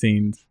some of these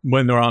scenes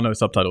when there are no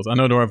subtitles. I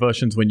know there are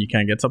versions when you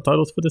can get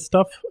subtitles for this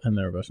stuff, and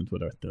there are versions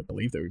where I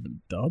believe they're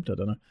even dubbed. I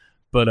don't know.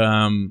 But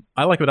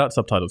I like without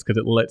subtitles because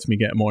it lets me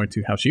get more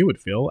into how she would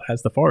feel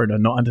as the foreigner,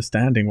 not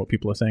understanding what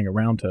people are saying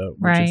around her,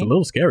 which is Right. a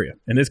little scarier.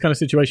 In this kind of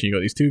situation, you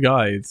got these two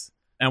guys,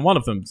 And one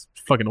of them's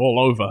fucking all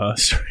over her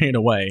straight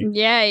away.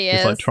 Yeah, he Just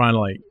is. like trying to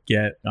like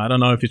get, I don't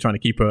know if he's trying to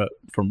keep her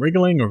from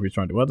wriggling or if he's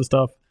trying to do other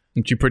stuff.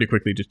 And she pretty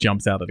quickly just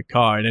jumps out of the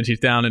car, and then she's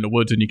down in the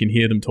woods and you can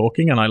hear them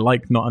talking, and I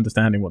like not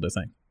understanding what they're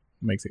saying.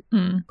 It makes it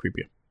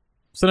creepier.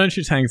 So then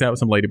she just hangs out with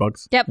some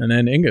ladybugs. Yep. And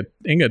then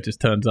Inga just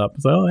turns up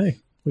and says, oh, hey,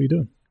 what are you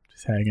doing?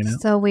 Just hanging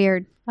out. So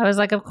weird. I was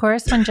like, of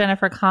course, when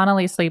Jennifer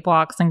Connelly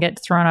sleepwalks and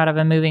gets thrown out of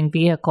a moving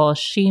vehicle,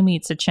 she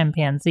meets a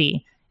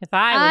chimpanzee. If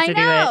I was to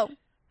do it,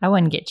 I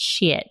wouldn't get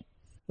shit.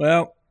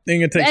 Well,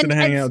 Inga takes her to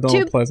hang out with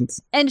Donald Pleasance.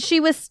 And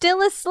she was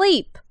still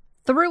asleep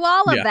through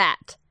all of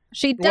that.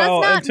 She does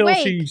not until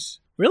wake. she's...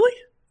 Really?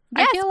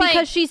 Yes, I feel because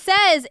like- she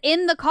says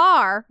in the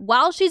car,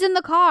 while she's in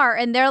the car,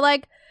 and they're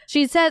like,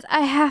 she says,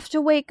 I have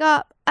to wake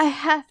up. I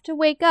have to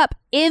wake up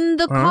in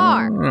the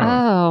car.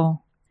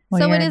 Oh.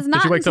 So weird. it is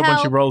not she wakes up until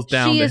when she rolls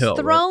down she the is hill,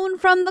 thrown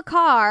from the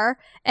car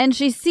and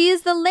she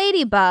sees the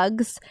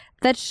ladybugs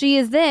that she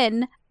is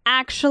then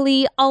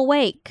actually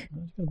awake.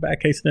 A bad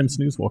case of them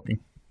snooze walking.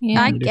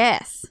 Yeah. I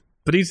guess.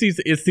 But it's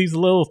these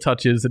little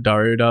touches that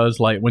Dario does.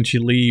 Like when she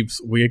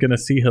leaves, we're going to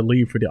see her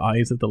leave through the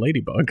eyes of the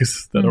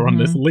ladybugs that are on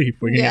this leaf.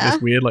 We're going to get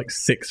this weird like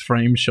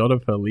 6-frame shot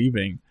of her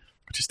leaving,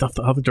 which is stuff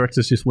that other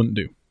directors just wouldn't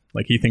do.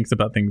 Like he thinks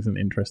about things in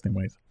interesting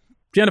ways.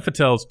 Jennifer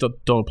tells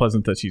Donald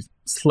Pleasance that she's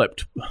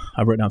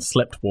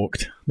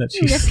slept-walked, that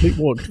she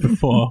sleepwalked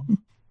before,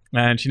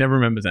 and she never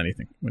remembers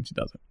anything when she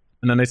does it.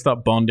 And then they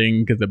start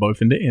bonding because they're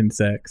both into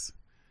insects.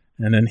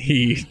 And then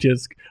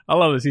I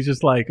love this, he's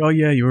just like, oh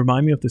yeah, you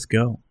remind me of this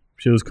girl.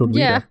 She was called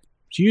Rita.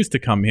 She used to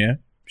come here.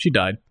 She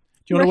died.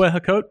 Do you want to wear her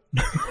coat?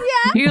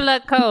 You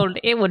look cold.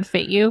 It would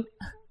fit you.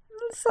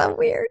 It's so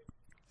weird.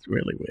 It's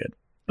really weird.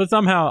 But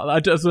somehow,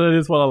 it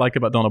is what I like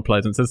about Donald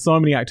Pleasance. There's so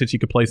many actors you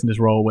could place in this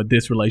role where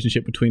this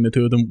relationship between the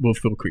two of them will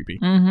feel creepy.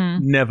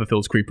 Mm-hmm. Never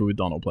feels creepy with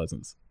Donald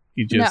Pleasance.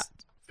 He just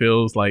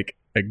feels like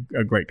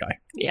a great guy.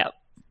 Yep.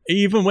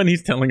 Even when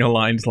he's telling her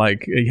lines,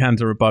 like he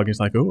hands her a bug, he's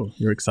like, "Oh,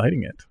 you're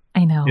exciting it.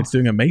 I know. It's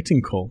doing a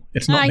mating call.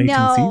 It's not mating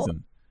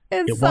season.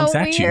 It's It so wants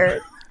at you."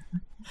 weird.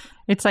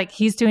 It's like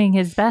he's doing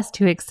his best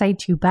to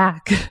excite you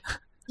back.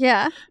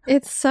 Yeah,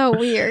 it's so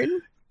weird.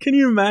 Can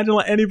you imagine?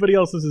 Like anybody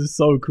else, this is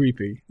so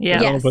creepy. Yeah.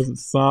 And Donald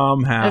Pleasance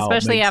somehow,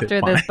 Especially makes after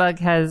it this fine. bug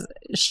has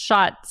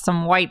shot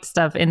some white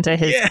stuff into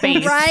his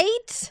face.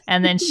 Right?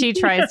 And then she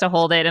tries to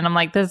hold it. And I'm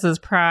like, this is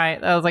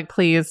pride. I was like,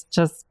 please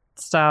just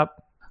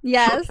stop.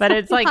 Yes. But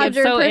it's like, it's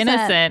so 100%.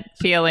 innocent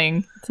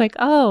feeling. It's like,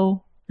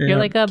 oh, Yeah. you're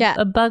like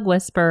a bug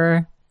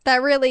whisperer.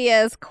 That really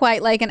is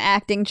quite like an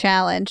acting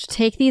challenge.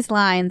 Take these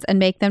lines and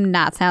make them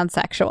not sound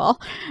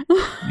sexual.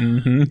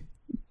 Mm-hmm.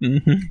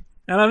 Mm-hmm.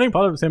 And I think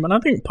part of it's him. And I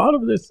think part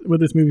of this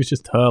with this movie is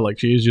just her. Like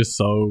she is just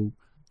so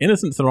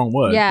innocent's the wrong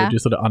word. Yeah. But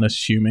just sort of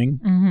unassuming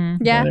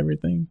Mm-hmm. Yeah. about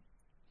everything.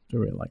 I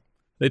really like.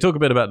 They talk a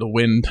bit about the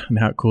wind and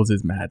how it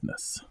causes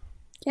madness.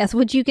 Yes,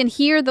 which you can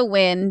hear the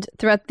wind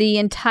throughout the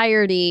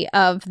entirety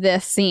of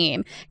this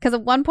scene. Because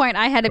at one point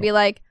I had to be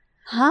like,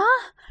 huh?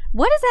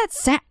 What is that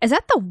sound? Is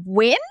that the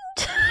wind?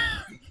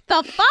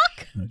 The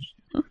fuck?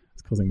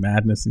 It's causing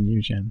madness in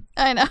you, Jen.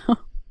 I know.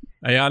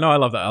 Yeah, I know. I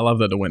love that. I love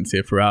that the wind's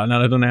here throughout. And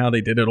I don't know how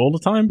they did it all the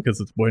time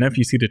because whenever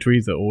you see the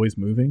trees, they're always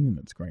moving and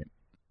it's great.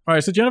 All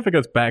right, so Jennifer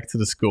goes back to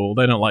the school.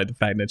 They don't like the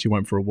fact that she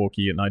went for a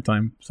walkie at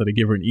nighttime, so they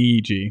give her an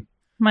EEG.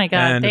 My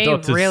God, And the they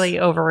doctors- really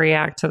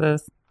overreact to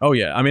this. Oh,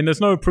 yeah. I mean,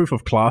 there's no proof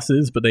of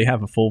classes, but they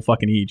have a full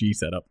fucking EEG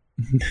setup.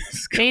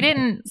 They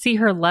didn't see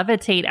her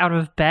levitate out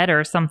of bed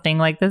or something.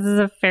 Like, this is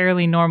a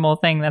fairly normal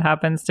thing that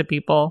happens to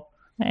people.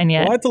 And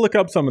yet, Well, I had to look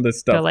up some of this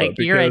stuff. they're like,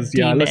 though, you're a because, I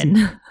demon.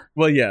 listened-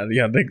 Well, yeah,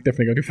 they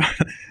definitely go too far.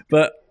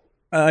 But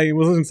I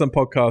was listening to some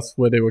podcasts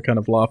where they were kind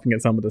of laughing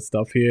at some of the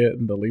stuff here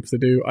and the leaps they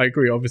do. I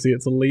agree, obviously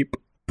it's a leap,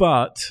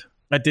 but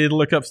I did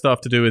look up stuff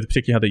to do with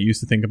particularly how they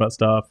used to think about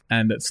stuff,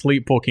 and that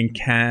sleepwalking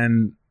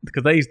can,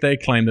 because they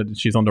claim that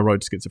she's on the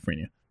road to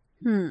schizophrenia.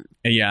 And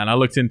yeah, and I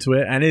looked into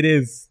it, and it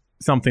is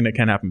something that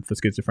can happen for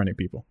schizophrenic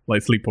people.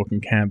 Like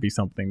sleepwalking can be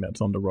something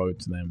that's on the road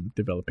to them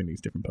developing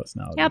these different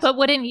personalities. Yeah, but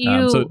wouldn't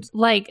you, so it's-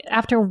 like,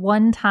 after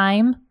one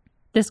time,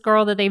 this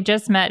girl that they've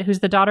just met, who's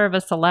the daughter of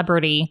a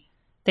celebrity,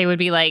 they would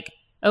be like,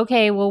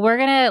 okay, well, we're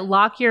going to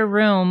lock your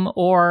room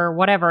or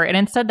whatever. And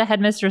instead, the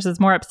headmistress is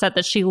more upset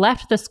that she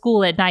left the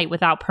school at night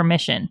without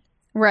permission.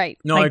 Right.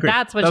 No, like, I agree.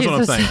 That's what she's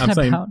I'm so saying. sad I'm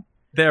saying about.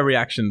 their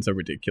reactions are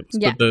ridiculous,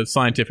 Yeah. but the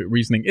scientific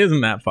reasoning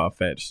isn't that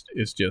far-fetched.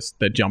 It's just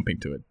they're jumping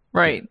to it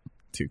Right.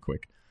 too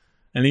quick.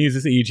 And he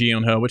uses EEG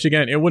on her, which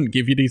again, it wouldn't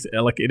give you these,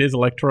 like, it is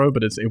electro,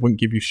 but it wouldn't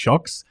give you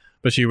shocks.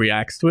 But she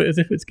reacts to it as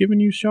if it's giving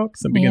you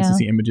shocks and begins to Yeah.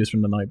 see images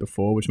from the night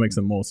before, which makes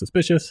them more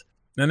suspicious.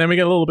 And then we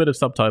get a little bit of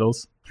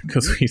subtitles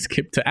because we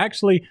skip to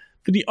actually,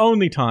 for the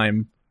only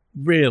time,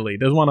 really,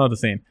 there's one other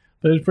scene,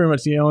 but it's pretty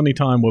much the only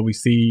time where we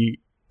see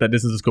that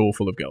this is a school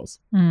full of girls.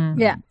 Mm.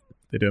 Yeah.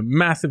 They do a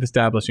massive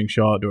establishing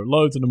shot, there are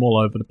loads of them all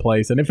over the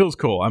place, and it feels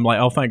cool. I'm like,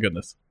 oh, thank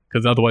goodness.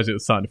 Because otherwise it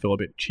was starting to feel a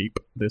bit cheap,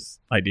 this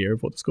idea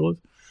of what the school is.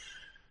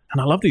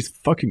 And I love these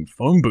fucking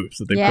phone booths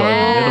that they've got in the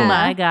Yeah. Oh middle.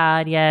 my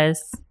God,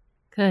 yes.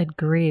 Good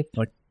grief.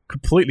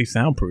 Completely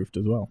soundproofed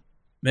as well.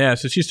 Yeah,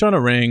 so she's trying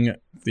to ring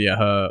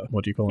her,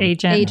 what do you call it?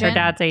 Agent. Agent. Her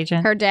dad's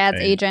agent. Her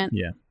dad's agent.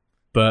 Yeah.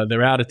 but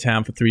they're out of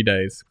town for 3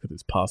 days because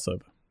it's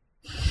Passover.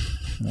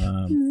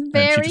 And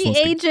Very she just wants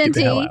to get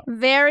the hell agenty, out.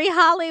 very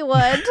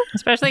Hollywood.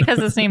 Especially because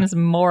his name is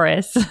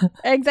Morris.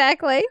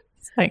 Exactly.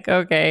 It's like,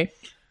 okay,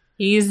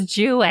 he's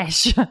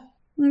Jewish.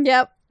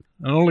 Yep.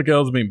 And all the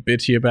girls are being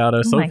bitchy about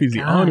her. Oh my Sophie's the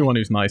God. only one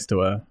who's nice to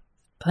her.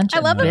 Bunch I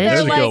of love that bitches. they're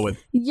There's a girl like,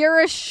 with-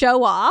 you're a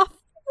show off.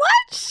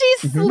 What?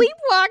 She's sleepwalking.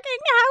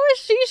 How is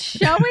she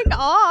showing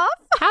off?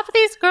 Half of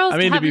these girls I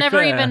mean, to have be never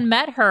fair- even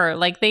met her.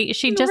 Like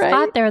she just Right.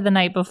 got there the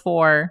night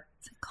before.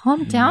 It's like,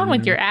 calm down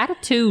with your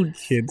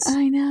attitudes. Kids.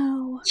 I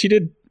know. She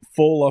did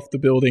fall off the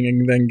building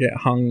and then get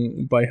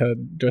hung by her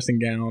dressing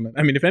gown.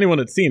 I mean, if anyone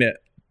had seen it,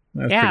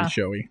 that's Yeah. pretty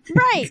showy.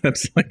 Right.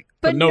 That's like,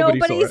 But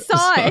nobody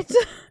saw So- it.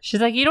 She's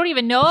like, you don't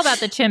even know about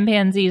the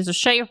chimpanzees, so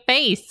shut your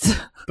face.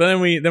 But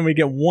then we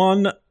get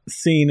one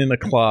scene in the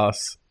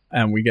class,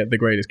 and we get the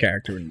greatest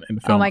character in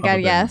the film. Oh my God, other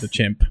than yes. the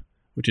chimp,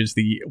 which is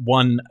the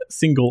one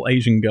single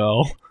Asian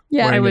girl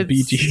Yeah. wearing I a was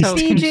BG. so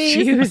BGs.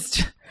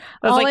 confused.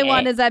 I was All like, I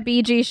want is that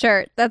BG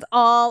shirt. That's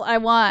all I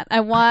want. I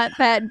want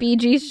that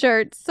BG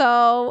shirt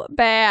so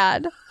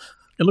bad.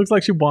 It looks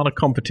like she won a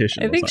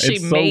competition. I or think something.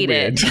 she It's so made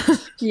weird.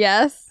 it.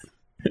 Yes.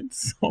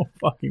 It's so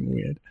fucking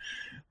weird.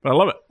 But I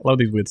love it. I love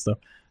these weird stuff.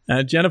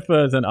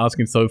 Jennifer is then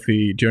asking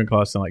Sophie during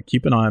class to like,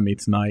 keep an eye on me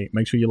tonight.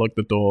 Make sure you lock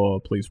the door.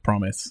 Please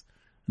promise.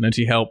 And then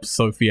she helps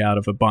Sophie out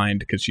of a bind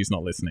because she's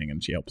not listening,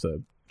 and she helps her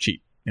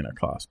cheat in her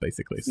class,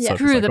 basically. So Yeah. Sophie's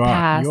Through like, the "All right,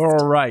 past." You're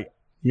all right.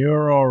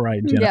 You're all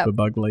right, Jennifer Yep.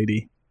 Bug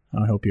Lady.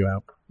 I'll help you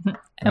out. And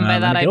by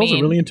And that the I girls are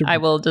mean, really into- I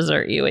will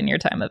desert you in your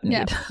time of need.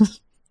 Yeah.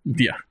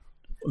 Yeah.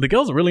 The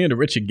girls are really into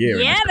Richard Gere.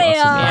 in Yeah, this they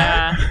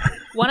class, are. Yeah.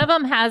 One of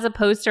them has a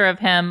poster of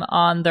him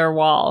on their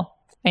wall.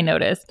 I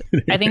noticed.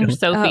 I think Really?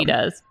 Sophie Oh.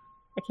 does.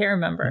 I can't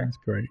remember. That's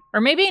great.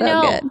 Or maybe So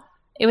no. good.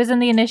 It was in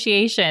the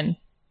initiation.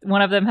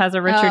 One of them has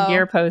a Richard Oh.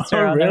 Gere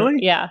poster. Oh, on their-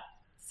 really? Yeah.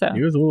 So.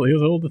 He was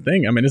all the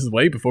thing. I mean, this is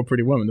way before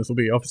Pretty Woman. This will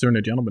be Officer and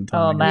a Gentleman time.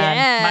 Oh I guess. man,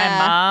 Yeah,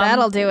 my mom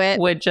that'll do it.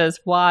 would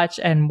just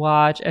watch and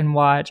watch and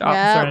watch Officer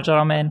Yep. and a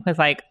Gentleman with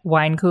like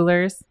wine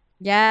coolers.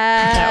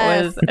 Yes.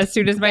 That was as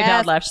soon as my Yes.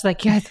 dad left. She's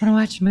like, "You guys want to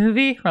watch a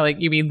movie?" We're like,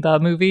 "You mean the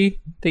movie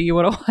that you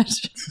want to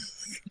watch?"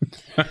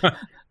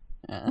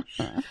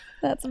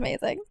 That's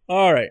amazing.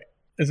 All right.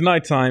 It's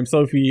nighttime.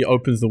 Sophie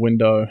opens the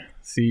window,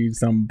 sees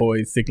some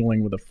boy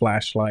signaling with a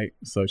flashlight.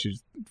 So she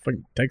just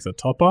fucking takes her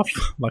top off.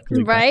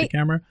 Luckily, got the Right.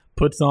 camera.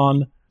 Puts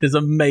on this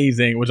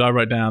amazing, which I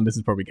wrote down. This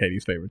is probably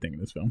Katie's favorite thing in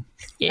this film.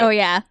 Yeah. Oh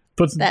yeah.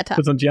 Puts That top.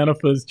 on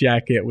Jennifer's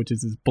jacket, which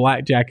is this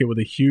black jacket with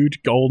a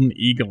huge golden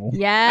eagle.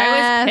 Yes.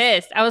 I was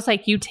pissed. I was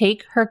like, "You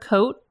take her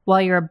coat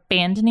while you're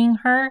abandoning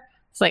her."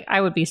 It's like I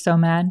would be so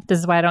mad. This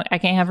is why I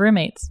can't have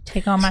roommates.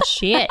 Take all my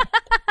shit.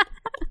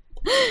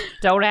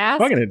 Don't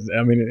ask.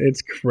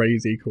 It's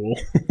crazy cool.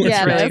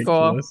 Yeah, it is.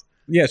 ridiculous.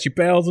 Yeah, she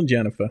bails on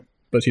Jennifer,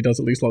 but she does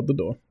at least lock the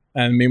door.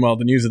 And meanwhile,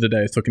 the news of the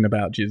day is talking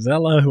about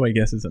Gisela, who I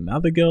guess is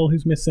another girl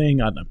who's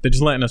missing. I don't know. They're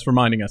just letting us,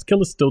 reminding us,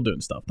 Killer's still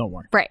doing stuff. Don't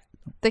worry. Right.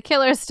 The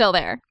killer's still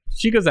there.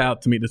 She goes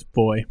out to meet this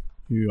boy,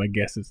 who I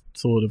guess is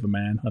sort of a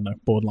man. I don't know,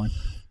 borderline.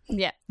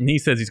 Yeah. And he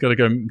says he's got to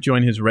go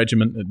join his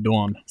regiment at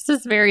dawn. This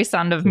is very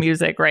Sound of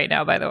Music right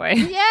now, by the way.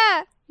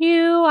 Yeah.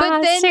 You But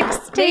are then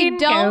 16 they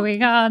don't-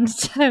 going on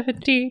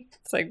 17.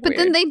 It's like But weird.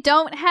 then they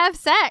don't have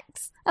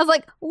sex. I was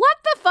like, what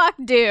the fuck,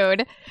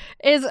 dude?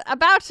 Is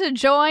about to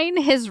join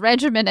his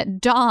regiment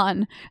at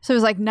dawn. So he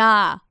was like,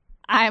 nah,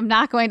 I am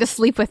not going to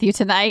sleep with you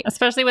tonight.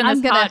 Especially when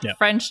I'm this gonna- hot Yeah.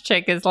 French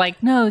chick is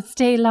like, "No,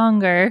 stay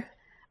longer."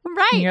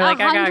 Right. You're like,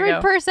 I gotta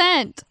go.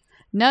 100%.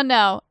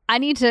 No. I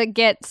need to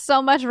get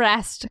so much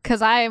rest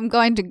because I am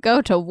going to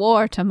go to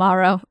war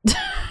tomorrow.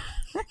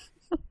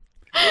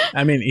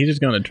 I mean, he's just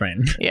going to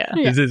train. Yeah.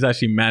 This is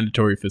actually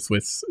mandatory for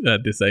Swiss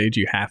at this age.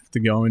 You have to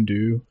go and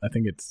do, I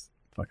think it's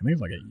like a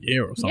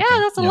year or something. Yeah,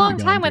 that's a You have long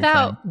to go time and do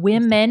without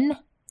women.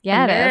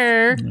 Yeah, it is.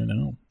 Hello. training. I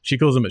know. She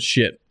calls him a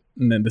shit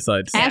and then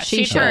decides. Yeah, As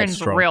she she turns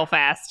should. real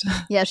fast.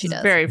 Yeah, she She's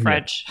does. very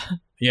French.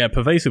 Yeah,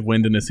 pervasive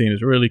wind in the scene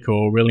is really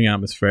cool, really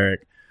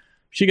atmospheric.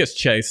 She gets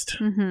chased,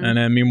 Mhm. and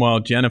then meanwhile,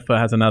 Jennifer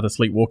has another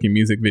sleepwalking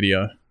music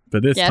video,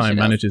 but this Yeah, she time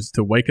does. manages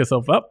to wake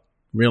herself up,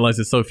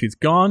 realizes Sophie's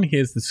gone,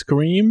 hears the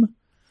scream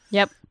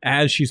Yep.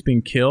 as she's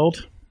been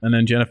killed, and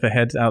then Jennifer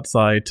heads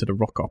outside to the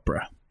rock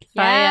opera.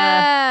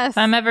 Yes. If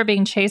I'm ever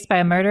being chased by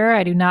a murderer,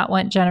 I do not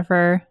want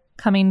Jennifer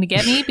coming to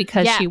get me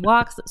because Yeah. she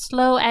walks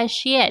slow as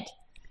shit.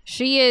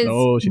 She is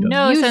Oh, she does.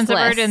 No sense of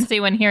useless. urgency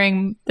when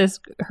hearing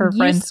her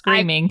friend Use-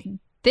 screaming.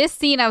 This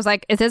scene, I was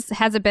like,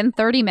 has it been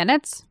 30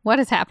 minutes? What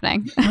is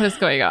happening? What is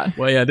going on?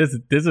 Well, yeah, this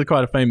is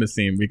quite a famous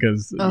scene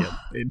because Ugh.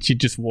 she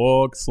just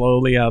walks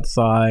slowly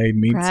outside,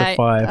 meets a Right.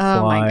 firefly.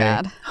 Oh my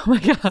God. Oh my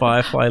god.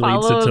 Firefly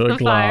leads her Follows to a the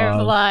glove,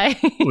 firefly.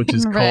 which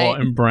is Right.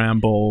 caught in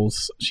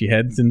brambles. She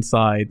heads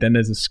inside. Then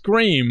there's a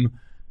scream,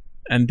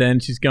 and then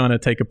she's going to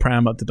take a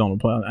pram up to Donald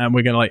Pleasant, and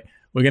we're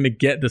gonna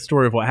get the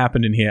story of what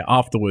happened in here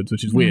afterwards,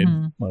 which is weird.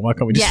 Mhm. Like, why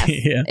can't we just Yes. see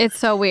it here? It's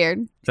so weird.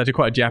 It's actually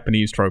quite a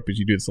Japanese trope, is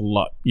you do this a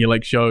lot. You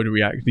like show the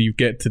reaction. You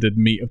get to the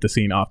meat of the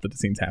scene after the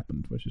scene's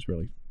happened, which is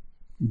really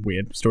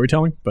weird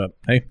storytelling, but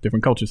hey,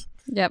 different cultures.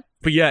 Yep.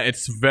 But yeah,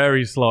 it's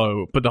very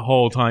slow, but the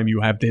whole time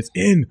you have this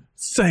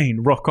insane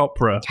rock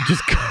opera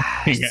just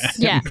going at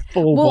Yeah.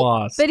 full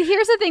blast. But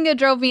here's the thing that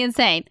drove me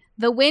insane.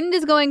 The wind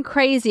is going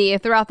crazy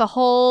throughout the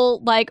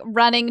whole, like,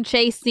 running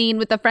chase scene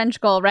with the French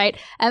girl, right?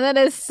 And then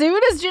as soon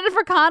as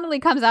Jennifer Connelly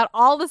comes out,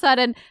 all of a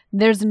sudden,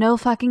 there's no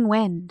fucking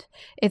wind.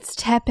 It's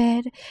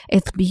tepid.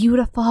 It's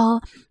beautiful.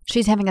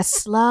 She's having a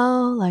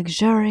slow,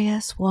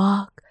 luxurious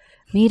walk,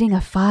 meeting a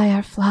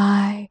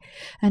firefly,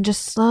 and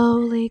just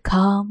slowly,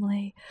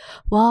 calmly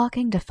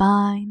walking to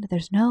find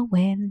there's no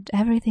wind.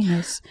 Everything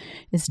is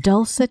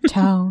dulcet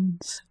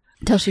tones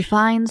until she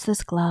finds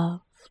this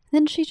glove.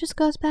 Then she just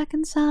goes back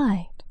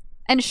inside.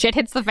 And shit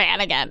hits the fan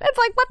again. It's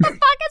like, what the fuck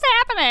is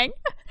happening?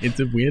 It's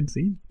a weird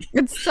scene.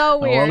 It's so A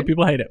lot weird. of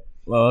people hate it.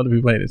 A lot of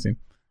people hate this scene.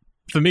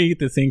 For me,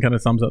 this scene kind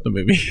of sums up the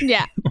movie.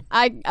 Yeah,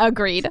 I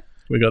agreed.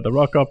 We got the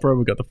rock opera,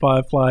 we got the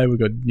firefly, we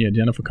got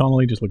Jennifer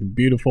Connelly just looking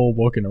beautiful,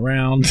 walking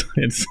around.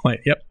 It's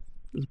like, yep,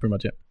 that's pretty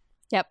much it.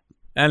 Yep.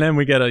 And then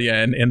we get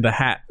in the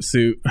hat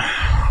suit,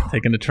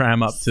 taking the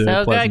tram up to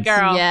So Pleasance. good,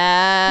 girl.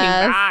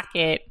 Yes. You rock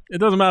it. It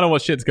doesn't matter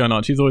what shit's going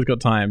on. She's always got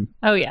time.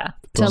 Oh, yeah.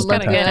 To She's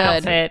look Got a good good.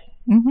 outfit.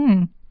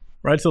 Mm-hmm.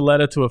 Writes a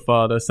letter to her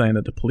father saying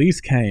that the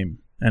police came,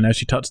 and as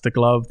she touched the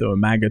glove, there were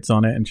maggots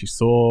on it, and she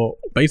saw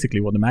basically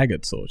what the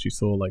maggots saw. She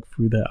saw like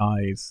through their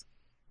eyes.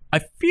 I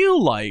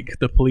feel like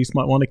the police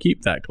might want to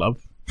keep that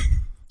glove,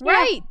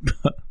 Right.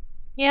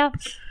 Yeah.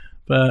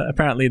 but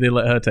apparently they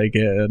let her take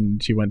it,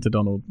 and she went to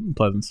Donald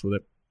Pleasance with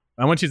it.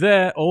 And when she's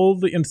there, all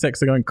the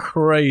insects are going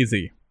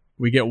crazy.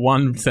 We get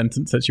one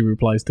sentence that she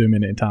replies to him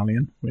in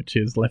Italian, which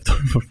is left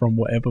over from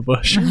whatever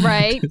version.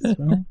 Right. it is.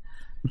 Well,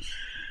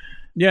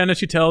 yeah, and then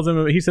she tells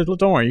him, he says, look,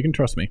 don't worry, you can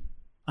trust me.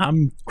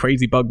 I'm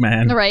crazy bug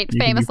man. Right, You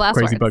can famous be last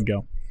crazy words. bug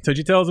girl. So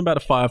she tells him about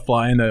a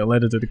firefly and the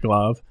letter to the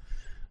glove,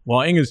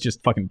 while Inga's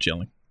just fucking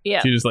chilling.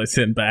 Yeah. She's just like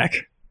sitting back.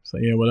 So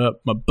yeah, what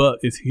up? My butt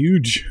is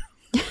huge.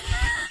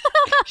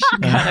 She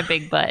got a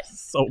big butt.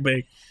 So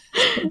big.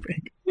 So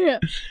big. Yeah.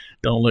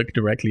 Don't look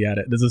directly at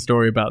it. There's a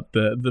story about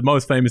the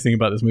most famous thing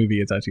about this movie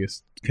is actually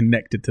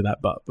connected to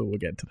that butt, but we'll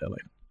get to that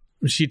later.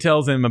 She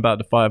tells him about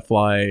the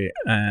firefly,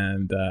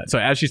 and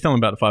as she's telling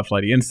him about the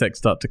firefly, the insects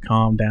start to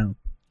calm down.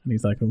 And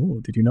he's like, oh,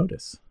 did you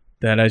notice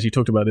that as you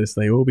talked about this,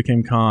 they all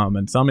became calm,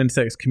 and some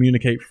insects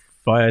communicate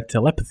via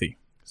telepathy.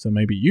 So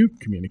maybe you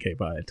communicate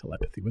via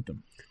telepathy with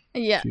them.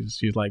 Yeah.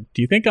 She's like,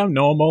 do you think I'm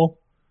normal?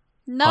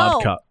 No.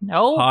 Hard cut.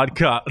 No. Hard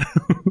cut.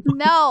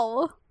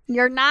 No.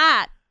 You're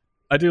not.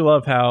 I do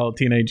love how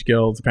teenage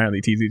girls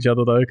apparently tease each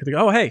other, though, because they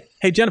go, oh,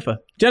 hey, Jennifer.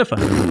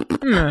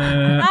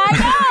 Nah. I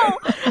know.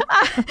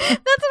 That's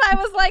what I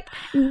was like.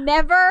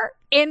 Never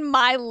in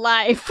my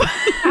life.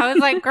 I was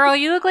like, girl,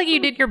 you look like you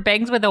did your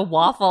bangs with a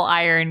waffle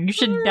iron. You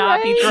should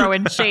not be Right.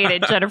 throwing shade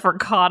at Jennifer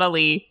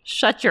Connelly.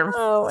 Shut your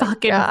Oh my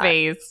fucking God.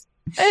 face.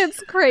 It's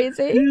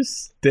crazy. They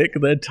just stick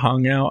their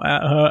tongue out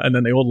at her, and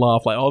then they all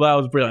laugh like, oh, that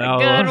was brilliant. Oh,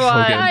 Good that was so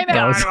one. good. I know.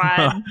 That was-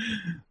 Good one.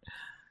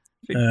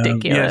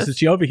 Ridiculous. Yeah, so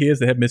she overhears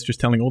the headmistress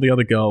telling all the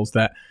other girls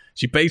that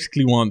she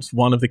basically wants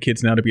one of the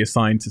kids now to be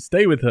assigned to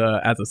stay with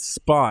her as a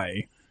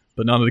spy,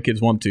 but none of the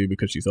kids want to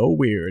because she's all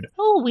weird.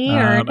 Oh,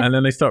 weird. And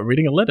then they start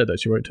reading a letter that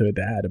she wrote to her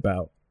dad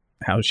about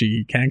how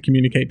she can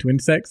communicate to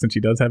insects, and she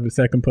does have a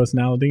second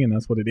personality, and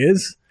that's what it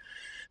is.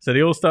 So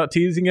they all start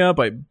teasing her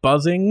by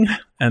buzzing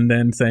and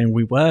then saying,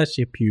 we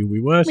worship you, we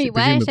worship, We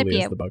presumably worship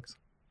it's you. the bugs.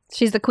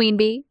 She's the queen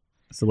bee.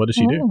 So what does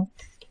she do? Oh.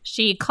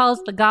 She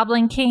calls the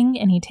Goblin King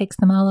and he takes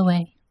them all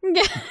away.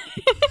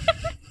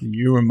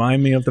 You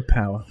remind me of the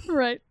power.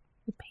 Right.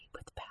 You paid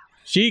with power.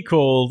 She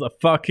calls a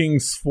fucking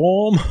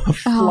swarm of flies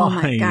Oh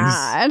my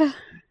God.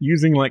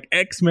 using like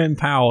X-Men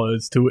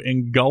powers to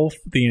engulf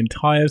the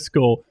entire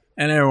school,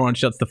 and everyone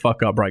shuts the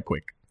fuck up right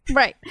quick.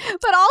 Right.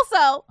 But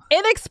also,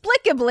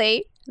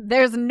 inexplicably,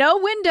 there's no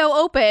window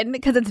open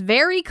because it's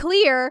very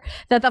clear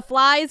that the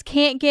flies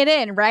can't get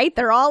in, right?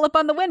 They're all up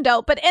on the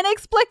window. But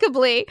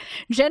inexplicably,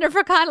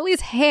 Jennifer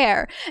Connelly's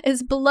hair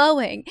is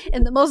blowing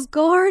in the most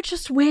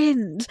gorgeous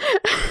wind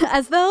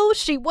as though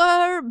she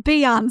were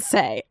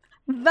Beyonce.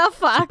 The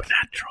fuck?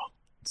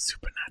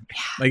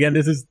 Supernatural. Again,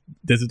 this is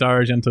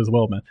Dario Argento as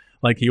well, man.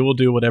 Like, he will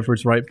do whatever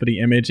is right for the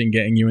image and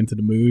getting you into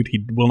the mood.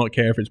 He will not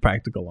care if it's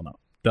practical or not.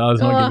 Does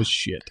not give a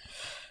shit.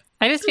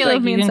 I just feel Drove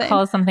like me you can insane.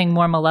 call something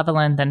more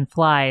malevolent than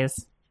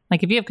flies.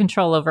 Like if you have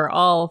control over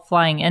all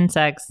flying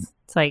insects,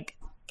 it's like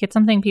get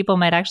something people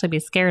might actually be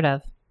scared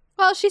of.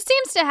 Well, she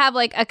seems to have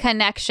like a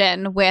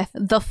connection with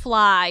the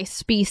fly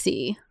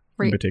species.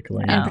 In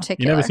particular. In yeah.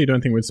 particular. You never see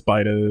anything with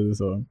spiders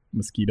or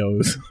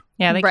mosquitoes.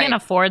 Yeah, they Right. can't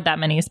afford that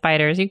many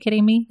spiders. You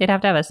kidding me? They'd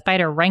have to have a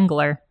spider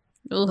wrangler.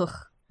 Ugh.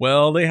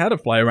 Well, they had a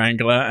fly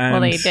wrangler, and Well,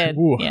 they did,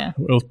 ooh, yeah.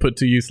 it was put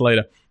to use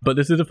later. But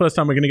this is the first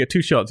time we're going to get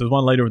two shots. There's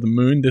one later of the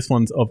moon. This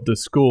one's of the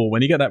school.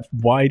 When you get that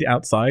wide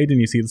outside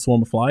and you see the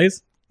swarm of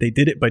flies, they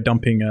did it by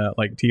dumping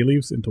like tea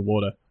leaves into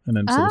water and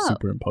then sort of Oh.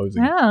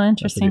 superimposing. Oh, That's how they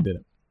interesting. did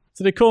it.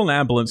 So they call an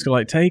ambulance, go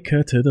like, take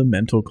her to the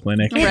mental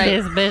clinic. Get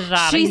Right. this bitch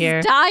out of She's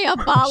here.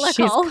 diabolical.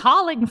 She's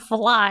calling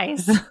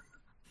flies.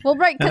 Well,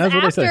 right, And because that's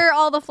what they say. after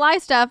all the fly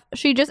stuff,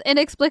 she just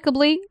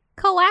inexplicably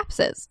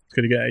collapses.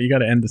 You got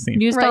to end the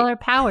scene. Used Right. all her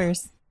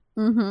powers.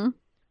 Mm-hmm.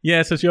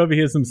 Yeah, so she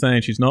overhears them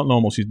saying she's not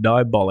normal, she's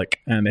diabolic,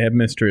 and the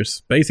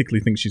headmistress basically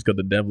thinks she's got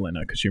the devil in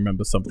her because she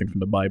remembers something from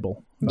the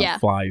Bible about Yeah.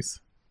 flies.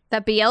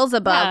 That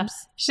Beelzebub's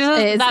She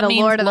says is that the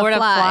means Lord of the Lord of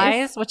Flies.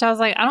 Flies, which I was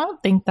like, I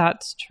don't think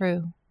that's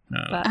true.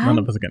 But- None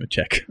of us are going to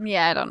check.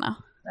 Yeah, I don't know.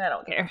 I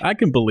don't care. I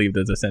can believe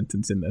there's a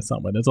sentence in there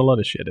somewhere. There's a lot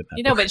of shit in that.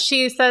 You know, but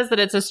she says that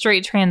it's a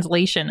straight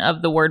translation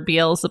of the word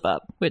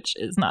Beelzebub, which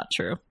is not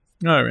true.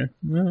 All right.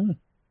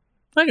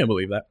 I can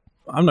believe that.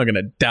 I'm not going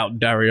to doubt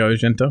Dario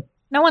Argento.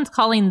 No one's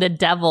calling the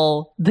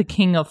devil the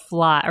king of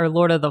fly or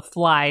Lord of the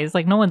Flies.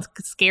 Like, no one's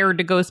scared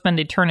to go spend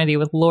eternity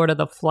with Lord of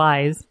the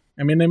Flies.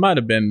 I mean, they might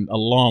have been a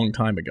long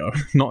time ago,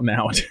 not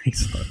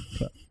nowadays.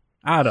 But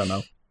I don't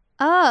know.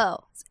 Oh.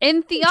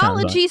 In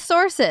theology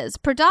sources,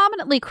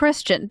 predominantly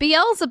Christian,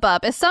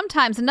 Beelzebub is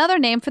sometimes another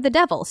name for the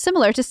devil,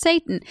 similar to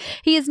Satan.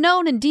 He is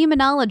known in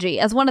demonology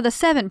as one of the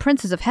 7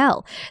 princes of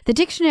hell. The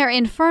dictionary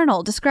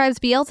Infernal describes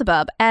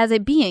Beelzebub as a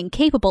being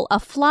capable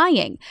of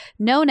flying,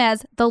 known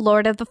as the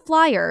Lord of the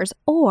Flyers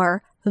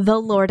or the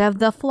Lord of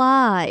the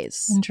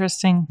Flies.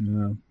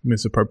 Interesting.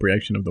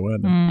 Misappropriation of the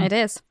word. Mm. It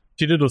is.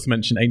 She did also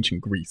mention ancient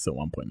Greece at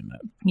one point in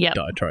that Yep.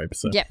 diatribe.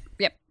 So.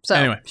 Yep. So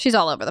Anyway. she's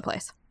all over the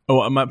place.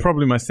 Oh,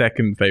 probably my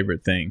second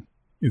favorite thing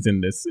is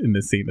in this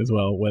scene as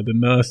well, where the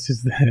nurse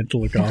is there to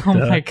look after Oh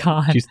her. my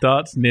God. She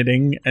starts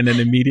knitting and then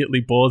immediately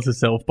bores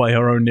herself by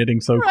her own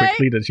knitting so Right.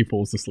 quickly that she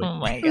falls asleep. Oh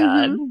my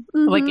God.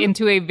 Mhm. Like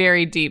into a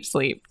very deep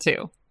sleep,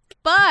 too.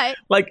 But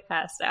Like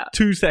Passed out.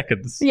 2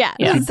 seconds. yeah,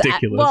 Yeah. she's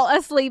Ridiculous. well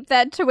asleep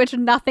that to which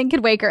nothing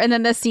could wake her, and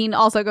then the scene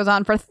also goes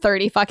on for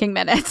 30 fucking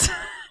minutes.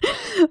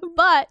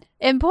 But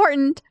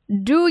important,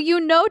 do you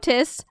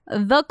notice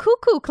the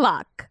cuckoo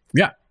clock?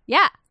 Yeah.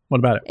 Yeah, What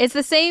about it? it's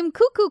the same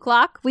cuckoo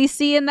clock we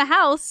see in the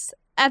house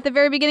at the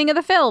very beginning of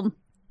the film.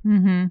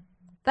 Mm-hmm.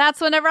 That's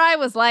whenever I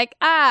was like,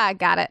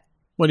 got it.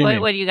 What do you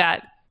mean? What do you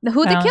got?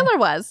 Who the killer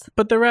was?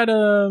 But they're at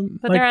a.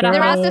 But they're at a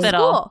They're at the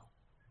hospital. school.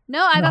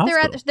 No, I The thought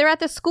hospital. they're at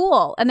the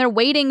school and they're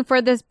waiting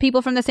for the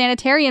people from the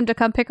sanitarium to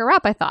come pick her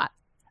up. I thought.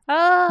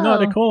 Oh. No,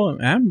 they call him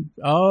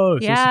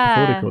it's just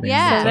before they call the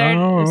Yeah. So they're-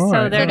 ambulance. so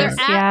alright, So they're they're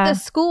alright. at Yeah. the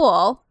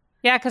school.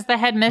 Yeah, because the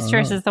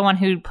headmistress Oh. is the one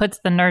who puts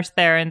the nurse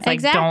there and it's like,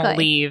 Exactly. don't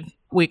leave.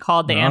 We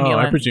called the No,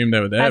 ambulance. I presume they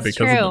were there That's because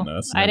true. of the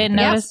nurse. and I didn't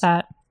everything. notice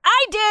that.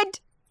 I did.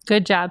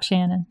 Good job,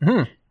 Shannon.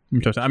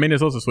 Interesting. I mean,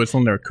 it's also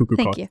Switzerland. There are cuckoo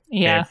Thank clocks you.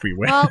 Yeah.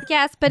 everywhere. Well,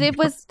 yes, but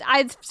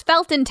I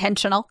felt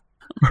intentional.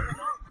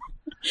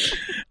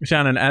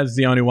 Shannon, as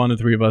the only one of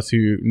the 3 of us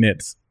who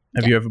knits,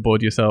 have you ever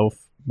bored yourself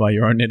by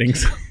your own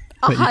knittings?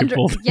 That you can 100.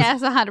 pull this?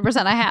 Yes,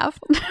 100%. I have.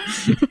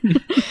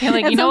 You're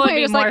like, At you know some what would point,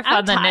 be it's more like, fun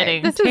I'm than tired.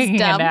 knitting? This is Taking a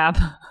dumb. nap.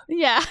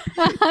 Yeah,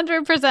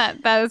 100%.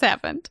 That has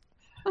happened.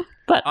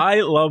 But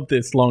I love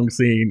this long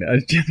scene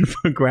as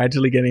Jennifer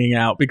gradually getting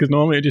out because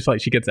normally it's just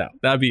like she gets out.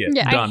 That'd be it.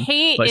 Yeah. Done. I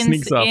hate Like,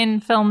 sneaks up. in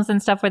films and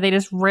stuff where they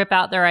just rip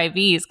out their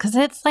IVs because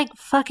it's like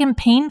fucking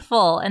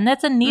painful and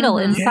that's a needle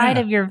Mhm. inside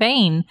Yeah. of your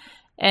vein.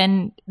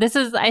 And this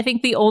is, I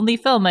think, the only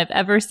film I've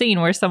ever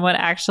seen where someone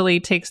actually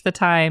takes the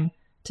time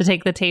to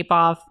take the tape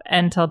off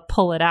and to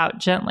pull it out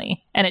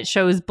gently. And it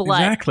shows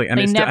blood. Exactly. And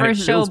they it's- never and it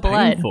show feels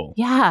blood. painful.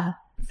 Yeah.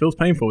 It feels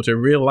painful, which I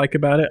really like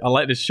about it. I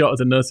like this shot as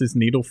the nurse's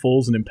needle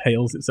falls and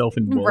impales itself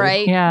in blood.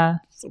 Right. Yeah.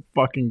 So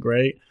fucking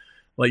great.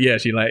 Like, yeah,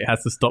 she like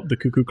has to stop the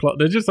cuckoo clock.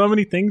 There's just so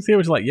many things here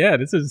which like, yeah,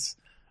 this is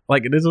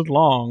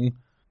long,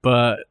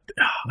 but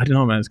I don't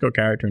know, man. It's got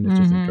character and it's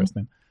just Mhm.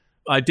 interesting.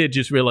 I did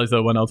just realize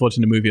though when I was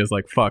watching the movie, I was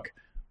like, fuck,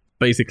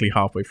 basically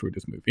halfway through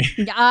this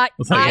movie. I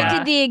It's like, yeah.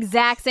 did the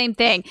exact same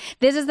thing.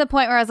 This is the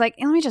point where I was like,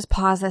 let me just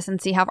pause this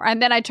and see how far.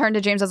 And then I turned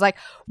to James. I was like,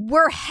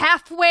 we're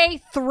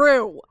halfway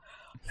through.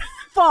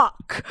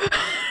 Fuck.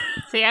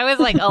 See, I was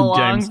like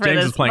along for James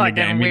this was playing a fucking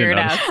game. He didn't weird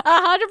know.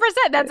 ass.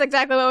 100%. That's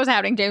exactly what was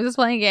happening. James was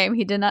playing a game.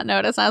 He did not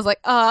notice. And I was like,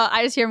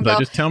 I just hear him So go,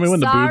 just tell me when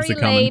the boobs sorry,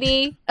 are coming.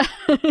 lady.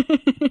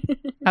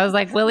 I was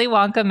like, Willy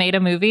Wonka made a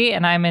movie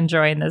and I'm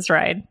enjoying this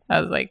ride.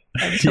 I was like,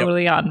 I'm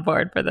totally on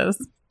board for this.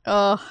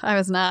 Oh, I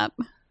was not.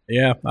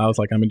 Yeah, I was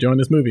like, I'm enjoying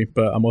this movie,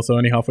 but I'm also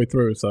only halfway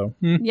through, so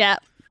Yeah.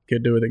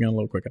 could do it again a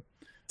little quicker.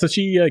 So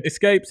she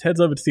escapes, heads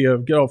over to see her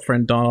good old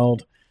friend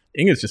Donald.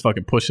 Inga's just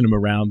fucking pushing him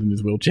around in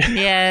his wheelchair.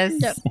 Yes.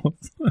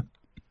 Yep.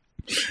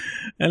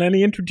 And then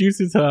he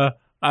introduces her.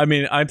 I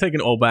mean, I'm taking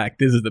it all back.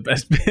 This is the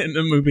best bit in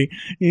the movie.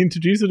 He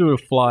introduces her to a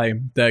fly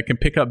that can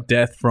pick up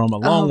death from a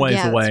long ways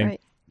yeah, away. That's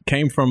right.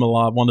 Came from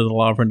one of the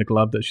lava in the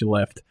glove that she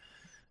left.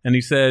 And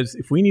he says,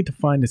 if we need to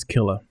find this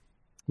killer,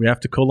 we have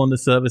to call on the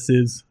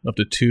services of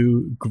the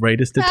 2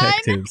 greatest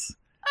detectives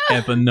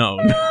ever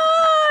known.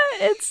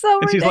 It's so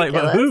And she's ridiculous.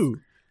 like, but who?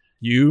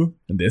 You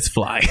and this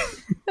fly.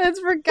 It's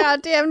for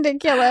goddamn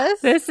ridiculous.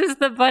 This is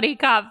the buddy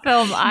cop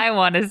film I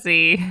want to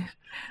see.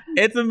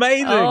 It's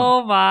amazing.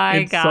 Oh my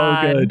It's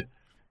God. so good.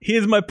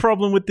 Here's my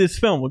problem with this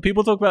film. When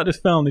people talk about this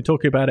film, they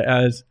talk about it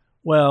as,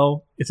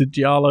 well, it's a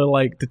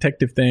giallo-like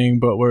detective thing,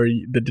 but where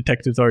the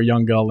detectives are a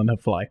young girl and her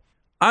fly.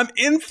 I'm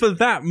in for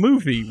that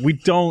movie. We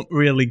don't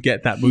really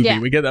get that movie. Yeah.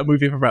 We get that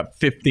movie for about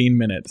 15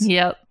 minutes.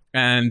 Yep.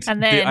 And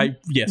then,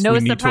 yes, no we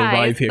need to surprise,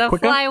 arrive here the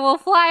quicker. fly will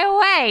fly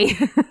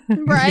away.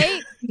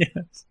 Right?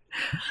 Yes.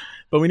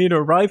 But we need to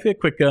arrive here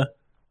quicker.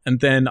 And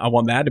then I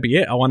want that to be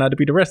it. I want that to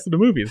be the rest of the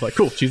movie. It's like,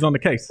 cool, she's on the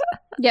case.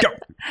 Yep. Go.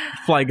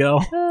 Fly girl.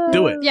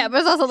 Do it. Yeah, but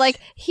it's also like,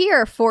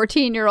 here,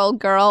 14-year-old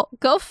girl,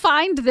 go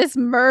find this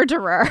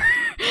murderer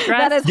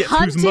that is Yes, who's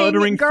hunting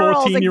murdering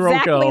girls 14-year-old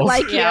exactly girls.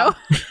 like Yeah.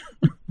 you.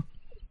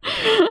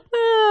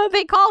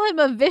 They call him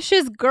a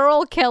vicious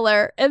girl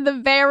killer in the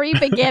very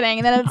beginning.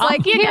 And then it's Off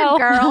like, you here, go.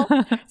 girl,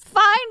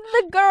 find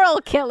the girl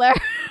killer.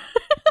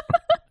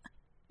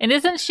 And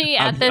isn't she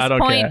I at this don't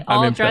point care. I'm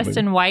all in for that dressed movie.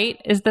 in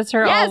white? Is this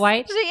her Yes, all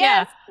white? she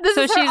is. This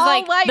so is her she's all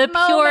like white the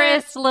moment.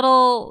 purest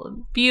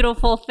little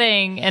beautiful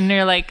thing, and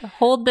you're like,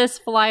 hold this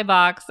fly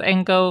box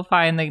and go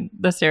find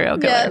the serial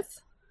killer.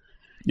 Yes.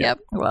 Yep.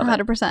 Love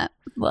it. 100%.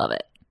 Love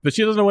it. But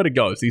she doesn't know where to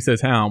go. So he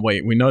says, hang on,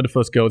 wait, we know the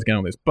first girl's getting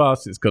on this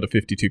bus. It's got a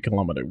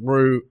 52-kilometer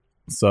route.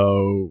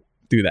 So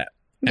do that.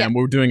 Yeah. And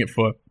we're doing it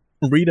for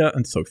Rita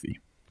and Sophie.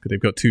 Because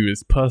they've got two.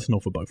 It's personal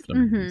for both of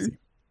them. Mhm. Easy.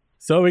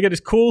 So we get this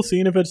cool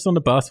scene of her just on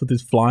the bus with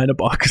this fly in a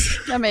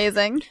box.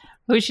 Amazing.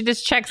 Who she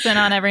just checks in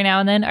on every now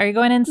and then. Are you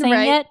going insane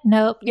Right. yet?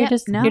 Nope. You're Yeah,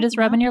 just no, you're just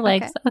rubbing no, your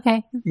legs.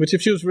 Okay. Which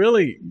if she was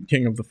really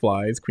king of the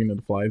flies, queen of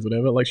the flies,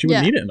 whatever, like she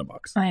wouldn't Yeah. need it in a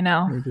box. I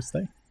know. It would just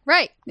stay.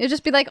 Right. It'd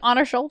just be like on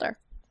her shoulder.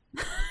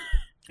 I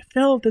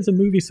feel there's a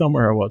movie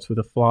somewhere I watched with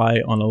a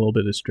fly on a little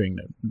bit of string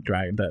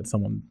that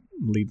someone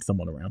leads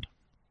someone around.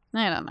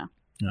 I don't know.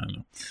 I don't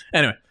know.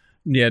 Anyway,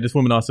 yeah, this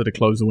woman asks her to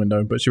close the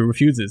window, but she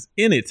refuses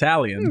in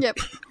Italian Yep.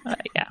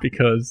 Yeah.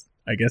 because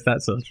I guess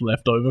that's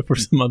left over for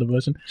some other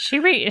version. She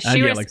yeah, like so-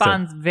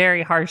 responds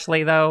very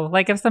harshly though.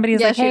 Like if somebody's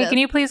Yeah, like, she "Hey, does. can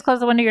you please close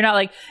the window?" You're not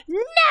like,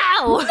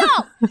 "No,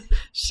 no."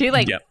 She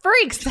like Yep.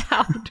 freaks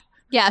out.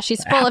 Yeah,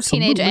 she's full of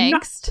teenage Absolutely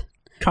not. angst.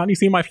 Can't you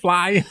see my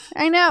fly?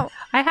 I know.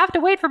 I have to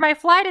wait for my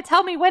fly to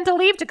tell me when to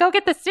leave to go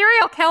get the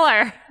serial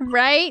killer,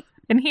 Right?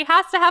 and he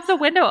has to have the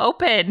window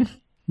open.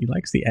 He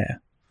likes the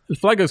air. The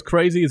fly goes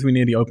crazy as we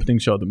near the opening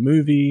shot of the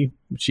movie.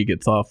 She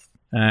gets off.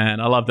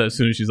 And I love that as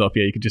soon as she's off,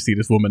 you can just see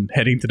this woman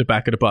heading to the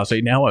back of the bus.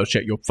 Say, now I'll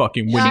shut your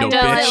fucking Yeah, I window,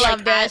 know, bitch. I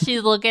loved it.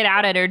 She's looking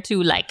out at her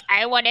too, like,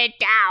 I want it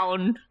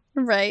down.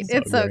 Right. So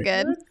It's so great.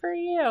 good. Good for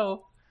you.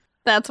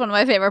 That's one of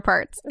my favorite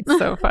parts. It's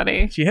so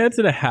funny. She heads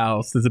to the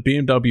house. There's a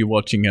BMW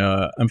watching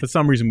her. And for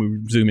some reason, we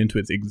zoom into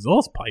its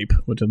exhaust pipe,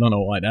 which I don't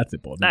know why that's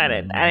important. I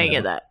didn't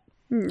get that.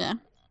 Yeah.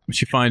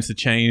 She finds the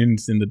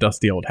chains in the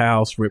dusty old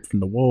house ripped from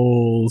the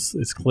walls.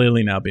 It's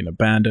clearly now been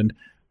abandoned.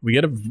 We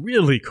get a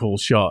really cool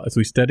shot as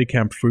we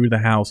steadicam through the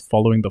house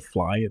following the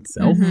fly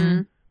itself.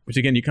 Mhm. Which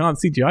again, you can't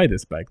CGI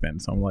this back then.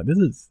 So I'm like,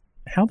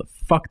 how the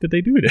fuck did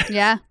they do this?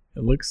 Yeah.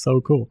 It looks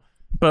so cool.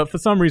 But for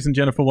some reason,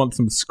 Jennifer wants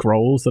some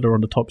scrolls that are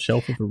on the top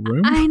shelf of the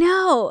room. I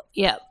know.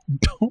 Yep.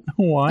 don't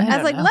know why. I I was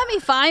don't like, know. let me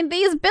find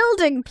these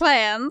building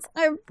plans.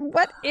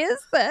 What is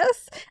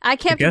this? I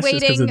kept guess it's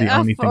 'cause waiting of the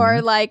only thing for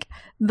there. like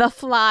the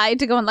fly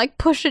to go and like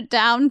push it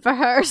down for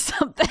her or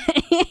something.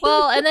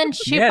 Well, and then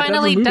she Yeah, that's a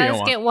finally movie I does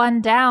want. get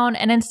one down,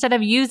 and instead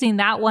of using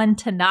that one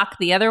to knock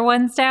the other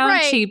ones down,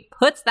 Right. she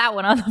puts that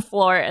one on the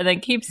floor and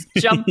then keeps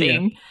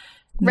jumping.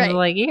 And Right. they're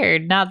like, you're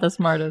not the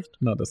smartest.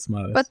 Not the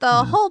smartest. But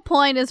the whole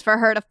point is for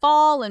her to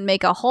fall and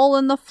make a hole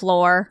in the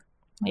floor.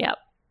 Yep.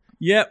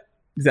 Yep,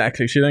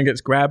 exactly. She then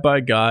gets grabbed by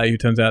a guy who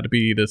turns out to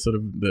be the sort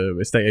of the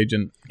estate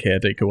agent,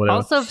 caretaker, whatever.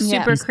 Also Yeah.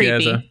 super He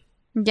scares creepy. her.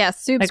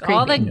 Yes, soup's Like creepy.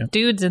 all the Yeah.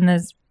 dudes in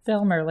this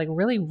film are like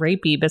really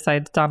rapey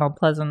besides Donald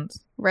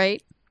Pleasance.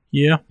 Right?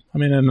 Yeah, I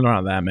mean, and there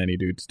aren't that many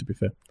dudes, to be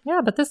fair.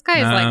 Yeah, but this guy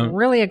is like Um,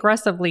 really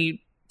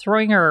aggressively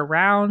throwing her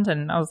around,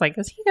 and I was like,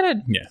 is he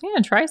gonna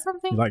try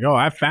something? He's like, oh,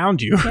 I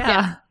found you.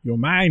 Yeah. You're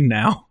mine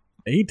now.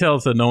 He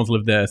tells her no one's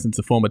lived there since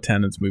the former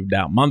tenants moved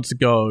out months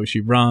ago. She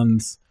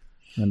runs,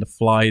 and the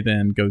fly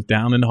then goes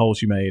down in the hole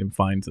she made and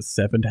finds a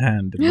severed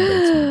hand in the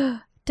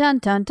basement. Dun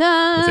dun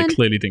 'Cause dun. they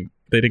clearly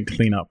didn't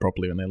clean up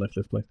properly when they left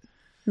this place.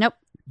 Nope.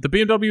 The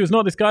BMW is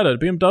not this guy though.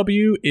 The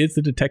BMW is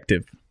the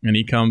detective, and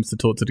he comes to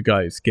talk to the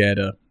guy who scared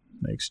her.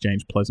 They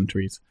exchange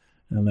pleasantries,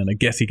 and then I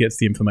guess he gets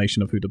the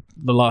information of who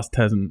the last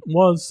tenant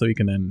was, so he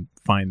can then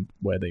find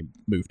where they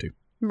moved to.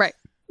 Right.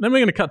 Then we're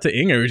gonna cut to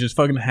Inga, who's just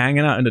fucking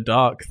hanging out in the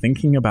dark,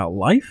 thinking about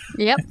life.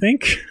 Yep. I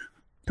think there's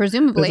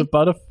Presumably. a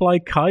butterfly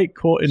kite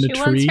caught in the She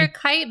tree. wants her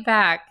kite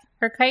back.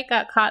 Her kite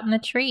got caught in the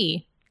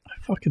tree. I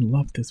fucking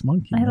love this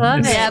monkey. I man. love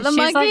It's- it. Yeah, the She's,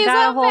 like, monkey's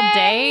got a whole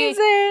day.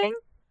 amazing.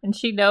 And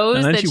she knows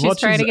And then that she she's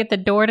watches trying to it. get the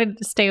door to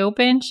stay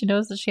open. She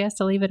knows that she has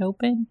to leave it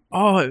open.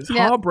 Oh, it's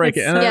Yeah,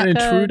 heartbreaking. it's And then an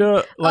so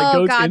intruder like oh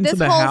goes god, into this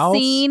the whole house.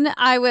 scene,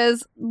 I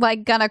was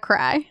like gonna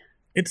cry.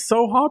 It's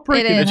so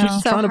heartbreaking It that is. she's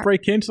just So trying to heart-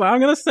 break in. She's like, I'm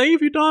gonna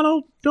save you,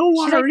 Donald. Don't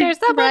She's worry. like, there's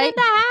someone Right. in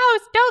the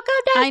house. Don't go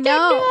I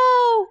downstairs.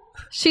 know.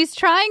 She's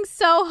trying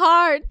so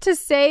hard to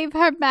save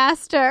her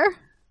master.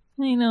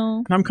 No. I know.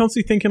 And I'm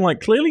constantly thinking, like,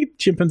 clearly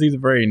chimpanzees are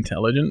very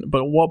intelligent,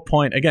 but at what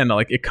point, again,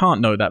 like, it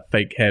can't know that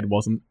fake head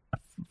wasn't a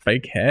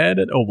fake head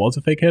or was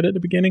a fake head at the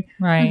beginning.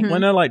 Right. Mhm.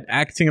 When they're, like,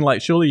 acting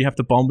like, surely you have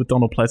to bond with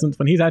Donald Pleasance.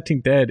 When he's acting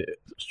dead,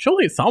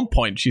 surely at some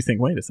point she's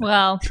thinking, wait a second.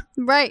 Well,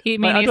 Right. I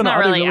mean, Like, I he's don't know, not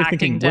are they really really acting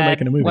thinking we're dead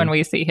making a movie? when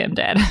we see him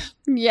dead.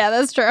 Yeah,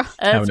 that's true.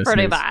 That's a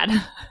pretty snooze.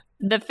 bad.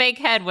 The fake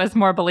head was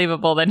more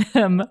believable than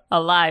him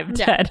alive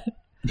dead.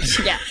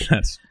 Yeah.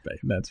 That's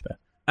fair.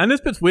 And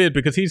this bit's weird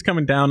because he's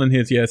coming down in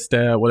his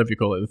stair, whatever you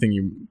call it, the thing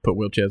you put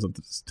wheelchairs on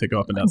to go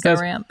up and down Go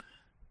stairs. ramp.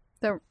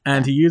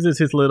 And he uses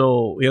he has like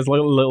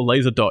a little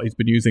laser dot he's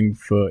been using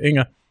for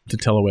Inga to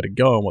tell her where to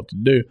go and what to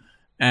do.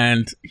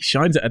 And he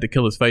shines it at the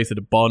killer's face at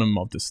the bottom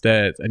of the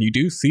stairs. And you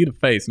do see the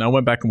face. And I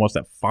went back and watched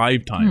that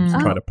 5 times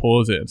and tried to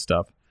pause it and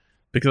stuff.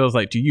 Because I was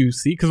like, do you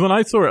see? Because when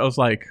I saw it, I was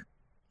like,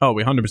 oh,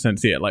 we 100%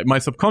 see it. Like, my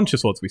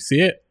subconscious was, we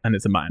see it, and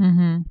it's a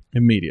man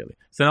immediately.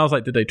 So then I was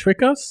like, did they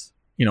trick us?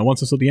 You know,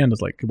 once I saw the end, I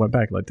was like, went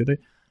back, like, did they?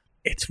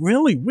 It's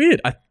really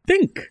weird. I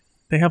think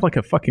they have like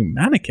a fucking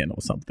mannequin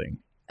or something.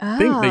 I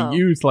think they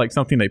use like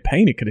something they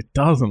painted because it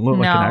doesn't look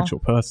like an actual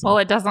person. Well,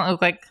 it doesn't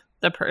look like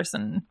the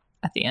person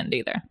at the end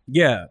either.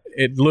 Yeah,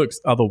 it looks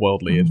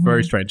otherworldly. It's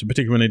very strange. And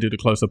particularly when they do the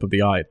close-up of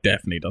the eye, it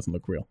definitely doesn't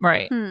look real.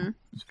 Right.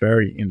 It's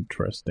very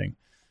interesting.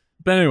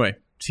 But anyway,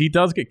 he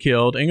does get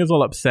killed. Inga's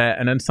all upset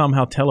and then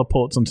somehow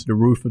teleports onto the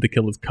roof of the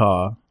killer's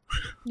car.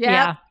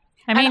 Yeah.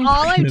 I mean, and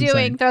all I'm insane.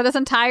 doing throughout this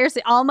entire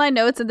all my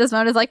notes in this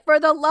moment is like, for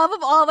the love of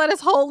all that is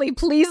holy,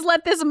 please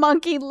let this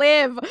monkey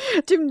live.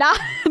 Do not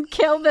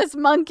kill this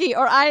monkey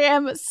or I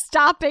am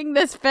stopping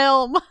this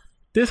film.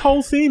 This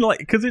whole scene, like,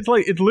 because it's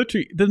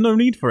literally, there's no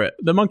need for it.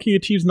 The monkey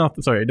achieves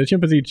nothing. Sorry, the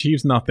chimpanzee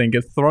achieves nothing,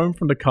 gets thrown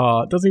from the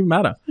car. It doesn't even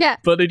matter. Yeah.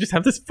 But they just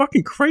have this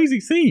fucking crazy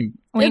scene.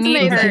 we It's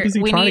need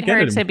amazing.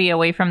 her to be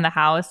away from the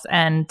house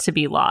and to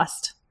be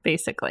lost,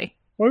 basically.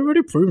 Well, we've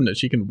already proven that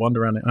she can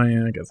wander around it. Oh,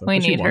 yeah, I guess so. We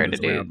But she need her to wanders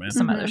do around, man.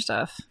 some other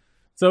stuff.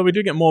 So we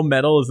do get more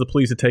metal as the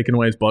police are taking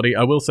away his body.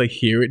 I will say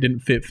here, it didn't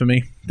fit for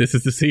me. This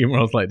is the scene where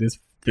I was like, this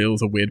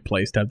feels a weird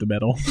place to have the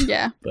metal.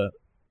 Yeah.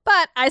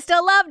 But I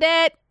still loved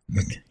it.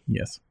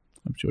 yes,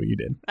 I'm sure you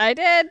did. I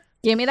did.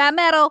 Give me that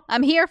medal.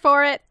 I'm here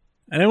for it.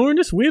 And then we're in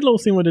this weird little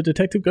scene where the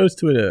detective goes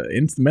to a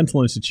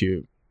mental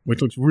institute,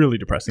 which looks really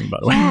depressing, by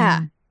the way.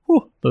 Yeah.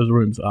 Whew, those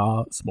rooms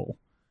are small.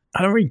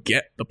 I don't really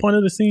get the point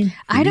of the scene.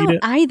 I don't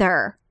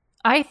either.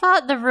 I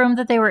thought the room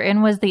that they were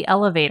in was the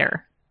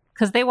elevator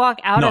because they walk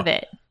out of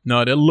it.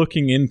 No, they're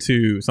looking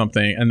into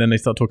something, and then they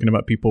start talking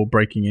about people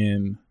breaking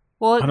in.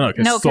 Well, I don't know,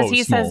 'cause no, it's so because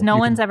he says small. no You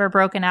one's can- ever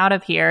broken out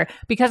of here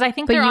because I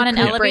think But they're you on an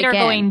could elevator break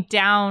in. going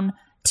down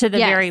to the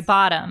Yes. very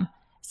bottom.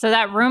 So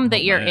that room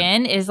that you're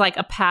man. in is like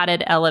a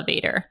padded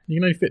elevator. You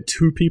can only fit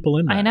 2 people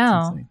in there. I It's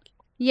know. insane.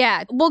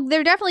 Yeah. Well,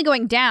 they're definitely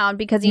going down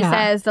because he Yeah.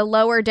 says the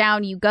lower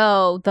down you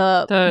go,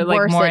 the Like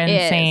worse more it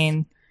is.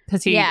 insane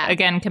because he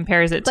again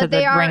compares it to But they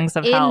the are rings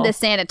of in hell. the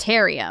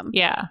sanitarium.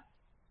 Yeah.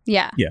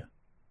 Yeah.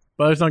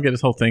 But I just don't get this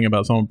whole thing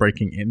about someone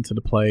breaking into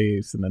the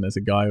place, and then there's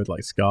a guy with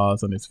like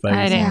scars on his face.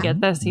 I didn't Yeah.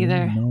 get this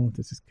either. No,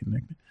 this is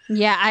connected.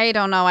 Yeah, I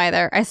don't know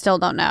either. I still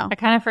don't know. I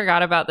kind of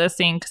forgot about this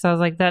scene because I was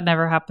like, that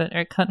never happened.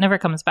 Or it never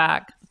comes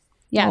back.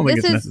 Yeah, I don't think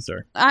this it's is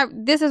necessary.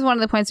 this is one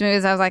of the points of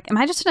movies I was like, am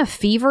I just in a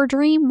fever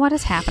dream? What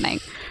is happening?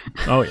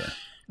 Oh yeah,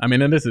 I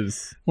mean, and this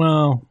is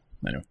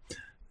anyway.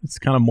 It's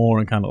kind of more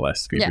and kind of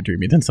less fever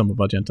dreamy than some of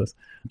Argento's.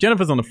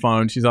 Jennifer's on the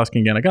phone. She's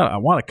asking again. I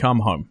want to come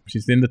home.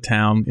 She's in the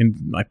town,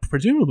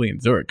 presumably in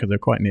Zurich because they're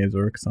quite near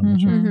Zurich. So I'm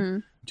not sure. Mm-hmm.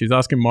 She's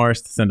asking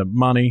Morris to send her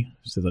money.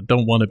 She says, "I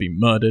don't want to be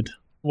murdered."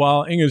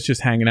 While Inga's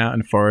just hanging out in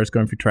the forest,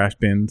 going through trash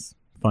bins,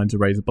 finds a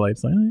razor blade.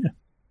 It's like, oh yeah,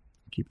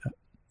 keep that.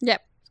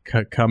 Yep.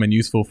 Come in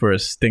useful for a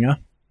stinger.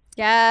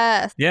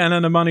 Yes. Yeah, and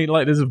then the money,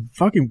 like, there's a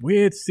fucking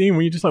weird scene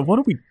where you're just like, what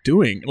are we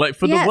doing? Like,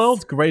 for the Yes.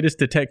 world's greatest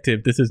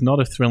detective, this is not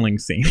a thrilling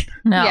scene.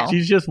 No. Yeah.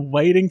 She's just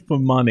waiting for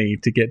money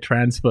to get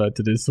transferred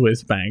to the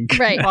Swiss bank.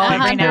 Right. Well,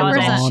 every now and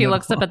then 100%. she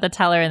looks up at the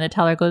teller and the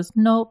teller goes,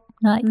 nope,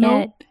 not Nope,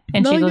 yet.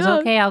 And she not goes, yet.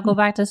 okay, I'll go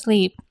back to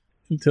sleep.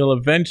 Until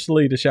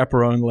eventually the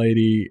chaperone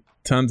lady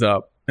turns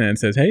up and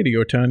says, hey,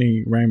 your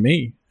attorney rang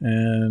me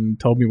and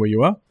told me where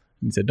you are.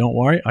 And he said, don't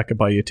worry, I could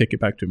buy you a ticket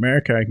back to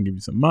America. I can give you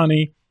some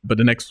money, but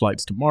the next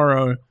flight's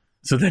tomorrow.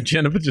 So then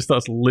Jennifer just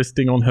starts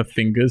listing on her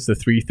fingers the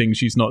 3 things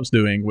she's not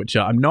doing, which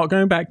are, I'm not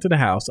going back to the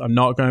house, I'm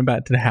not going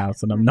back to the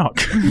house, and I'm not.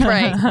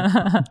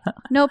 Right.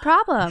 No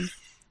problem.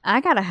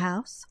 I got a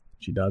house.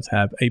 She does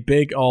have a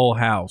big old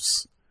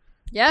house.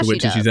 Yeah, To she which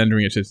as does. she's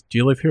entering it, says, do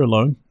you live here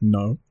alone?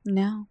 No.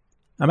 No.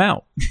 I'm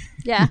out.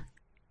 Yeah.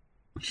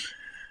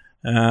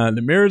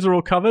 The mirrors are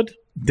all covered.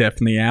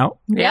 Definitely out.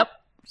 Yep.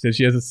 She says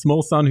she has a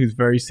small son who's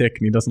very sick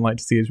and he doesn't like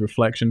to see his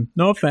reflection.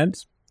 No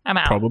offense. I'm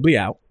out. Probably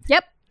out.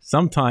 Yep.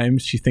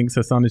 Sometimes she thinks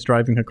her son is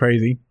driving her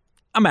crazy.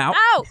 I'm out.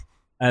 Ow.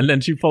 And then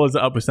she follows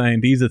it up with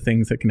saying, these are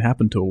things that can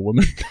happen to a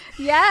woman.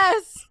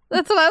 Yes.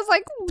 That's what I was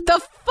like. The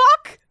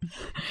fuck?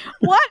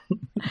 What?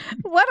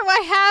 What do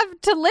I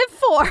have to live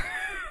for?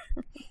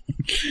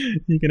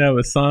 You can have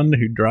a son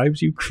who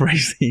drives you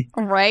crazy.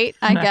 Right.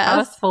 I In a guess.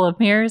 house full of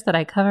mirrors that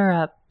I cover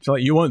up. She's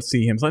like, you won't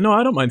see him. She's like, no,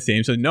 I don't mind seeing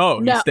him. She's like, no,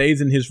 he No.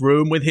 stays in his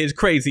room with his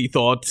crazy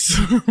thoughts.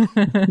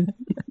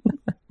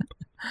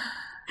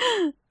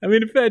 I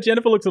mean, in fair,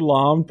 Jennifer looks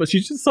alarmed, but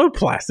she's just so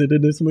placid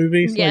in this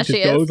movie. So Yeah, she she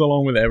just is. goes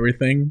along with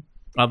everything,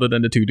 other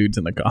than the 2 dudes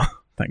in the car.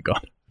 Thank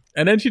God.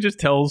 And then she just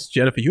tells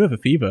Jennifer, you have a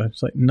fever.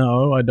 She's like,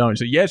 no, I don't.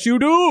 She's like, yes, you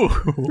do.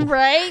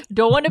 Right.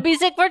 Don't want to be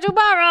sick for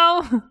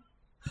tomorrow.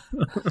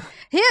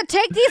 Here,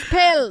 take these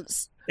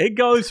pills. It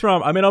goes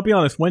from, I mean, I'll be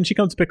honest, when she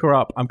comes to pick her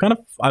up,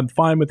 I'm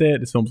fine with it.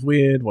 This film's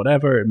weird,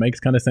 whatever. It makes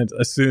kind of sense.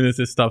 As soon as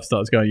this stuff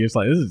starts going, you're just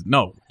like,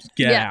 just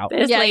get out.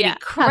 This lady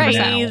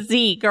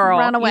crazy, girl.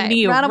 Run away. You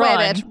need Run away,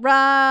 run. bitch.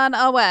 Run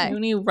away. You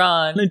need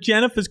run. And then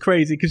Jennifer's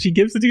crazy because she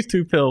gives her these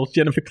 2 pills.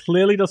 Jennifer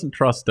clearly doesn't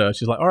trust her.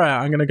 She's like, all right,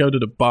 I'm going to go to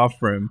the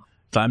bathroom.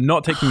 So I'm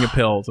not taking your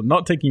pills. I'm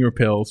not taking your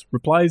pills.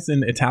 Replies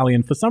in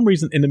Italian for some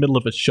reason in the middle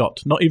of a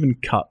shot, not even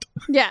cut.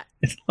 Yeah.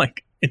 It's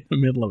like in the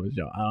middle of a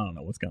shot. I don't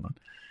know what's going on.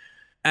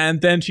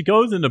 And then she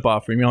goes in the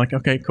bathroom. You're like,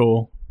 okay,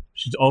 cool.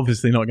 She's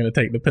obviously not going to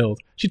take the pills.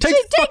 She takes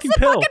the fucking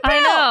pill. I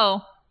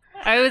know.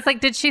 I was like,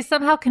 did she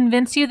somehow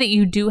convince you that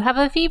you do have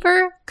a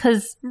fever?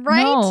 Because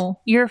no,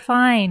 you're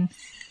fine.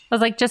 I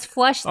was like, just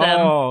flush them.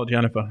 Oh,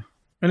 Jennifer.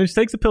 And then she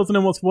takes the pills, and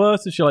then what's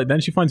worse is then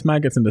she finds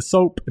maggots in the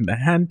soap, in the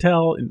hand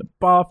towel, in the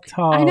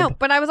bathtub. I know,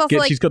 but I was also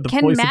she's got the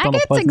can voice of Donald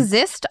maggots Pleasant.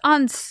 exist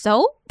on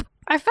soap?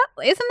 Isn't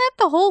that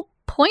the whole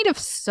point of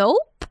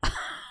soap?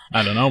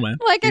 I don't know, man.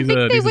 Like, I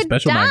think they would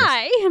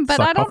die, but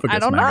I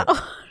don't know.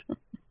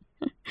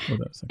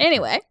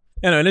 Anyway,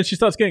 and then she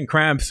starts getting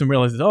cramps and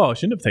realizes, I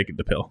shouldn't have taken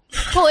the pill.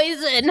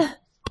 Poison.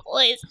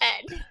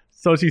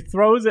 So she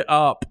throws it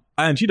up,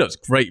 and she does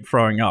great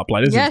throwing up.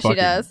 Like, this is she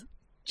does.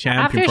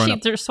 Champion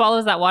After she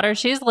swallows that water,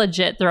 she's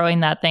legit throwing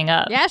that thing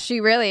up. Yeah, she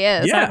really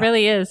is. Yeah. That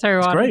really is her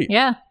water. Great.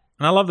 Yeah.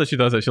 And I love that she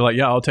does it. She's like,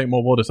 I'll take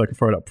more water so I can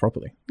throw it up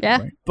properly. Yeah.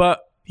 Right? But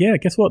yeah,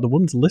 guess what? The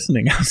woman's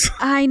listening.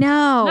 I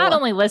know. Not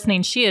only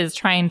listening, she is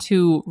trying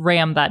to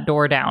ram that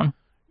door down.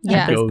 Yeah.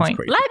 At this point.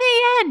 Crazy. Let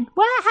me in.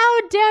 Well,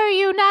 how dare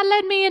you not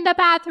let me in the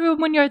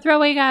bathroom when you're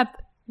throwing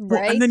up?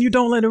 Right? Well, and then you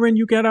don't let her in.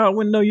 You get out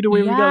window. You do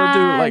what you gotta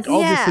do. Like,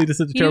 obviously, this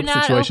is a terrible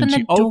situation.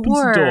 She opens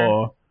the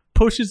door,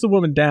 pushes the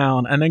woman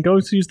down, and then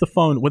goes to use the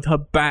phone with her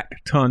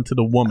back turned to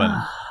the woman.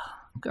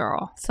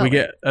 Girl. We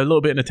get a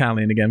little bit in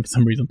Italian again for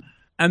some reason.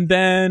 And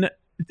then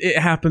it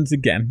happens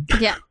again.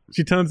 Yeah.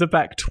 She turns her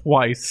back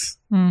twice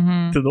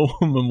to the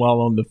woman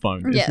while on the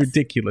phone. It's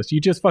ridiculous.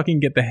 You just fucking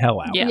get the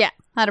hell out. Yeah,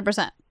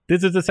 100%.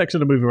 This is the section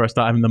of the movie where I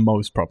start having the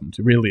most problems.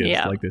 It really is.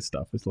 Yeah. Like, this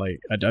stuff. It's like,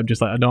 I'm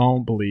just like, I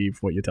don't believe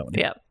what you're telling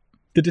me. Yeah.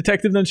 The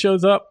detective then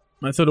shows up,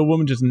 and so the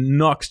woman just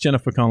knocks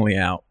Jennifer Connelly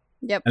out.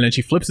 Yep. And then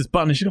she flips this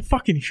button, and she's got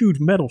fucking huge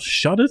metal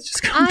shutters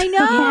just come I down.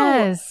 know.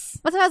 Yes.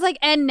 That's what I was like,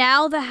 and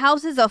now the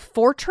house is a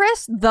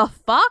fortress? The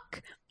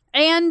fuck?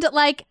 And,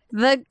 like,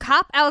 the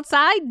cop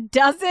outside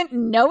doesn't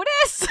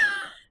notice?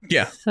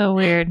 Yeah. So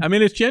weird. I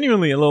mean, it's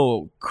genuinely a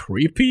little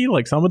creepy.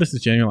 Like, some of this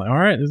is genuinely like, all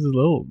right, this is a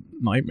little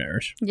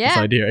nightmarish. Yeah. This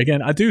idea.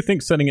 Again, I do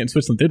think setting it in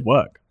Switzerland did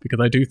work, because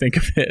I do think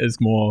of it as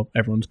more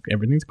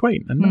everything's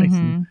quaint and nice.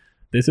 And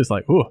this is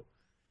like, ooh.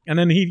 And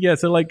then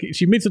so like,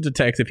 she meets a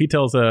detective. He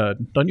tells her,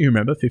 don't you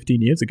remember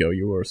 15 years ago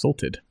you were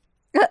assaulted?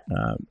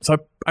 So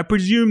I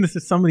presume this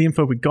is some of the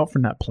info we got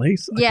from that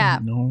place. Yeah. I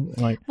don't know.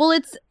 Like, Well,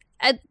 it's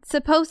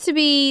supposed to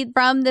be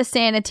from the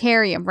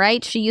sanitarium,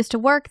 right? She used to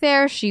work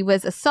there. She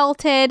was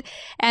assaulted,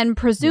 and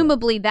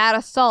presumably that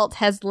assault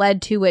has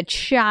led to a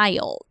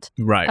child.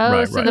 right. So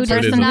the So it is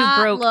person a-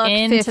 who broke Not look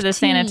into 15. the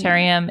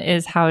sanitarium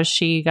is how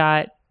she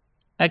got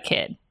a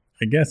kid.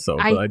 I guess so.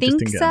 But I just think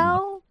didn't get enough.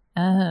 so.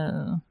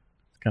 Oh.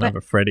 Kind of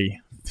a Freddy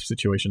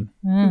situation.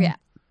 Mm. Yeah.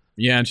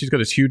 Yeah, and she's got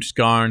this huge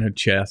scar on her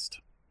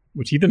chest,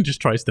 which he then just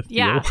tries to feel.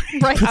 Yeah.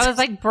 Right. I was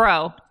like,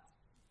 bro,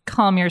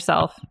 calm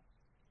yourself.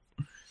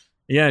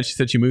 Yeah, and she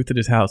said she moved to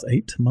this house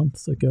 8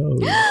 months ago.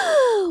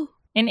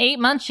 In 8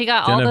 months, she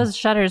got Jenna- all those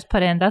shutters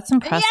put in. That's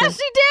impressive. Yes,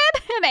 she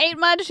did. In 8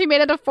 months, she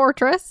made it a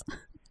fortress.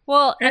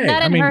 Well, Hey,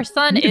 Annette I and mean, her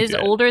son you did is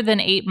good. older than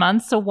 8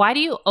 months. So why do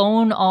you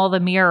own all the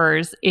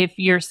mirrors if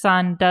your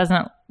son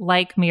doesn't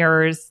like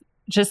mirrors?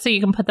 Just so you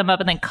can put them up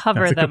and then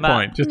cover That's a them good up.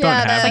 point. Just Yeah, don't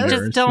have that's- Like,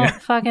 mirrors. just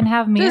don't fucking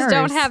have mirrors. Just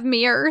don't have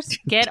mirrors.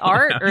 Get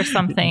art or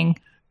something.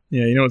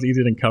 Yeah, you know what's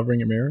easier than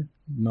covering a mirror?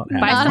 Not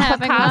having Buy Not some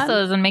having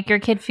Picassos and make your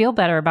kid feel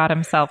better about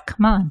himself.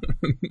 Come on.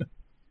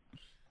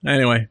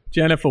 Anyway,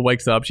 Jennifer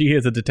wakes up. She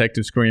hears a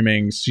detective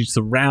screaming. She's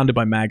surrounded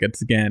by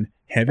maggots again.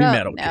 Heavy Oh,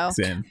 metal no. kicks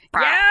in.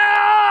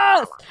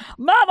 Yes!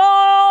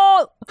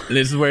 Mama!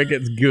 This is where it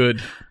gets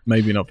good.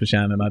 Maybe not for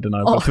Shannon, I don't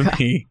know. But for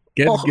me,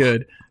 gets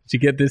good. She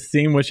get this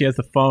scene where she has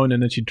the phone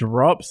and then she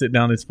drops it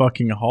down this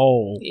fucking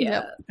hole.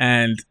 Yeah.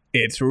 And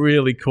it's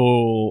really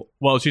cool.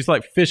 Well, she's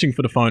like fishing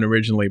for the phone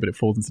originally, but it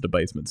falls into the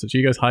basement. So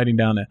she goes hiding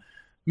down there.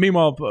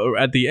 Meanwhile,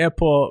 at the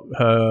airport,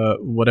 her,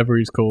 whatever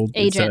he's called,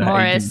 Agent her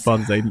Morris.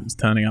 father's agent is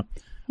turning up. I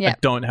Yeah.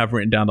 don't have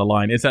written down the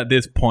line. It's at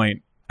this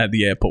point at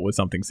the airport where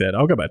something said.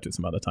 I'll go back to it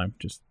some other time.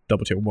 Just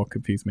double check what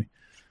confused me.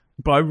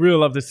 But I really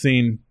love this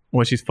scene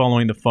where she's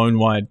following the phone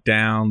wire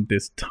down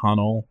this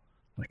tunnel.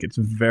 Like, it's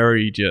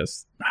very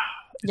just...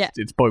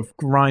 It's both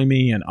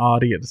grimy and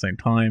arty at the same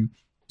time.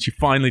 She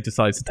finally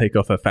decides to take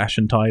off her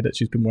fashion tie that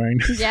she's been wearing.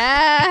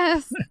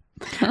 Yes.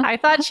 I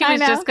thought she I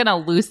was know. just going to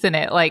loosen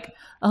it. Like,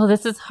 oh,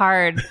 this is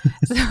hard.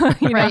 So,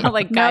 you Right. know,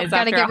 like Nope, guys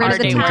gotta after a get rid of hard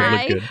the day Doesn't tie.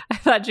 work. look good. I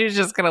thought she was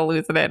just going to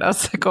loosen it. I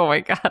was like, oh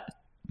my God.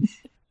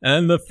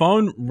 And the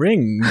phone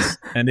rings,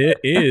 and it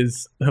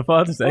is her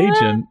father's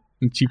agent.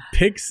 And she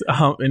picks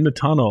up in the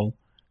tunnel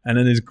and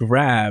then is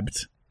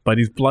grabbed by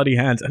these bloody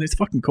hands, and it's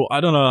fucking cool. I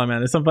don't know, man.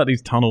 There's something about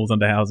these tunnels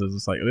under houses.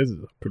 It's like, this is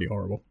pretty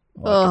horrible.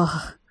 I like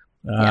it.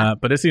 Yeah.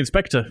 But it's the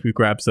inspector who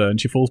grabs her,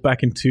 and she falls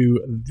back into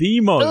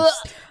the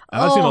most.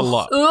 I've seen a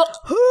lot.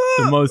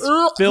 The most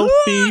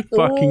filthy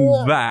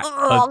fucking vat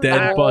of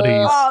dead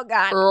bodies. Oh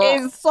god,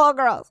 it's so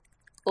gross.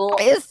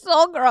 It's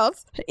so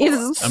gross.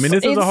 I mean,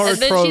 this is a horror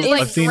trope.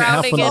 I've seen it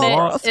happen a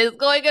lot. It's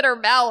going in her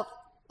mouth.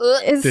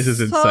 It's This is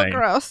so insane.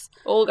 gross.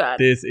 Oh god.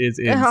 This is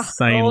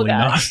insanely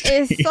nasty.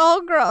 It's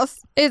so gross.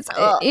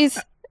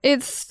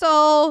 It's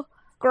so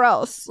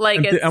gross. Like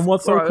And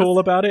what's gross. so cool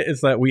about it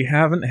is that we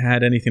haven't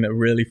had anything that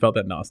really felt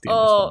that nasty. In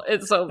this Oh, film.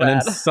 it's so And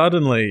bad. then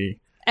suddenly,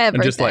 I'm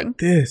Everything. just like,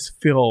 this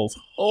feels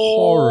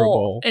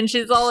horrible. And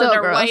she's all So in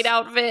her gross. white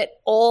outfit.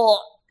 Oh.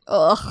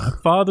 Ugh.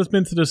 Father's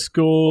been to the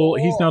school.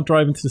 He's now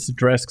driving to this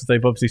address because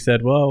they've obviously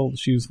said, well,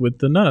 she's with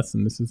the nurse,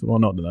 and this is, well,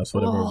 not the nurse,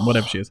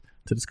 whatever she is,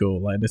 to the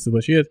school. Like, this is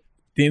where she is.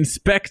 The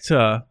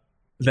inspector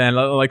then,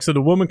 like, so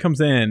the woman comes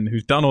in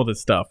who's done all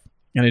this stuff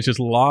and is just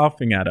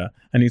laughing at her.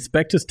 And the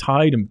inspector's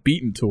tied and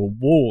beaten to a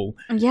wall.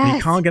 And Yes.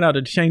 he can't get out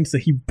of the chain, so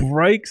he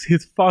breaks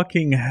his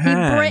fucking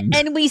hand.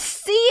 And we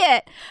see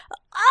it.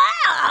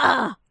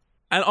 Ah!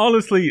 And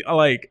honestly,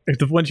 like,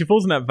 when she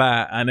falls in that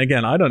vat, and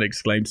again, I don't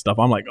exclaim stuff.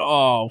 I'm like,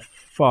 oh,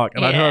 fuck.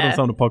 And I'd heard on Yeah.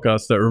 some of the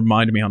podcasts that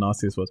reminded me how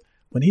nasty this was.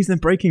 When he's then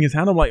breaking his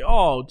hand, I'm like,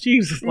 oh,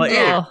 Jesus. Like,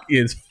 Yeah. it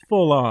is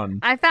full on.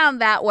 I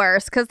found that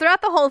worse because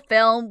throughout the whole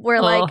film,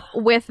 we're like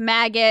with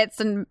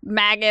maggots and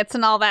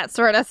all that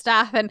sort of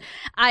stuff. And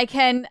I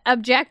can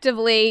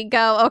objectively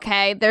go,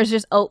 okay, there's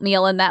just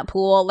oatmeal in that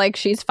pool. Like,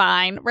 she's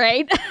fine,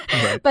 right?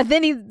 Right. But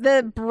then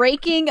the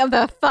breaking of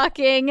the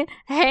fucking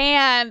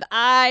hand,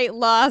 I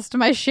lost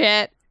my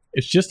shit.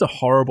 It's just a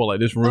horrible, like,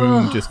 this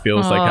room Ugh. just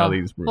feels like how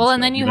these rooms Well,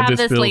 and feel. then you It have just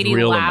this feels lady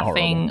real and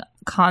laughing horrible.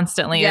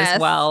 constantly Yes. as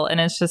well. And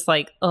it's just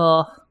like,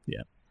 oh. Yeah.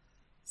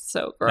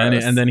 So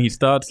gross. And then he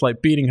starts,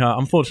 like, beating her.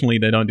 Unfortunately,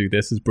 they don't do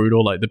this as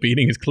brutal. Like, the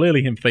beating is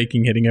clearly him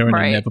faking hitting her, and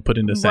Right. they never put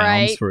in the sounds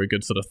Right. for a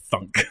good sort of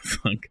thunk.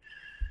 thunk.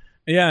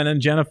 Yeah, and then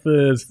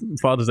Jennifer's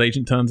father's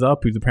agent turns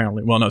up, who's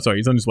apparently, well, no, sorry,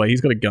 he's on his way. He's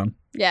got a gun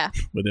Yeah.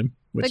 with him.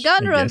 Which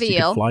gun I guess you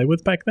reveal. could fly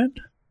with back then.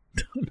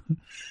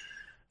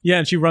 Yeah,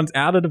 and she runs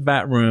out of the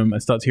vat room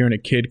and starts hearing a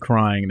kid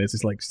crying. And there's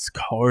this, like,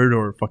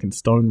 corridor of fucking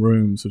stone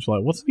rooms, which,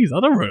 like, what's these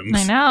other rooms?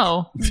 I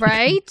know.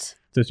 Right?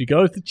 So she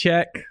goes to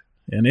check,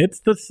 and it's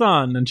the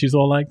son, and she's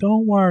all like,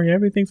 don't worry,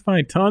 everything's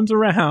fine. Turns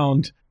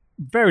around,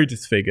 very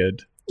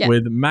disfigured, Yeah.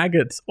 with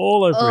maggots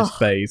all over his Ugh,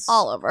 face.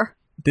 all over.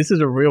 This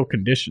is a real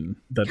condition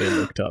that they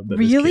looked up. That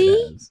Really? This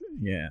kid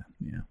has.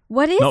 Yeah.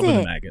 What is Not with the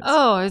it? maggots.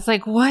 Oh, it's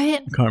like, what? I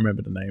can't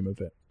remember the name of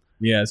it.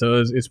 Yeah,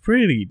 so it's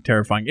pretty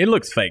terrifying. It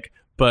looks fake,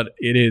 but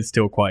it is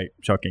still quite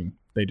shocking.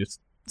 They just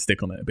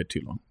stick on it a bit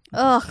too long.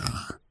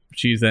 Ugh.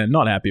 She's then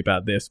not happy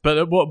about this,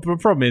 but what the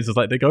problem is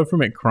like they go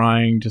from it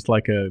crying just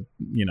like an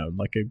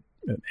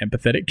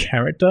empathetic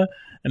character,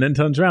 and then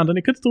turns around and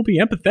it could still be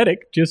empathetic.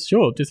 Just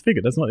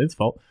figure that's not his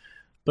fault.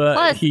 But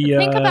Plus,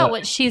 think about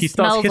what she he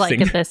starts smells like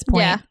hissing. at this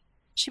point. Yeah.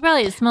 She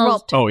probably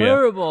smells Oh, yeah.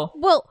 terrible.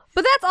 Well,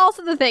 but that's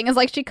also the thing is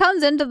like she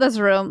comes into this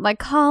room like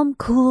calm,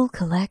 cool,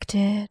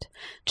 collected,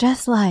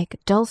 just like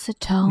dulcet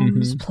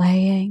tones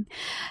playing.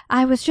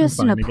 I was just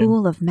in a fine again.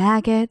 pool of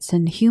maggots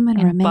and human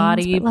And remains,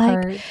 body but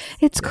like parts.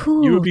 it's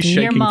cool. You would be dude.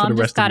 shaking Your for mom the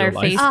just rest got of her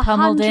your life. face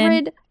pummeled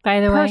in,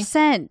 by the way.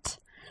 100%.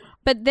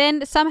 But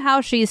then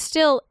somehow she's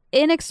still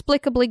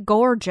inexplicably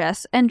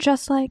gorgeous and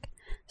just like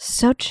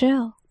so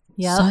chill.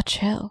 Yep. So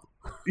chill.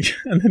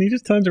 And then he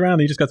just turns around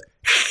and he just goes,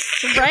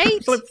 Right?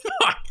 It's like,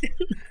 fuck.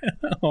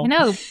 I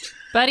know.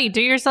 Buddy,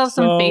 do yourself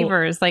some So-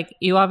 favors. Like,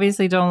 you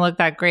obviously don't look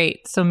that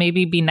great, so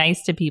maybe be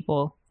nice to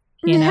people,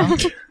 you know?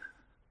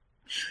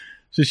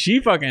 So she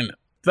fucking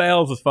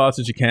fails as fast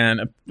as she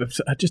can.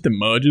 Just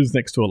emerges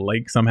next to a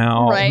lake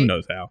somehow. Right. Who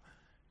knows how?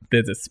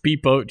 There's a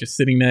speedboat just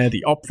sitting there.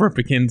 The opera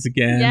begins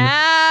again.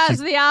 Yes, She's-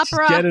 the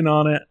opera. She's getting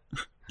on it.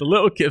 The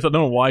little kid, I don't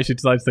know why she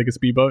decides to take a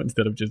speedboat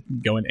instead of just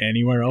going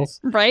anywhere else.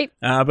 Right?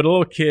 But a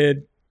little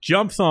kid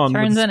jumps on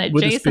Turns with, in at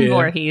with a Jason spear.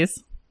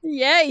 Voorhees.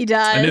 Yeah, he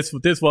does.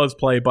 And this was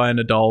played by an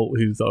adult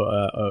who's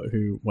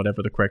who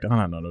whatever the correct, I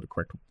don't know the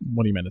correct,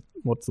 what do you mean,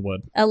 what's the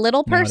word? a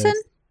little person?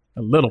 Nowadays.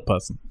 A little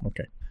person.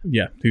 Okay.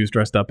 Yeah, who's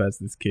dressed up as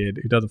this kid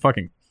who does a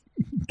fucking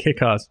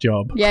kick-ass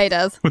job Yeah, he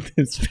does. with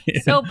his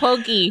spear. So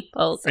pokey.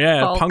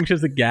 Yeah, Poke.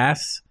 punctures the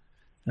gas,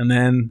 and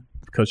then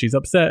because she's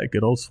upset, a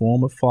good old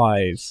swarm of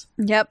flies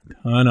Yep.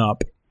 turn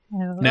up.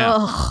 Now,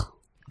 Ugh.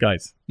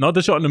 guys, not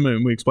the shot in the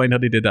moon. We explained how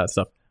they did that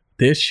stuff.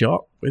 This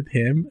shot with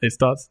him, it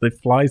starts. The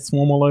flies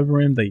swarm all over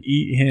him. They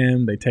eat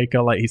him. They take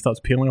out he starts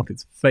peeling off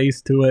his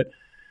face to it.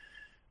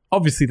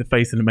 Obviously, the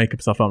face and the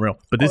makeup stuff aren't real,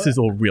 but this is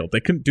all real. They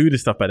couldn't do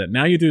this stuff better.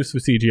 Now you do this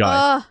with CGI.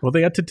 Ugh. What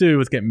they had to do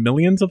was get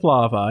millions of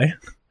larvae.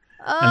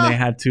 And they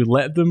had to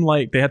let them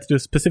they had to do a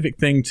specific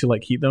thing to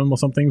heat them or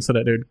something so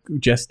that they'd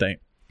gestate.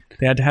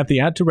 They had to have the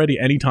ad to ready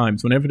any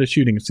times whenever they're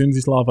shooting. As soon as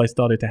these larvae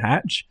started to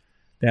hatch,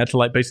 they had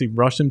to basically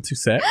rush them to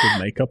set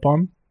with makeup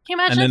on. Can you And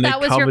imagine then if they that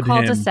was your covered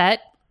call to him. set?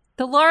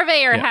 The larvae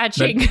are Yeah,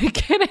 hatching.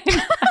 Get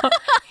it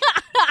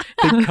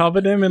out. They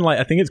covered him in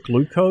I think it's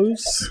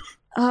glucose,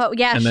 Oh,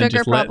 yeah, and then sugar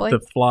just probably.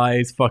 let the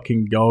flies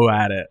fucking go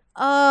at it.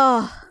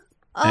 Oh.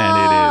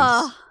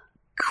 And it is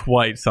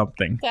quite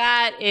something.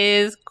 That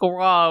is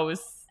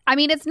gross. I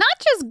mean, it's not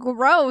just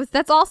gross.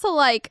 That's also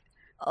like,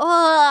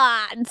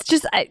 it's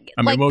just like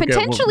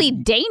potentially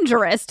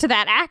dangerous to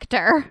that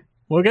actor.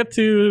 We'll get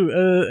to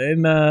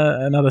in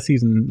another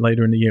season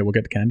later in the year. We'll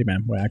get to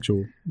Candyman, where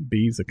actual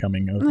bees are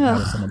coming out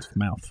of someone's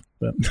mouth.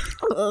 But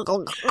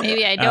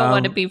maybe I don't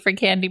want to be for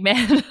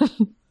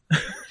Candyman.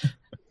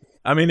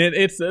 I mean,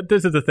 it's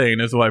this is the thing.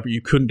 This is why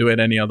you couldn't do it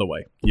any other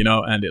way, you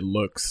know. And it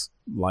looks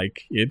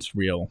like it's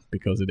real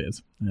because it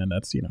is, and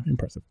that's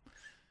impressive.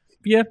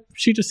 Yeah,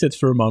 she just sits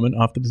for a moment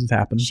after this has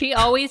happened. She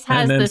always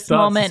has this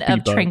moment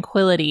of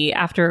tranquility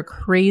after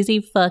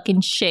crazy fucking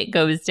shit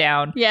goes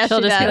down. Yeah,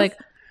 she'll just be like.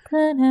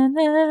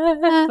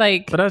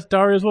 But that's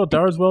Daria as well.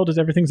 Daria's world is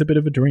everything's a bit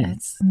of a dream.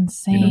 It's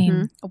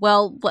insane.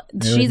 Well,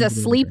 she's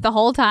asleep the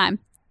whole time.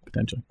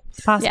 Potentially.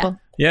 It's possible.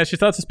 Yeah, she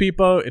starts a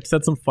speedboat. It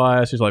sets on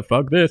fire. She's like,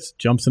 fuck this.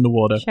 Jumps in the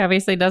water. She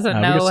obviously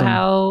doesn't know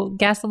how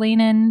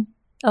gasoline and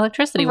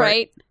electricity work.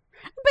 Right.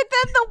 But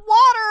then the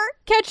water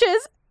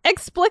catches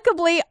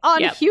explicably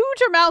on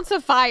huge amounts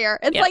of fire.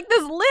 It's like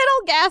this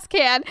little gas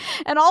can,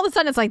 and all of a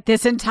sudden it's like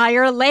this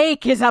entire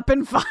lake is up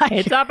in fire.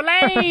 It's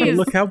ablaze.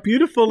 Look how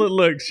beautiful it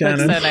looks,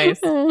 Shannon. Looks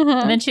so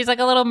nice. And then she's like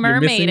a little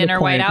mermaid in her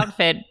white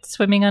outfit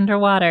swimming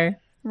underwater.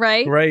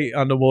 Right. Great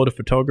underwater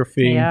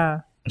photography. Yeah.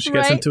 She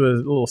gets into a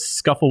little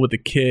scuffle with the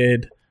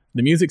kid.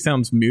 The music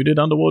sounds muted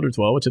underwater as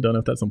well, which I don't know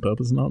if that's on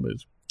purpose or not, but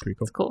it's pretty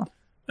cool. It's cool.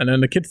 And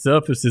then the kid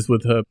surfaces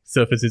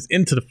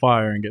into the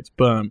fire and gets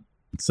burnt.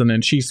 So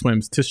then she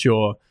swims to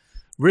shore,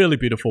 really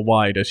beautiful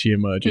wide as she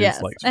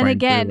emerges, like and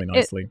again, really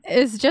nicely.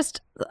 It's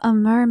just a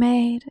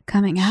mermaid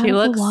coming out she of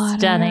the looks water.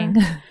 Stunning.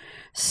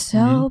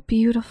 So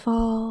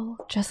beautiful,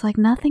 just like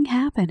nothing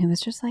happened. It was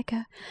just like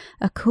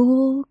a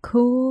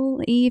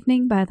cool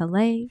evening by the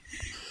lake.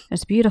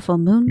 There's beautiful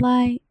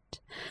moonlight.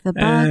 The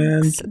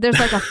bugs. There's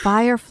like a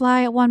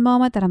firefly at one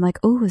moment that I'm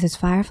like, ooh, is this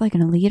firefly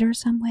going to lead her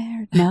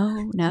somewhere?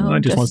 No. I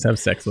just wants to have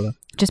sex with her.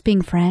 Just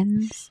being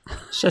friends.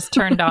 Just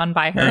turned on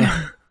by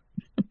her.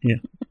 Yeah.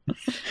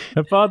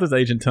 Her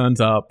agent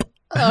turns up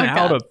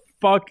out of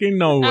fucking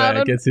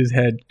nowhere, gets his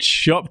head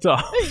chopped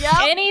off. Yep.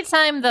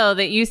 Anytime, though,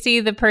 that you see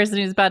the person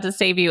who's about to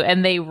save you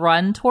and they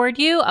run toward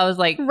you, I was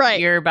like,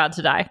 you're about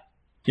to die.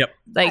 Yep.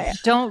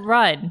 Like, don't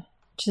run.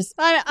 Just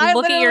I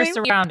look at your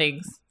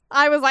surroundings.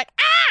 I was like,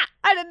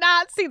 I did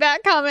not see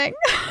that coming.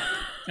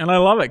 And I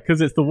love it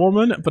because it's the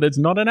woman, but it's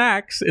not an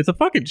axe. It's a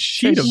fucking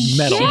sheet of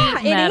metal. Yeah,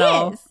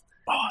 it is.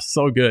 Oh,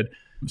 so good.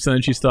 So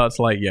then she starts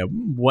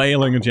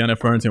wailing at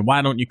Jennifer and saying,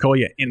 why don't you call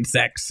your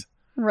insects?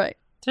 Right.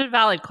 It's a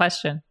valid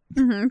question.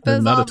 Mm-hmm. But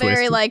it's all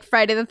very like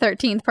Friday the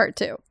 13th part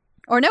 2.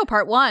 Or no,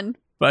 part 1.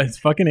 But it's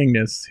fucking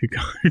Ignis who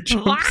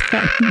jumps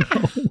out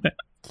of nowhere.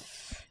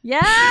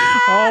 Yes!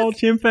 Oh,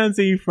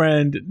 chimpanzee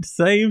friend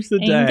saves the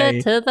day.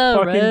 Inga to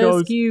the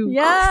rescue.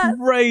 Yes!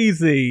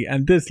 Crazy.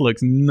 And this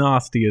looks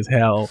nasty as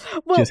hell.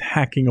 Just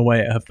hacking away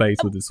at her face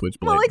with a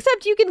switchblade. Well,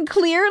 except you can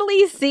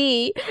clearly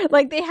see,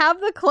 they have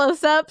the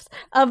close-ups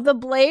of the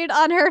blade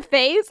on her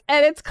face,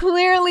 and it's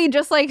clearly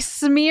just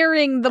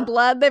smearing the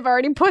blood they've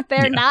already put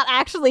there, not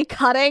actually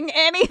cutting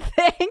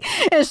anything.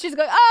 And she's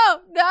going, oh,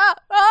 no,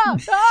 oh,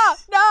 no,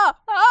 no,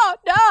 oh,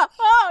 no,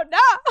 oh,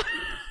 no.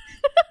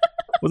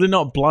 Was it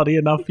not bloody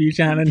enough for you,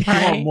 Shannon? You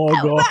want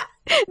more gore?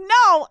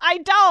 No, I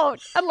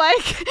don't. But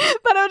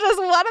it was just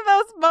one of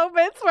those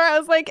moments where I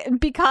was like,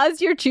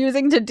 because you're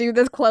choosing to do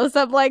this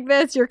close-up like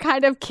this, you're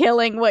kind of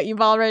killing what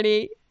you've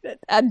already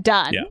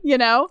done, you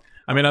know?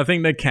 I mean, I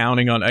think they're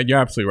counting on, you're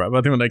absolutely right, but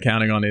I think what they're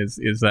counting on is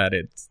that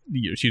it's,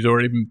 she's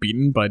already been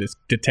beaten by this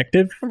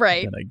detective.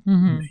 Right. That,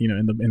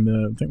 in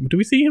the thing. Do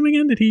we see him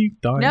again? Did he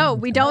die? No,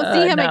 we don't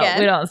see him again.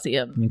 We don't see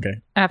him.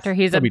 Okay. After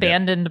he's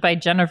abandoned by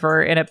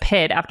Jennifer in a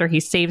pit after he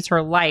saves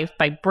her life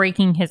by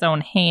breaking his own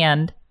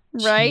hand.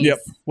 Right. Yep.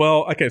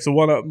 Well, okay. So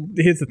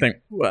here's the thing.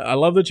 I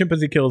love the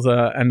chimpanzee kills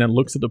her and then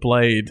looks at the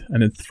blade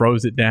and then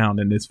throws it down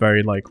in this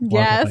very what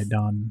have I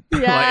done?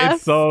 Yes.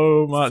 It's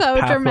so much so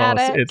pathos.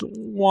 Dramatic. It's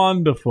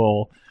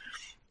wonderful.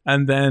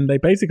 And then they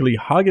basically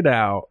hug it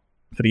out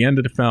for the end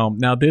of the film.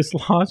 Now, this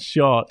last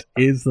shot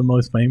is the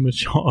most famous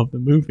shot of the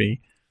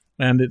movie,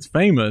 and it's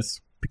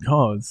famous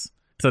because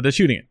they're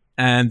shooting it,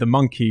 and the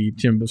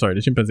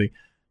the chimpanzee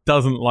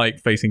doesn't like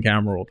facing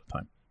camera all the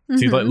time. So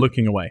he's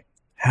looking away.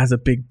 Has a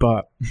big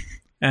butt,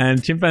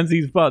 and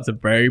chimpanzees' butts are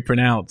very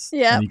pronounced.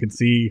 Yeah, and you can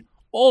see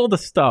all the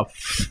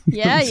stuff.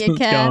 Yeah, you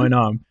can. Going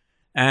on,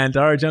 and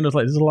Daria Argento's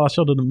like, "This is the last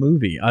shot of the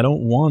movie. I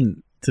don't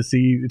want to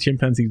see the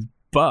chimpanzee's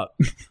butt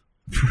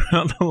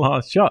throughout the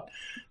last shot."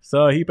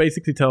 So he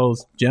basically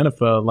tells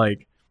Jennifer,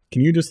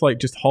 "Can you just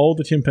hold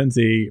the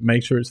chimpanzee,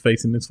 make sure it's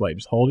facing this way.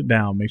 Just hold it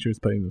down, make sure it's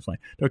facing this way."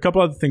 There are a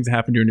couple other things that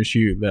happened during the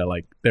shoot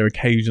that there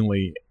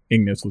occasionally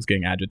Ignis was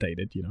getting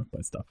agitated, by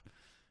stuff.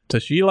 So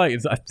she I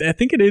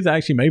think it is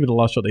actually maybe the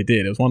last shot they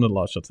did. It was one of the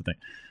last shots, I think.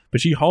 But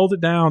she holds it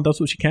down,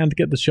 does what she can to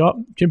get the shot.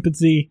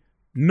 Chimpanzee,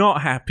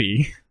 not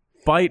happy,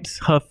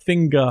 bites her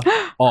finger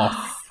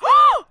off.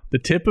 The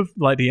tip of,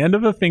 like, the end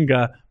of her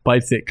finger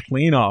bites it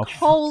clean off.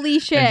 Holy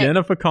shit. And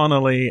Jennifer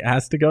Connelly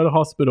has to go to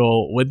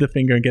hospital with the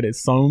finger and get it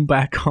sewn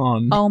back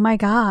on. Oh my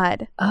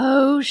God.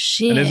 Oh,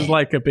 shit. And this is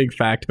like a big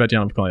fact about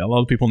Jennifer Connelly. A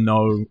lot of people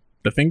know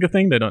the finger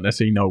thing. They don't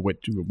necessarily know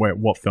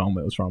what film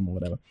it was from or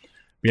whatever.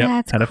 Yep,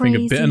 That's had her finger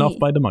crazy. bitten off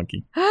by the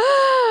monkey.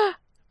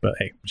 But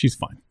hey, she's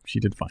fine. She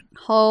did fine.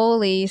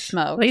 Holy At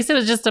smoke. least it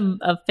was just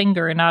a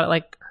finger and not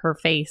like her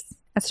face.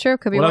 That's true.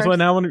 Could be Well, worse. that's why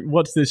now when I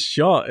watch this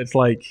shot, it's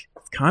like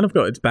it's kind of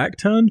got its back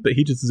turned, but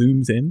he just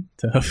zooms in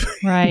to her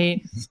face.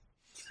 Right.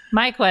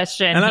 My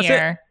question And that's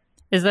here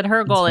is that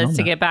her goal It's is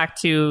to phenomenal. get back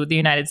to the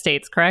United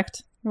States,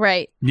 correct?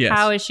 Right. Yes,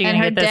 How is she And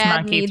going to her get this dad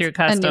monkey needs through a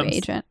customs? new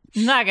agent.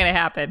 Not going to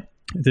happen.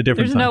 it's a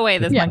different There's no time. way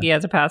this Yeah. monkey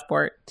has a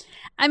passport.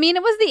 I mean,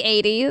 it was the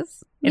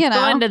 80s. It's You know.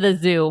 going to the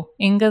zoo.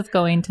 Inga's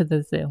going to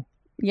the zoo.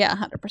 Yeah,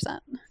 100%.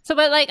 So,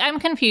 but like, I'm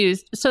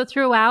confused. So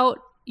throughout,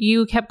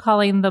 you kept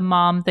calling the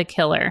mom the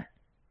killer.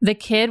 The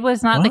kid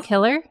was not the What?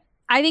 killer?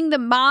 I think the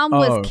mom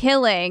was Oh.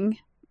 killing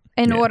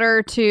in Yeah.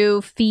 order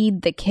to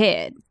feed the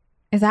kid.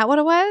 Is that what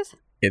it was?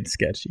 It's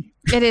sketchy.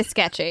 It is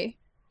sketchy.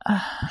 I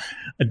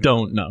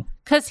don't know.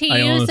 Because he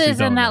I honestly uses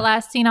don't in that know.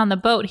 last scene on the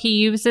boat, he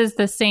uses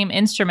the same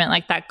instrument,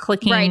 like that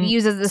clicking Right. He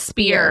uses the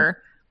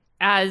spear.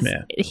 as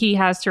Yeah. he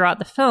has throughout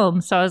the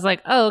film. So I was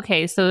like, oh,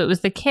 okay, so it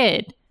was the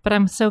kid. But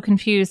I'm so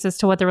confused as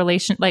to what the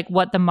relation, like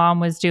what the mom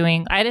was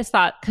doing. I just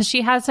thought, because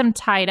she has him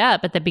tied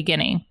up at the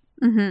beginning.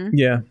 Mm-hmm.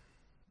 Yeah,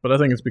 but I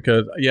think it's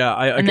because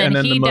And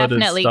then he the murders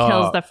definitely start.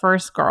 kills the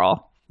first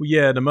girl.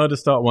 Yeah, the murders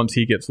start once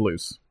he gets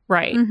loose,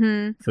 Right.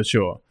 Mm-hmm. for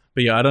sure.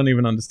 But yeah, I don't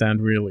even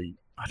understand really.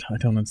 I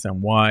don't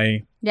understand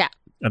why. Yeah.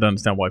 I don't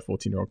understand why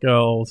 14-year-old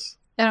girls.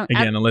 I don't,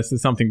 Again, unless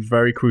there's something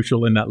very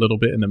crucial in that little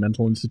bit in the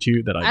mental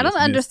institute that I I just don't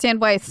missed.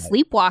 understand why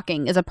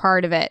sleepwalking is a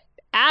part of it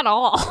at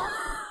all.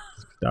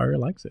 Dario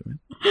likes it, man.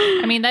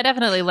 I mean, that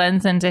definitely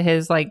lends into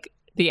his, like,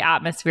 the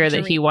atmosphere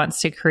that he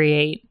wants to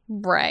create.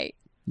 Right.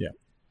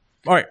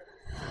 All right.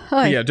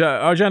 Oh, Yeah,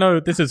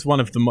 Argento, this is one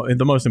of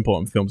the most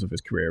important films of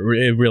his career.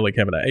 It really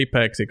came out at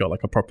Apex. It got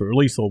like a proper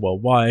release all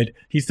worldwide.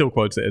 He still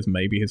quotes it as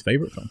maybe his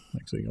favorite film,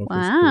 actually. Of his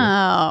career.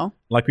 Wow.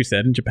 Like we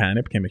said, in Japan,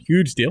 it became a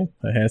huge deal.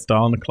 Her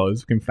hairstyle and the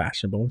clothes became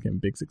fashionable, became a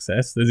big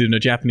success. There's even a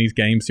Japanese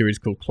game series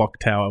called Clock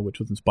Tower, which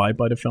was inspired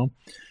by the film.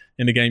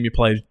 In the game, you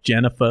play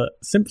Jennifer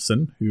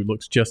Simpson, who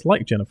looks just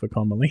like Jennifer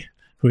Connelly,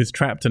 who is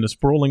trapped in a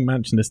sprawling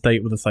mansion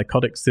estate with a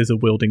psychotic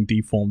scissor-wielding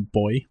deformed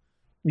boy.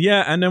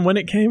 Yeah, and then when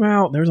it came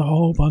out, there's a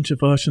whole bunch of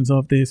versions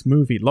of this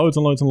movie. Loads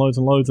and loads and loads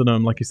and loads of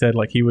them. Like you said,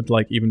 like he would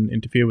like even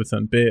interfere with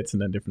certain bits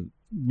and then different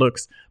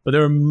looks. But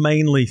there are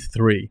mainly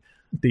three.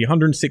 The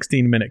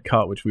 116-minute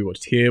cut, which we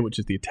watched here, which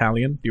is the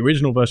Italian. The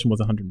original version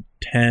was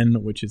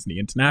 110, which is the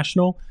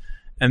international.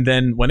 And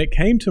then when it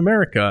came to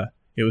America,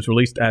 it was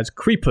released as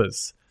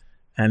Creepers.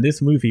 And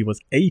this movie was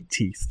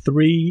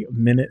 83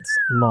 minutes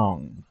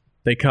long.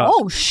 They cut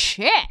Oh,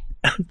 shit.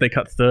 they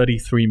cut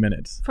 33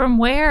 minutes From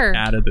where?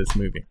 out of this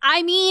movie.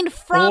 I mean,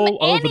 from All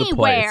over the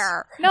place.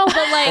 anywhere. No, but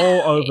like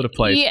All over the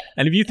place. Yeah.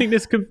 And if you think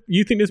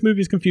this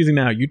movie is confusing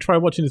now, you try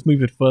watching this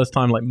movie the first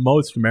time like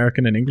most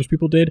American and English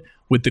people did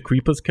with the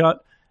Creepers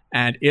cut,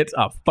 and it's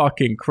a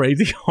fucking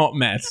crazy hot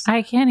mess.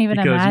 I can't even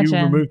Because imagine.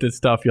 you remove this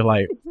stuff, you're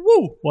like,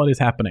 whoa, what is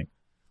happening?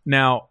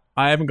 Now,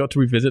 I haven't got to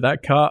revisit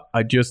that cut.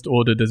 I just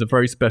ordered, there's a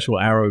very special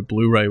Arrow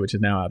Blu-ray, which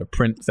is now out of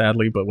print,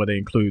 sadly, but where they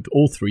include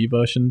all three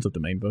versions of the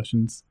main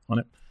versions on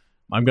it.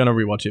 I'm going to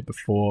rewatch it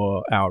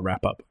before our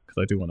wrap-up,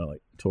 because I do want to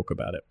like talk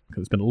about it,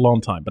 because it's been a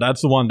long time. But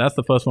that's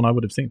the first one I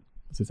would have seen.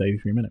 It's this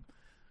 83-minute,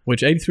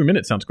 which 83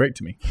 minutes sounds great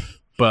to me.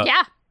 But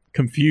Yeah.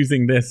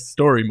 confusing this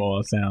story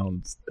more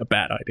sounds a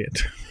bad idea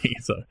to me,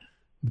 so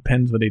it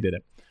depends where they did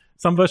it.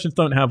 Some versions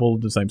don't have all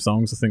of the same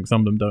songs. I think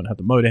some of them don't have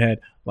the Motorhead.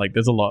 Like,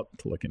 there's a lot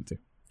to look into.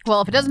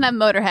 Well, if it doesn't have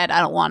Motorhead, I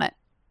don't want it.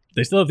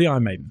 They still have the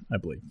Iron Maiden, I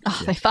believe. Oh,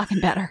 Yeah. they fucking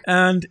better.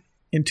 And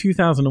in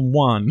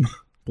 2001,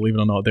 believe it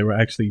or not, they were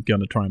actually going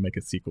to try and make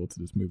a sequel to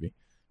this movie.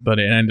 But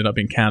it ended up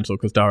being cancelled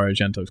because Dario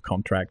Argento's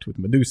contract with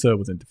Medusa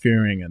was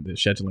interfering and the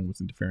scheduling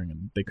was interfering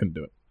and they couldn't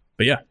do it.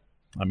 But yeah,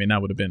 I mean,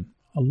 that would have been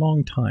a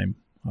long time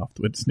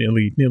afterwards,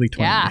 nearly 20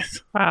 Yeah.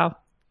 years. Wow.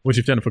 Which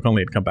if Jennifer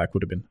Connelly had come back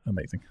would have been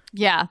amazing.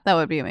 Yeah, that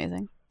would be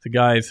amazing. So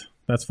guys,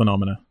 that's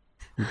Phenomena.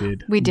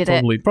 We did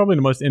it. Probably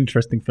the most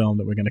interesting film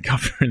that we're going to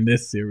cover in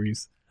this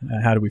series.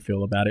 How do we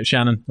feel about it?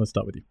 Shannon, let's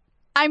start with you.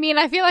 I mean,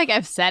 I feel like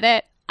I've said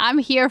it. I'm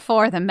here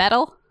for the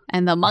metal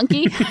and the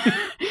monkey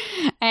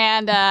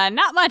and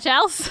not much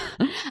else.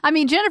 I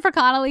mean, Jennifer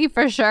Connelly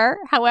for sure.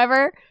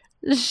 However,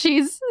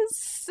 she's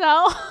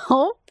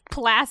so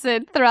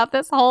placid throughout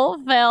this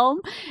whole film.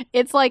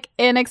 It's like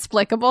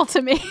inexplicable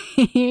to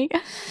me.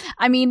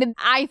 I mean,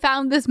 I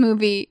found this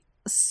movie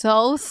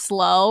so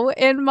slow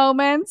in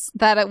moments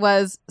that it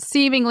was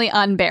seemingly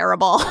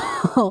unbearable.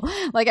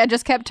 Like I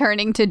just kept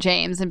turning to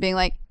James and being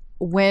like,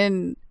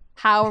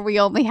 how are we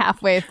only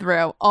halfway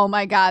through? Oh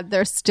my God,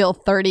 there's still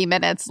 30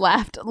 minutes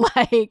left.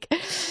 Like,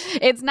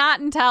 it's not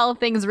until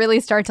things really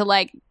start to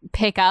like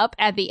pick up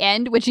at the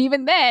end, which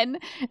even then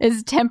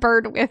is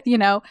tempered with,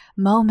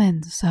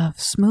 moments of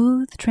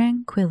smooth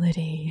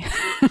tranquility.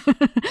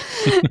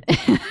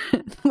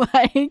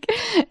 Like,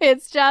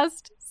 it's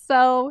just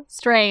so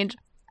strange.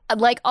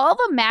 Like, all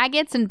the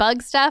maggots and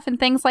bug stuff and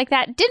things like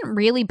that didn't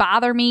really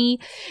bother me.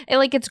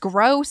 It's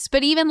gross,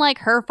 but even like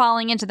her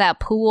falling into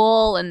that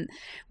pool and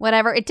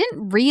whatever, it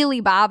didn't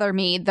really bother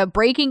me. The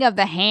breaking of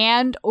the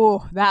hand,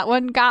 oh, that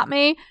one got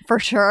me for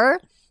sure.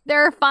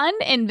 There are fun,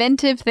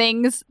 inventive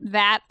things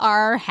that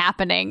are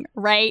happening,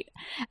 right?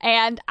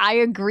 And I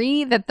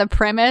agree that the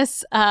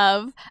premise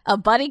of a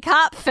buddy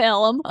cop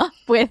film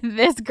with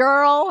this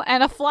girl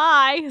and a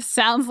fly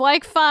sounds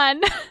like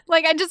fun.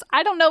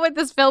 I don't know what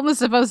this film is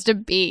supposed to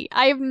be.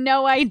 I have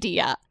no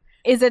idea.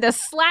 Is it a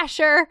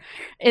slasher?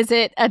 Is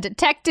it a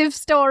detective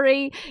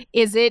story?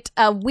 Is it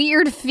a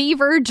weird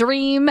fever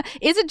dream?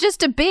 Is it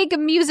just a big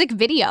music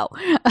video?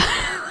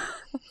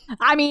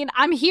 I mean,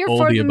 I'm here All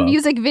for the above.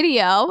 music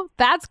video.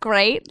 That's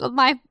great.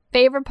 My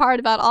favorite part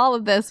about all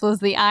of this was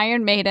the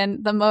Iron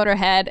Maiden, the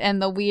Motorhead,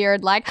 and the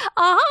weird,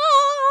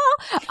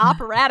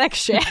 operatic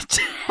shit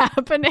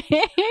happening.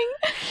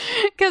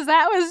 Because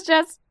that was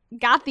just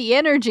got the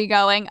energy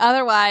going.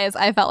 Otherwise,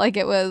 I felt like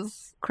it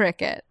was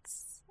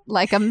crickets.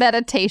 Like a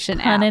meditation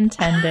app.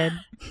 Unintended.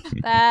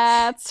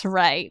 That's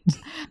right.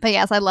 But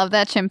yes, I love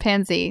that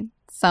chimpanzee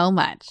so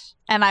much.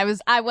 And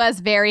I was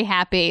very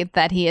happy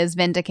that he is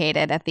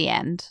vindicated at the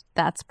end.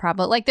 That's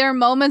probably there are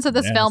moments of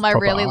this film I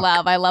really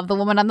love. I love the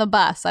woman on the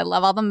bus. I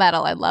love all the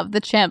metal. I love the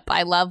chimp.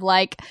 I love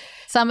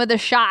some of the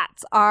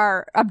shots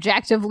are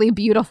objectively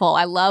beautiful.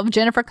 I love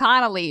Jennifer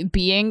Connelly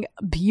being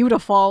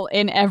beautiful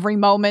in every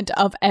moment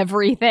of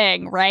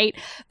everything, right?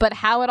 But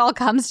how it all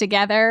comes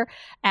together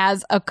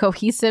as a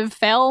cohesive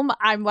film,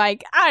 I'm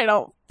like, I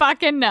don't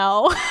fucking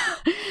know.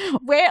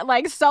 Where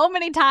so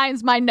many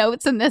times my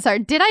notes in this are,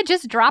 did I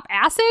just drop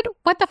acid?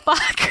 What the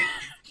fuck?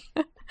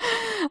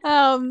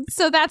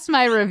 So that's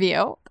my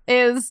review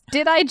is,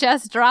 did I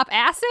just drop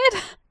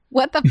acid?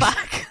 What the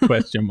fuck?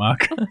 Question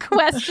mark.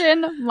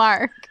 Question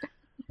mark.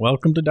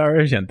 Welcome to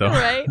Dario Argento.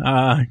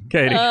 Right.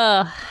 Katie.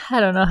 I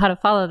don't know how to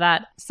follow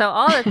that. So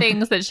all the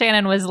things that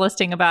Shannon was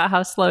listing about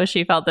how slow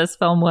she felt this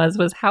film was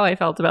how I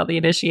felt about The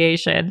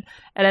Initiation.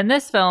 And in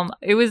this film,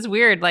 it was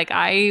weird.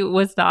 I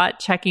was not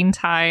checking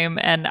time,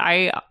 and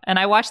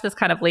I watched this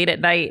kind of late at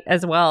night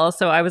as well.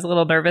 So I was a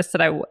little nervous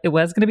that it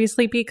was going to be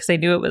sleepy because I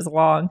knew it was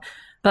long.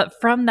 But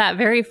from that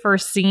very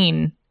first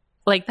scene,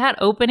 that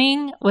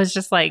opening was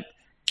just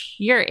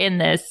you're in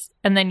this.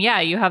 And then,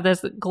 you have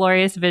this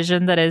glorious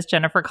vision that is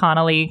Jennifer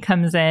Connelly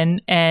comes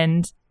in,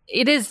 and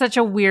it is such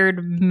a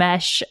weird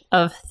mesh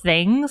of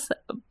things,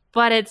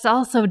 but it's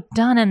also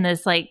done in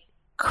this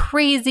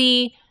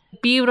crazy,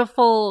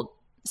 beautiful,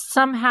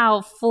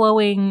 somehow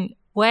flowing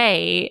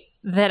way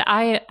that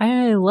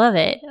I love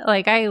it.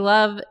 I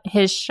love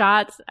his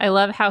shots. I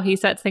love how he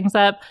sets things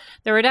up.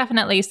 There were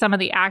definitely some of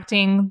the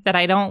acting that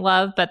I don't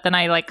love, but then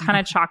I kind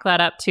of chalk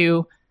that up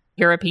to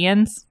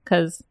Europeans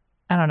because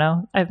I don't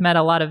know. I've met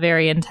a lot of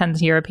very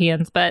intense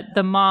Europeans, but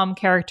the mom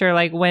character,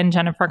 when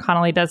Jennifer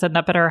Connelly does end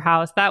up at her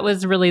house, that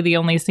was really the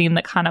only scene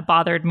that kind of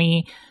bothered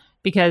me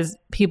because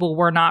people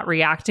were not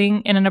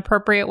reacting in an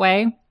appropriate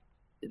way.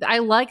 I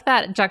like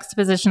that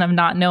juxtaposition of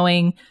not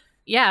knowing,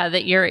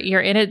 that you're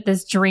in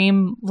this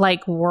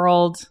dream-like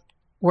world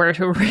where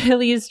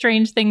really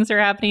strange things are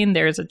happening.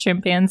 There's a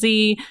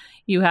chimpanzee.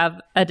 You have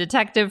a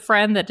detective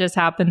friend that just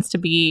happens to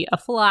be a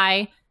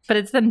fly, but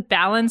it's then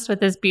balanced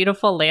with this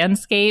beautiful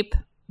landscape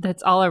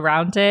that's all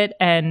around it.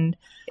 And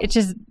it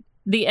just,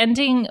 the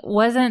ending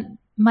wasn't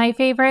my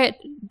favorite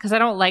because I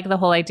don't like the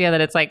whole idea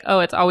that it's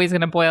it's always going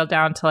to boil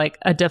down to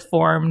a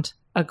deformed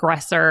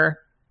aggressor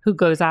who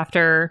goes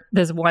after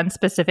this one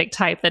specific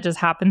type that just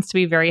happens to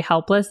be very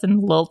helpless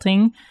and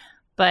lilting.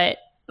 But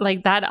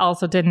that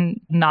also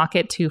didn't knock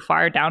it too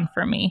far down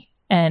for me.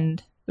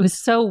 And it was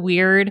so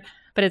weird,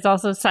 but it's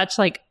also such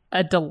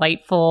a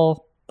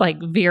delightful,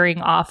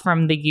 veering off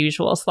from the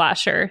usual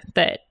slasher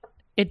that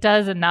it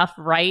does enough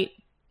right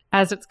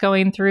as it's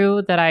going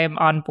through that I am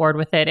on board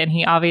with it. And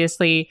he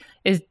obviously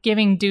is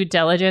giving due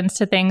diligence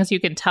to things. You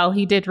can tell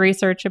he did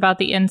research about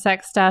the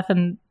insect stuff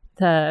and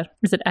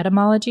is it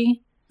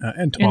etymology?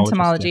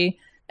 Entomology.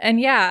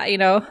 And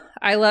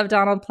I love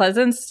Donald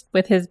Pleasance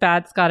with his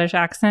bad Scottish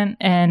accent.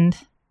 And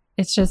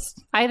it's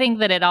just, I think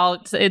that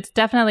it's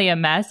definitely a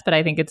mess, but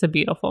I think it's a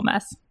beautiful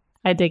mess.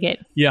 I dig it.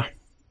 Yeah.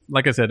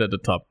 Like I said at the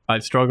top, I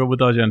struggled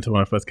with Argento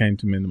when I first came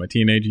to him in my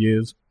teenage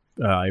years.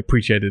 I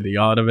appreciated the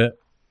art of it.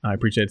 I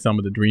appreciate some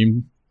of the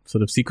dream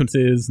sort of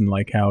sequences and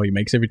how he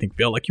makes everything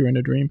feel like you're in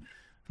a dream,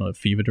 not a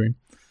fever dream.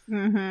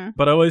 Mm-hmm.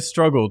 But I always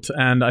struggled,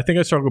 and I think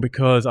I struggled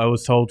because I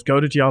was told, go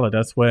to Giallo,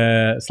 that's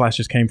where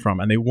slashers came from,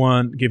 and they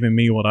weren't giving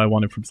me what I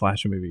wanted from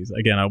slasher movies.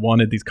 Again, I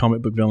wanted these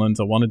comic book villains,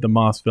 I wanted the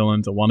masked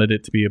villains, I wanted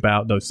it to be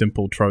about those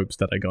simple tropes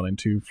that I got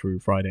into through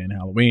Friday and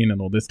Halloween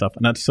and all this stuff,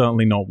 and that's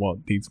certainly not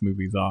what these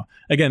movies are.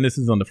 Again, this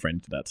is on the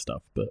fringe of that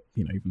stuff, but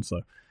even so.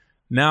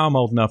 Now I'm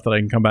old enough that I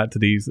can come back to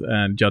these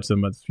and judge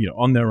them as,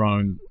 on their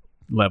own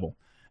level.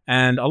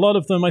 And a lot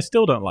of them I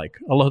still don't like.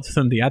 A lot of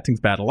them, the acting's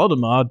bad. A lot of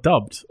them are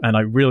dubbed. And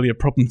I really have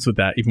problems with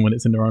that, even when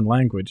it's in their own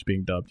language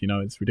being dubbed. You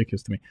know, it's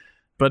ridiculous to me.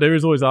 But there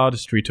is always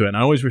artistry to it. And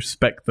I always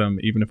respect them,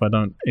 even if I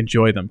don't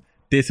enjoy them.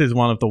 This is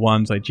one of the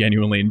ones I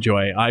genuinely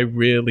enjoy. I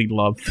really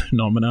love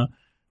Phenomena.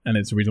 And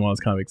it's the reason why I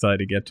was kind of excited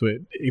to get to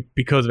it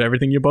because of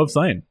everything you're both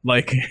saying.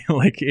 Like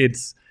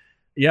it's,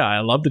 yeah, I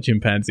love the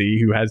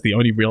chimpanzee who has the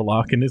only real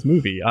arc in this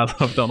movie. I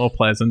love Donald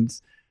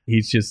Pleasance.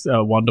 He's just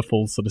a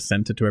wonderful sort of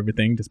center to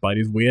everything, despite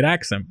his weird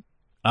accent.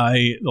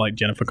 I like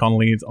Jennifer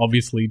Connelly is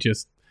obviously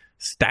just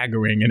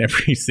staggering in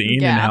every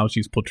scene and how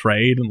she's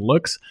portrayed and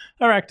looks.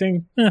 Her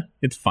acting,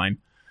 it's fine.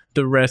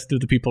 The rest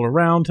of the people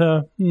around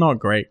her, not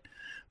great.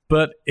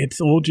 But it's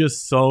all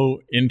just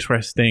so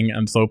interesting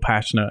and so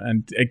passionate.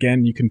 And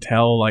again, you can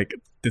tell, like,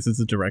 this is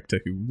a director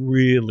who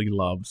really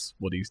loves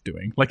what he's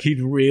doing. Like,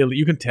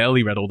 you can tell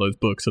he read all those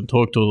books and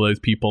talked to all those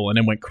people and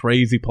then went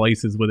crazy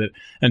places with it.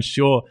 And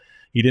sure,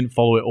 he didn't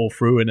follow it all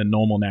through in a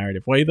normal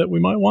narrative way that we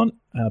might want,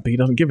 but he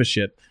doesn't give a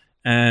shit.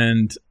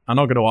 And I'm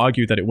not going to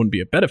argue that it wouldn't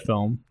be a better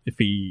film if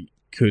he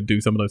could do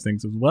some of those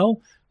things as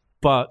well.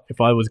 But if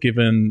I was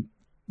given...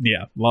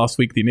 last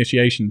week, The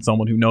Initiation,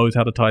 someone who knows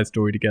how to tie a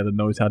story together,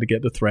 knows how to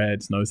get the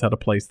threads, knows how to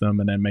place them,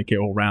 and then make it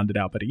all rounded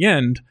out by the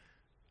end.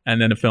 And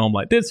then a film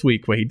like this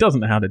week where he doesn't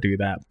know how to do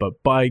that,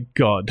 but by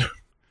God,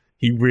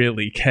 he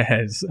really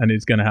cares and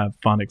is going to have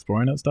fun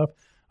exploring that stuff.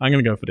 I'm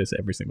going to go for this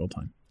every single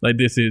time. Like,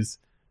 this is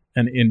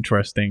an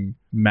interesting,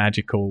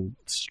 magical,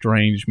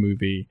 strange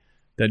movie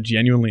that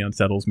genuinely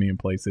unsettles me in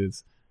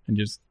places and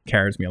just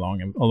carries me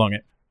along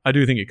it. I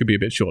do think it could be a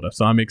bit shorter,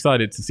 so I'm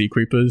excited to see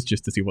Creepers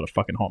just to see what a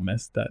fucking hot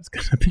mess that's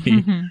going to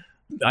be.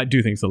 I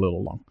do think it's a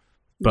little long,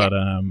 but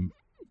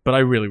I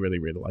really, really,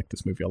 really like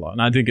this movie a lot,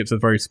 and I think it's a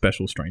very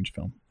special, strange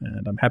film,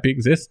 and I'm happy it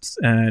exists.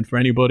 And for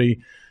anybody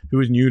who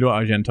is new to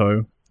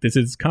Argento, this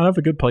is kind of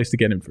a good place to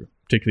get in through,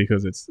 particularly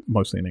because it's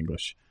mostly in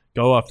English.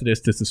 Go after this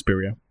to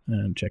Suspiria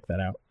and check that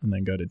out, and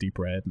then go to Deep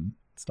Red and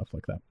stuff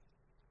like that.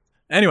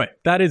 Anyway,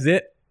 that is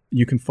it.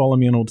 You can follow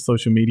me on all the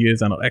social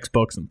medias and on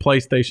Xbox and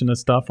PlayStation and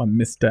stuff. I'm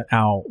Mr.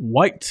 Al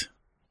White.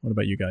 What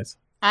about you guys?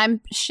 I'm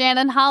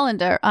Shannon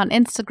Hollander on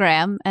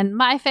Instagram and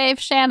my fave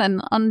Shannon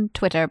on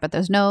Twitter, but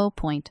there's no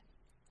point.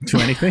 To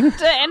anything?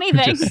 To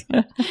anything.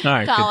 All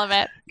right, to all of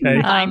it.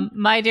 Okay.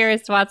 My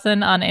Dearest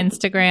Watson on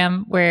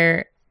Instagram,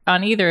 where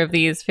on either of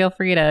these, feel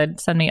free to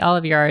send me all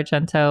of your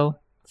Argento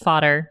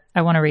fodder.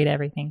 I want to read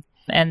everything.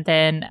 And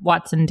then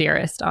Watson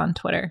Dearest on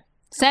Twitter.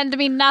 Send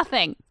me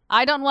nothing.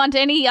 I don't want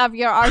any of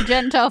your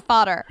Argento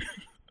fodder.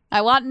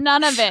 I want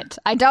none of it.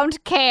 I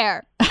don't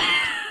care.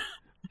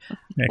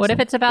 What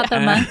if it's about the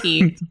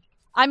monkey?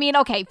 I mean,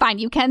 okay, fine.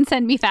 You can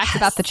send me facts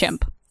about the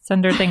chimp.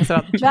 Send her things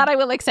about the chimp. That I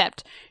will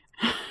accept.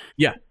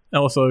 Yeah.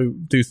 Also,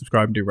 do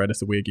subscribe and do Reddit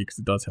to Weird Geek because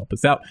it does help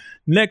us out.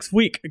 Next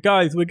week,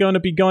 guys, we're going to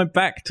be going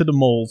back to the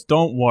malls.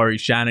 Don't worry,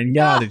 Shannon.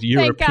 Yeah, the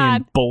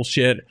European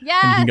bullshit.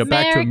 Yes, and you can go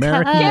back to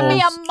American Give malls. me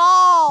a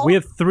mall. We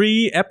have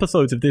 3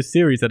 episodes of this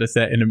series that are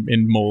set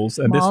in malls,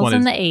 and Malls this one in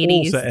is the 80s.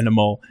 all set in a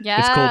mall.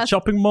 Yes. It's called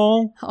Shopping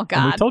Mall. Oh, And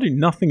God. we've told you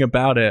nothing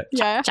about it.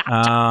 Yeah.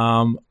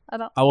 I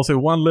will say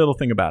one little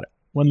thing about it.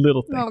 One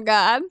little thing. Oh,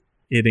 God.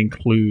 It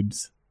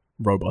includes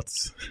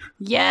robots.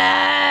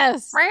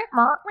 Yes.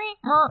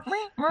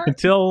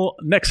 Until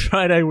next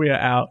Friday, we are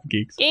out,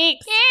 geeks.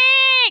 Geeks.